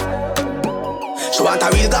 yeah. She want a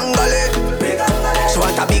real gangale. She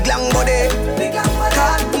want a big long body.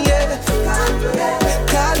 Call me, yeah.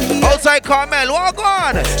 Call me, yeah. Outside Carmel. Walk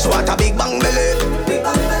on. She want a big bang belly.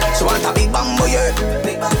 She want a big bang boy.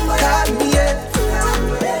 Call me, yeah.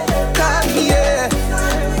 Call me, yeah.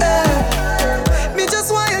 Me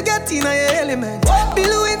just want you get in your element.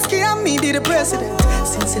 Lewinsky and me be the president.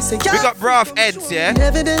 Since you say we got Broth Eds, yeah?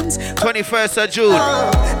 Evidence. 21st of June.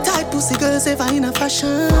 Tight pussy girls ever in a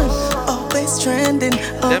fashion. Always trending.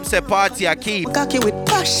 Them say party a keep. Cocky with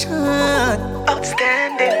passion.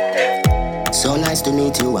 Outstanding. So nice to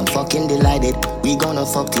meet you, I'm fucking delighted. We gonna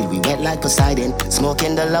fuck till we wet like Poseidon.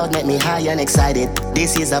 Smoking the loud make me high and excited.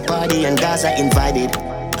 This is a party and guys are invited.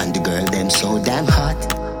 And the girl them so damn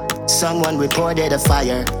hot. Someone reported a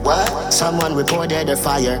fire. What? Someone reported a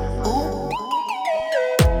fire.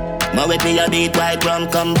 Ma with me a beat white rum,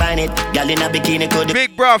 combine it. Girl in a bikini could.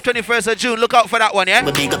 Big Broth, 21st of June. Look out for that one, yeah?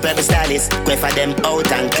 We big up every stylist. Quay for them out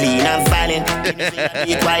and clean and violent.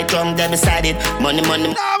 Beat white rum, them beside it. Money,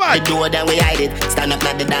 money, the door, then we hide it. Stand up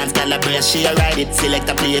at the dance, girl a brace, she a ride it. Select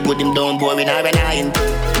a play good, him down, boring or an iron.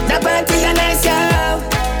 The party a nice, yo.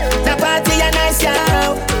 The party a nice, yo.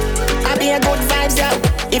 I be a good vibes, yo.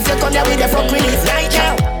 If you come here with the fuck release, right,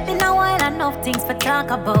 yo. Been a while, enough things for talk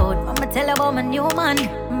about. I'ma tell about my new man.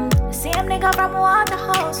 Same nigga from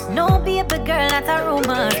Waterhouse. No baby girl, that's a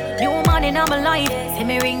rumor. New man in my life. See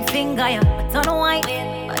me ring finger, yeah, but on white.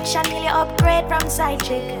 But Chanel, you upgrade from side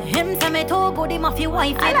chick. Him say me too good, him off your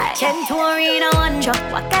wife. I like 10 to arena one truck.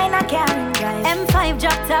 What kind of car him drive? M5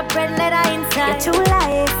 drop top, red leather inside. You're too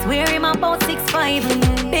light. Swear him about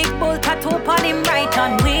 6'5". Big bull tattoo on him right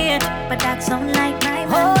on weight. But that sound like my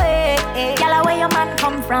man. Oh, hey. Yalla, where your man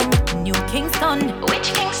come from? New Kingston.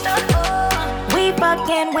 Which Kingston? We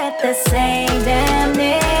fucking with the same damn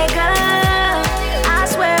nigga. I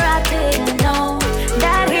swear I didn't know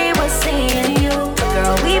that he was seeing you.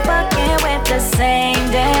 Girl, we fucking with the same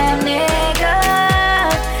damn nigga.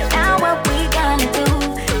 Now what we gonna do?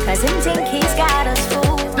 Cause him think he's got us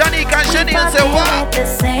fooled. Danny can Chanel say what? The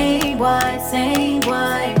same boy, same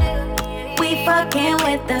boy. We fucking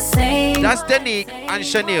with the same. That's Danny and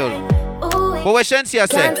Chanel. But what Shensia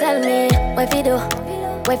say? Can't tell me what we do,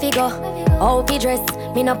 where we go. How we dress,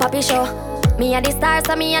 me no papi show. Me a the star,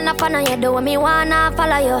 so me a no fan of you. Do me wanna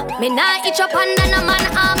follow you. Me nah itch up under no man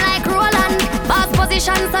arm like Roland. Boss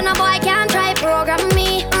position, so no boy can't try program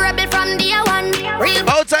me. Rebel from day one. Real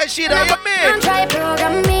outside shit, are you me? Can't try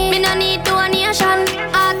program me. Me no need donation.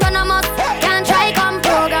 Autonomous, can't try come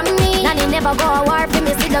program me. Nanny never go a war for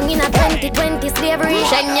me. Sit down in a 2020 slavery.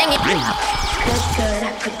 Shenyang it.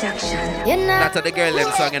 That's the girl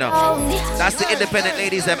them song, you know. That's the independent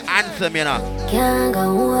ladies them anthem, you know. Can't go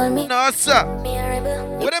hold me. No, sir.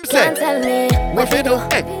 What them say? Can't tell me what we do,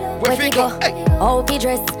 hey, where we go, hey. How we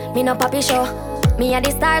dress, me no papi show. Me a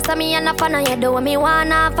the star, so me a no fan of you. Do me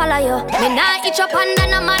wanna follow you. Me nah itch up under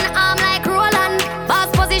no man arm like Roland. Boss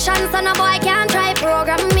position, so no boy can't try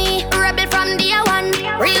program me. Rebel from day one.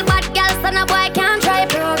 Real bad girl, so no boy can't try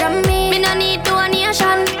program me. Me no need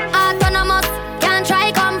donation. Autonomous, can't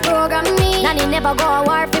try come program me. Nanny never go a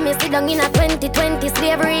war for me. Sit down in a 2020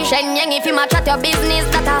 slavery. Shenyang if you match at your business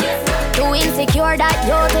data. Too insecure that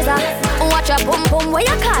yours is a. Watch your pum pum, where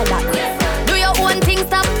you call that? Do your own thing,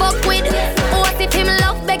 stop fuck with. What if him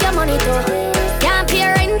love, beg your money too? Can't pay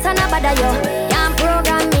rent and a bother you. Can't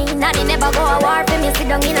program me. Nanny never go a war for me. Sit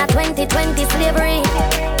down in a 2020 slavery.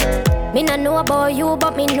 Me no know about you,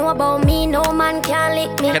 but me know about me. No man can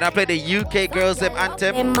lick me. Can I play the UK girls them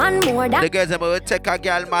anthem? A man more that. The girls them will take a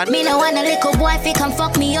girl man. Me no want a little boy fi come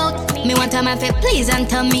fuck me out. Me want a man fi please and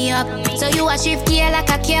turn me up. So you a shift gear like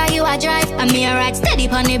a car you a drive. And me a ride steady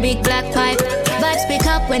pon the big black pipe. Vibes pick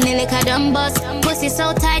up when the liquor done bust. Pussy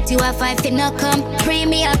so tight you a 5 feet no come. Pre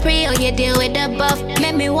me a pre or you deal with the buff.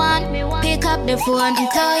 Make me want pick up the phone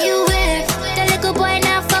and call you if the little boy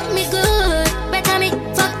now fuck me good. Better me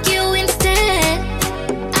fuck you instead.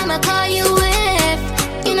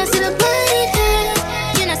 celebrate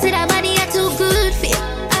her. You know, say that body are too good for you.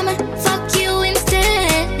 I'ma fuck you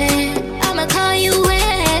instead. I'ma call you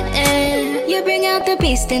where you bring out the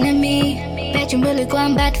beast in me. Bet you really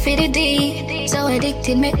going bad for the D. So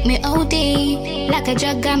addicted, make me OD. Like a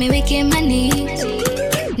drug, got me weak in my knees.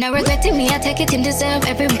 Now regretting me, I take it in deserve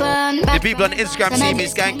every bun. The people on Instagram see me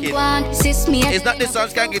skanking. It's not this song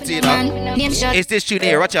skanking to you, know. It's this tune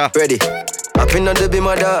here, watch out. Ready. Up in the be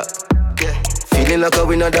my dog. Feeling like a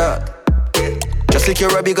winner dog. Just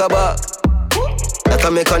secure a bigger bag. That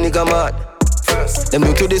can make a nigga mad. Them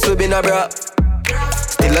new to this we been a bra.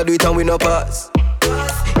 Still I do it and we no pass.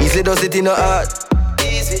 Easy does it in the heart.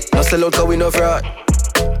 No sell out cause we no fraud.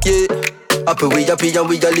 Yeah. Happy and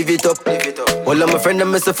we a live it up. All of my friends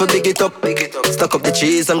them myself for big it up. Stack up the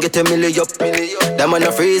cheese and get a million up. Them man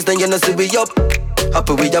a freeze, then you know see we up.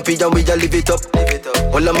 Happy and we a live it up.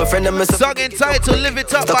 All of my friends them myself. Song entitled Live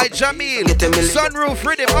It Up by Jamil. Sunroof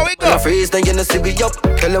Rhythm, how we go? When I freeze, then you know see we up.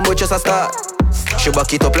 Tell them we just a start. She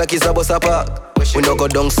back it up like it's a bus park. We no go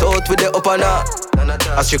down south with the up and up.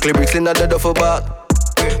 I strictly bricks in the duffel bag.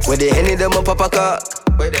 Where they henny them up a car.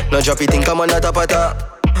 No drop it think I'm on a top of top.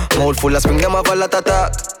 Mouth full of spring, them have a lot of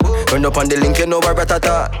talk. Run up on the link, you know where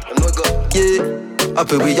ratata. Yeah,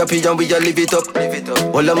 happy and we a live it up.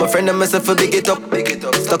 All of my friends, them myself for big it up.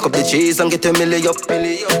 Stack up the cheese and get a million up.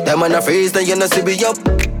 Them man a freeze, then you know see we up.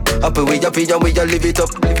 Happy and we a live it up.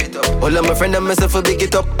 All of my friends, them myself for big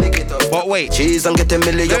it up. But wait, cheese and get a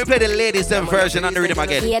million. Let me play the ladies them version on the rhythm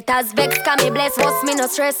again. Haters vex, can me bless, was me no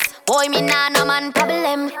stress. Boy, me nah no man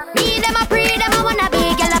problem. Me them a pre, them a wanna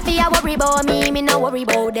be. Girl a fear worry about me no worry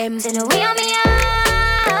about them. So no way on me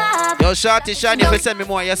up. Yo, Shorty, Shani, if you send me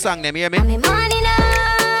more of your song, them, hear me? Me money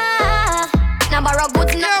enough. Now borrow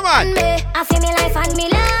goods, yeah, man. Me. I feel me life and me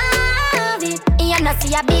love it. You know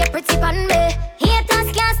see I be a pretty pan me.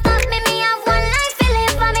 Haters can't stop me, me have one life to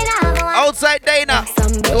live for me now. Outside Dana,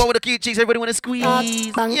 the one with the cute cheeks, everybody wanna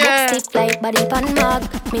squeeze. Bang yeah. Stick like body pan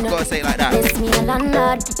mag. Me no gotta say it like that. Miss me a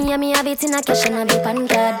landlord. Yeah, me have it in a cash and a big pan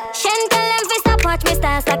card. Shen tell them fi stop watch me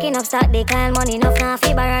start stacking up stock. They call money enough now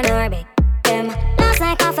fi borrow nor beg them. Last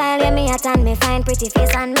like a file where me a tan me find pretty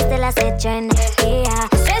face and me still a set trend. Yeah,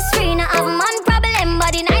 stress free no have man problem.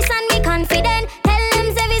 Body nice and me confident. Tell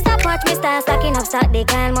them say fi stop watch me start stacking up stock. They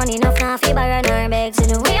call money enough now fi borrow nor beg. So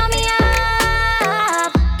the way on me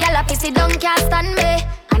up, gyal a pissy down can't stand me.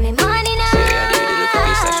 I'm in money now.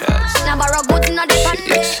 Now borrow goods in the pan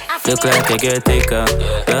me. Look like you get thicker.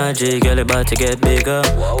 Raji, girl about to get bigger.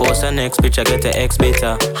 Post the next picture, get the X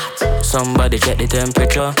beta. Somebody check the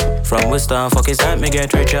temperature. From Western, fuck it's time me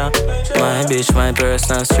get richer. My bitch, my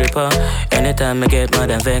personal stripper. Anytime I get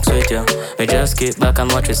mad and vex with you, me just keep back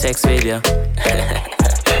and watch with sex video.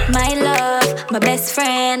 My love, my best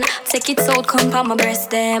friend. Take it out, come on my breast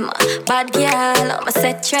them. Bad girl, I'm a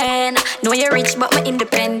set trend. Know you're rich, but I'm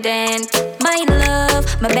independent. My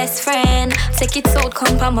love, my best friend. Take it out,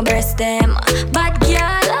 come on my breast them. Bad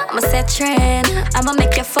girl, I'm a set trend. I'ma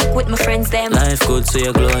make you fuck with my friends them. Life good, so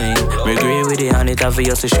you're glowing. We agree with it, and it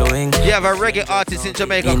obviously showing. You have a reggae artist in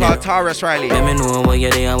Jamaica called Taurus Riley. Let me know where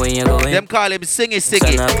you're there and when you're going. Them call him Singy. So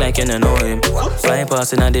act like you don't know him. Fly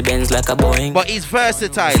passing on the Benz like a Boeing. But he's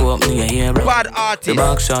versatile. Bad artist. The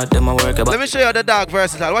back shot, them a work about. Let me show you the dog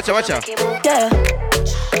versatile. Watch out. Yeah.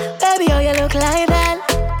 Baby, how you look like that?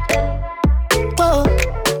 Whoa.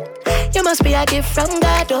 You must be a gift from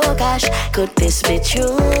God, oh gosh. Could this be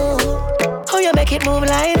true? How you make it move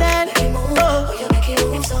like that?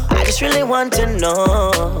 Oh. I just really want to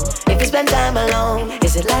know if you spend time alone.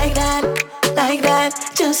 Is it like that? Like that?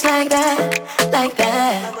 Just like that? Like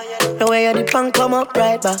that? The way you dip and come up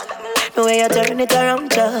right back. The way you turn it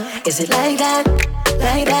around, is it like that?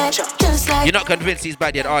 Like that? Just like. You're not convinced he's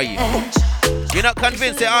bad yet, are you? You're not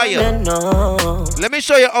convinced, are you? No. Let me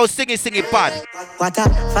show you how Singy bad. What a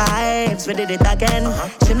vibes, we did it again.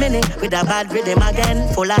 Chimney with a bad rhythm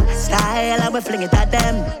again. Full of style and we fling it at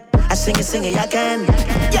them. I sing it again.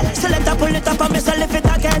 Yeah, so let her pull it up and me so lift it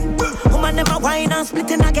again. Woman them a wine and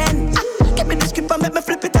split it again. Give me the script and make me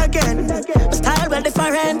flip it again. My style well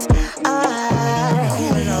different.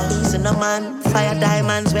 Easing a man, fire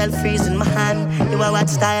diamonds well freezing my hand. You are what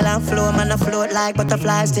style and flow, man I float like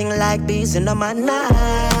butterflies, sting like bees in the man.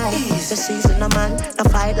 Nice, the season a man, I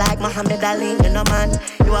fight like Muhammad Ali in a man.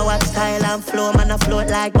 You are what style and flow, man I float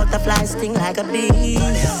like butterflies, sting like a bee.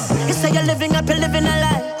 You say you're living up, you're living a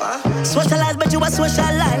life. Socialize, but you a social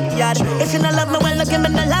life, yeah. If you don't love me, well, look give me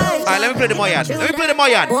the life. Alright, let me play the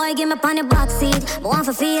Moyan. Boy, give me on the box seat. I want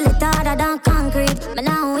to feel it harder than concrete. But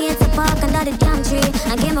now wait to park under the jam tree.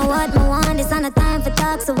 And give me what me want. It's not a time for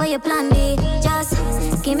talk, so where you plan B?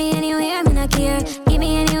 Just give me anywhere, me not care. Give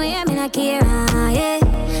me anywhere, me not care. Yeah.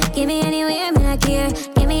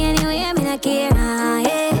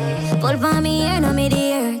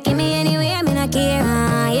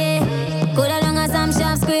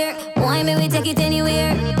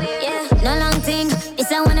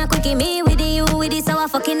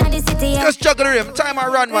 just juggle him. Time I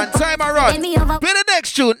run, man. Time I run. Play the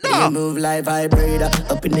next tune. No. You move like vibrator,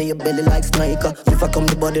 up in your belly like sniker. If I come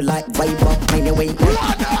the body like viper, find your way.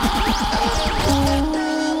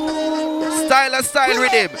 Style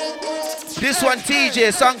rhythm. This one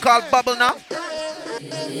TJ, song called Bubble now.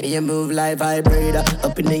 You move like vibrator,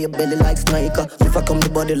 up in your belly like sniker. If I come the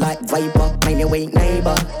body like viper, find your way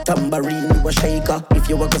neighbor. Tambourine, you a shaker. If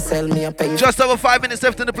you want to sell me a paper. Just over 5 minutes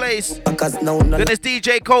left in the place. Because no, then it's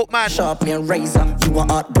DJ Coke, man. Sharp me and razor, you a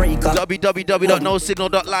heartbreaker.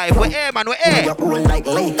 www.nosignal.live. We're here, man, we're here. You're all like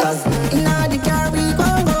Lakers. Inna the car we go.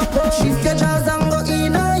 Shift your jaws and go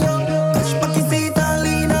in a yo. Touch back your feet and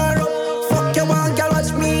lean her up. Fuck your one, girl,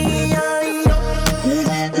 watch me.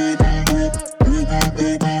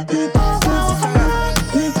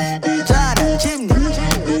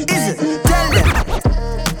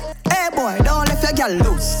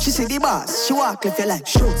 Loose. She see the boss, she walk if you like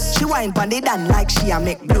shoes. She wine pon the dan like she a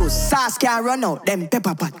make blues. Sauce can't run out, them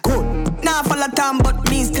pepper pot good. Now follow time, but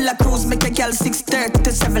me still a cruise. Make a girl 6:30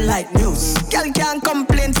 to 7 like news. Girl can't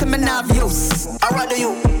complain to me not views. I rather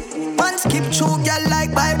you. One skip through, girl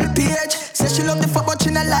like Bible page. Say she love the fuck, but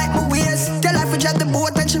she not like my ways. Tell her if we drive the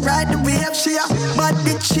boat and she ride the wave. She a bad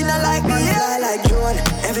bitch, she not like me. I like Joan.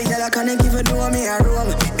 Every girl I can't give her do me a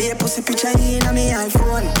room. Be a pussy picture in on me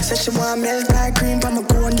iPhone. Say she want milk like cream from a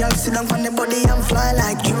cone. Girl sit down on the body and fly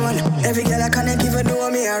like Joan. Every girl I can't give her do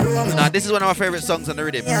me a room. Nah, this is one of my favorite songs on the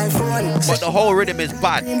rhythm. But the whole rhythm is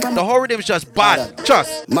bad. The whole rhythm is just bad.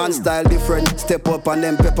 Trust. Man style different. Step up and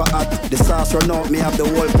then pepper hot. The sauce run out, me have the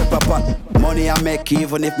whole pepper pot. Money I make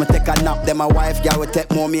even if me take a nap. Then my wife girl will take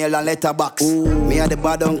more meal and letterbox. Me a the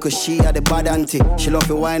bad uncle, she a the bad auntie. She love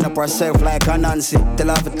to wind up herself like a Nancy. Tell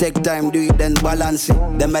her to take time, do it then balance it.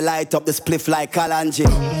 Then me light up the spliff like Kalanji.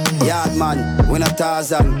 Yard man, win a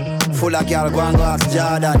Tarzan. Full of girl, go and go ask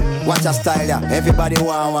Jordan. Watch a style ya, everybody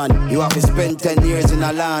want one. You have to spend 10 years in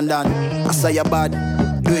a London. I say you bad,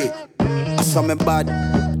 do it. I say me bad,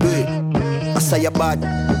 do it. I say you bad.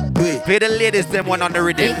 Play the ladies, them one on the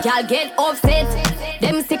rhythm. Y'all get upset,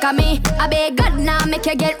 them sick of me. I beg God now make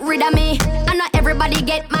you get rid of me. And not everybody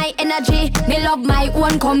get my energy. Me love my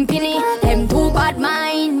own company. Them too bad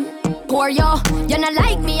mind. Poor yo, you not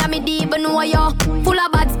like me, I me deep know yo. Full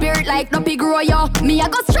of bad spirit like Duppy grow yo. Me I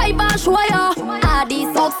go strive and show yo. All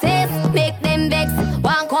this success make them vex.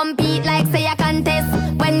 Want compete like say a contest.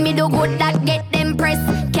 When me do good that get them press.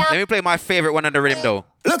 Let me play my favorite one on the rhythm though.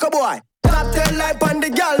 Look a boy. Top 10 life on the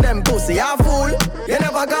girl them pussy, you fool. You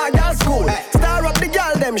never got girl school. Star up the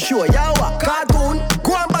girl them show, you a cartoon.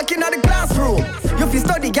 Go on back in the classroom. You fi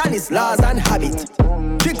study girl is laws and habit.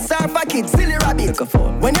 Tricks are for kids, silly rabbit.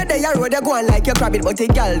 When you're there, road you go on like you grab it. But the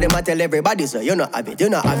girl them a tell everybody so you not have it, you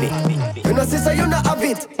not have it. You know sister, you not have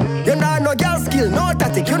it. You not no girl skill, no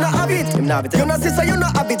tactic, you not have it. You know sister, you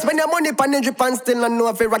not have it. When your money pan in drip and still not know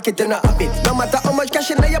if you rock it, you not have it. No matter how much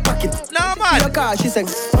cash in your pocket. No man. Your car, she saying,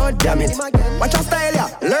 oh damn it. Watch your style, yeah.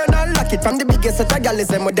 Learn and lock it from the biggest set of girls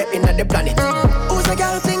with the in the planet. Who's a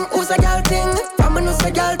girl thing? Who's a girl thing? From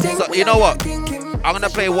a girl thing. So you know what? I'm gonna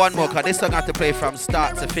play one more because this song I have to play from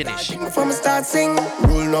start to finish. From start sing,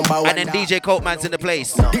 rule number 1. And then DJ Coatman's in the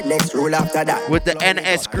place. The next rule after that. With the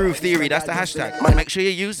NS Groove Theory, that's the hashtag. Make sure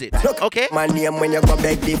you use it. Okay? My name when you go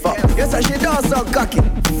beg the fuck. You say she does so cocky.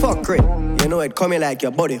 Fuck it. You know it coming like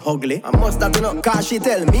your body ugly. I must have to know. Cause she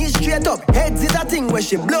tell me straight up. Heads is a thing where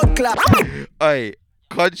she blood clot. Hey,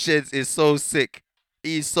 Conscience is so sick.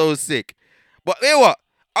 He's so sick. But you know what?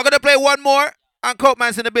 I'm gonna play one more. And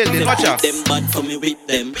Coatman's in the building. Watch out. Them bad for me with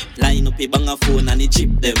them. Line up a banger phone and it chip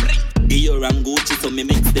them. Dior and Gucci so me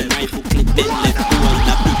mix them. Rifle click them left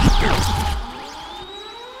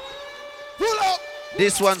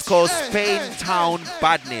This one's called Spain Town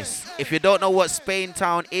Badness. If you don't know what Spain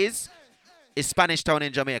Town is, it's Spanish Town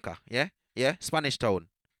in Jamaica. Yeah? Yeah? Spanish Town.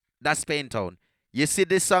 That's Spain Town. You see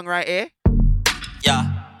this song right here? Yeah.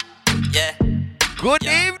 Yeah. Good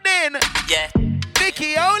evening. Yeah.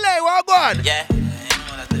 Vicky Ole, what on? Yeah.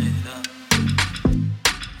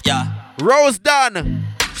 Yeah. Rose Dunn.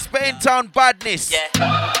 Spain Town Badness. Yeah.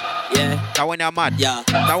 Yeah. That one you're mad. Yeah.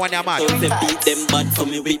 That one you're mad. So if they beat them bad for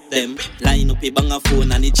me with them. Line up a banger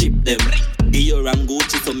phone and it chip them. Dior and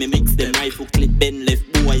Gucci so me mix them. Rifle clip Ben left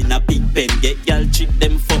boy in a big pen. Get girl chip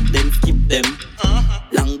them, fuck them, skip them.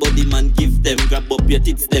 Long body man give them. Grab up your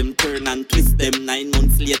tits them, turn and twist them. 9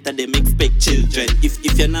 months later them expect children.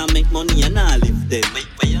 If you not make money you not live them. Wait,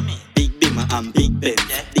 what you mean? Big Bimmer and Big Ben.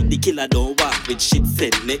 Yeah. The killer don't walk with shit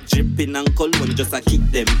said. Neck dripping and cologne just a kick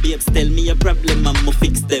them. Babes tell me a problem and mo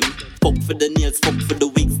fix them. Fuck for the nails, fuck for the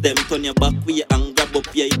wigs them. Turn your back way and grab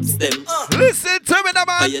up your hips them. Listen to me now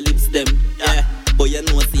man. By your lips them. Yeah. Boy you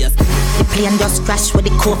know see us. plane just crash with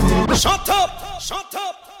the coke. Shut up! Shut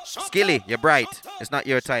up! Skilly, you're bright. It's not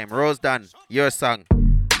your time. Rose done. Your song.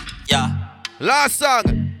 Yeah. Last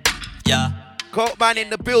song. Yeah. Coke Man in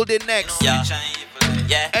the building next. Yeah.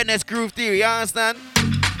 Yeah. NS Groove Theory, you understand?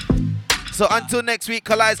 So until next week,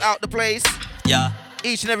 Kali's out the place. Yeah.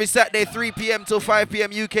 Each and every Saturday, 3 p.m. till 5 p.m.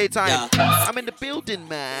 UK time. Yeah. I'm in the building,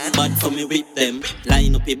 man. Bad for me with them.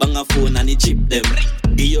 Line up a banger phone and he chip them.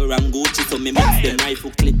 Dior and Gucci so me mix them.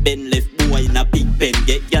 Rifle clip Ben left boy in a big pen.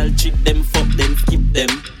 Get y'all chip them, fuck them, skip them.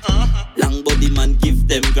 Long body man give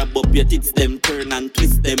them. Grab up your tits them, turn and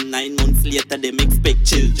twist them. 9 months later them expect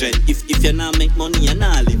children. If you not make money you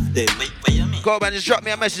not live them. Wait, what you mean? Go man, just drop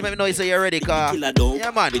me a message, let me know you say you're ready, car.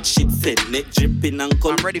 Yeah man. With shit said, neck dripping and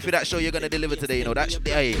I'm ready for that show you're gonna deliver today, you know. That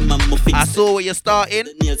hey, I saw where you're starting.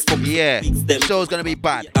 Yeah, the show's gonna be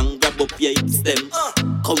bad. And grab up your hips them.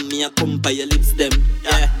 Come here, come by your lips them.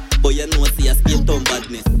 Yeah, boy you know see a skin tone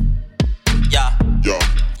badness. Yeah, yeah,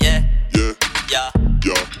 yeah, yeah, yeah,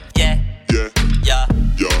 yeah, yeah, yeah,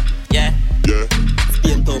 yeah, yeah, yeah.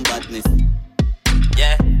 Skin tone badness.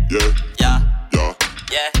 Yeah, yeah, yeah, yeah,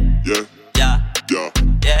 yeah, yeah, yeah,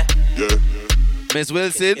 yeah, yeah. Miss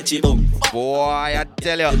Wilson, boy, I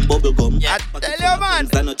tell you, I tell you, man,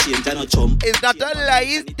 it's not a lie,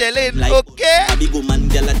 he's telling, okay? A big woman,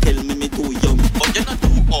 girl, tell me too young, but you're not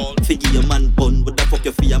too old. Figure your man bun, but the fuck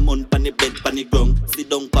you for your month, pan the bed, pan the ground. Sit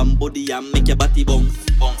down, pan body, and make your body bounce.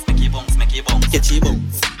 Bounce, make you bounce, make you bounce. Catch you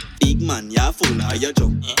bounce. Big man, you're full or you're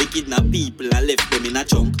drunk. We kidnap people and left them in a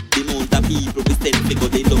chunk. The amount of people we send to go,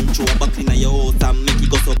 they don't throw back in your house and make it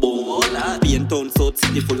go so boom. Pain town, South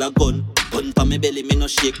City full of gun. Gun pa me belly, me no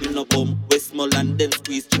shake, me no bum. Westmoreland, then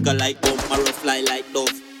squeeze trigger like bomb. Arrow fly like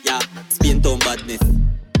dove. Yeah, Spain town badness.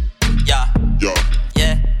 Yeah, yeah,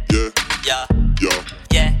 yeah, yeah, yeah, yeah,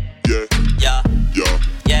 yeah, yeah, yeah, yeah,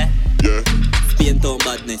 yeah, yeah. Spain town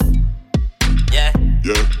badness. Yeah,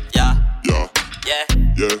 yeah, yeah, yeah, yeah,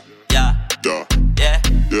 yeah, yeah, yeah, yeah,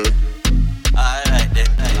 yeah. Alright then.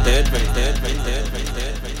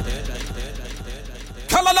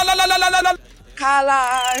 Kala.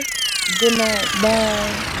 Good night.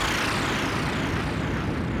 Bye.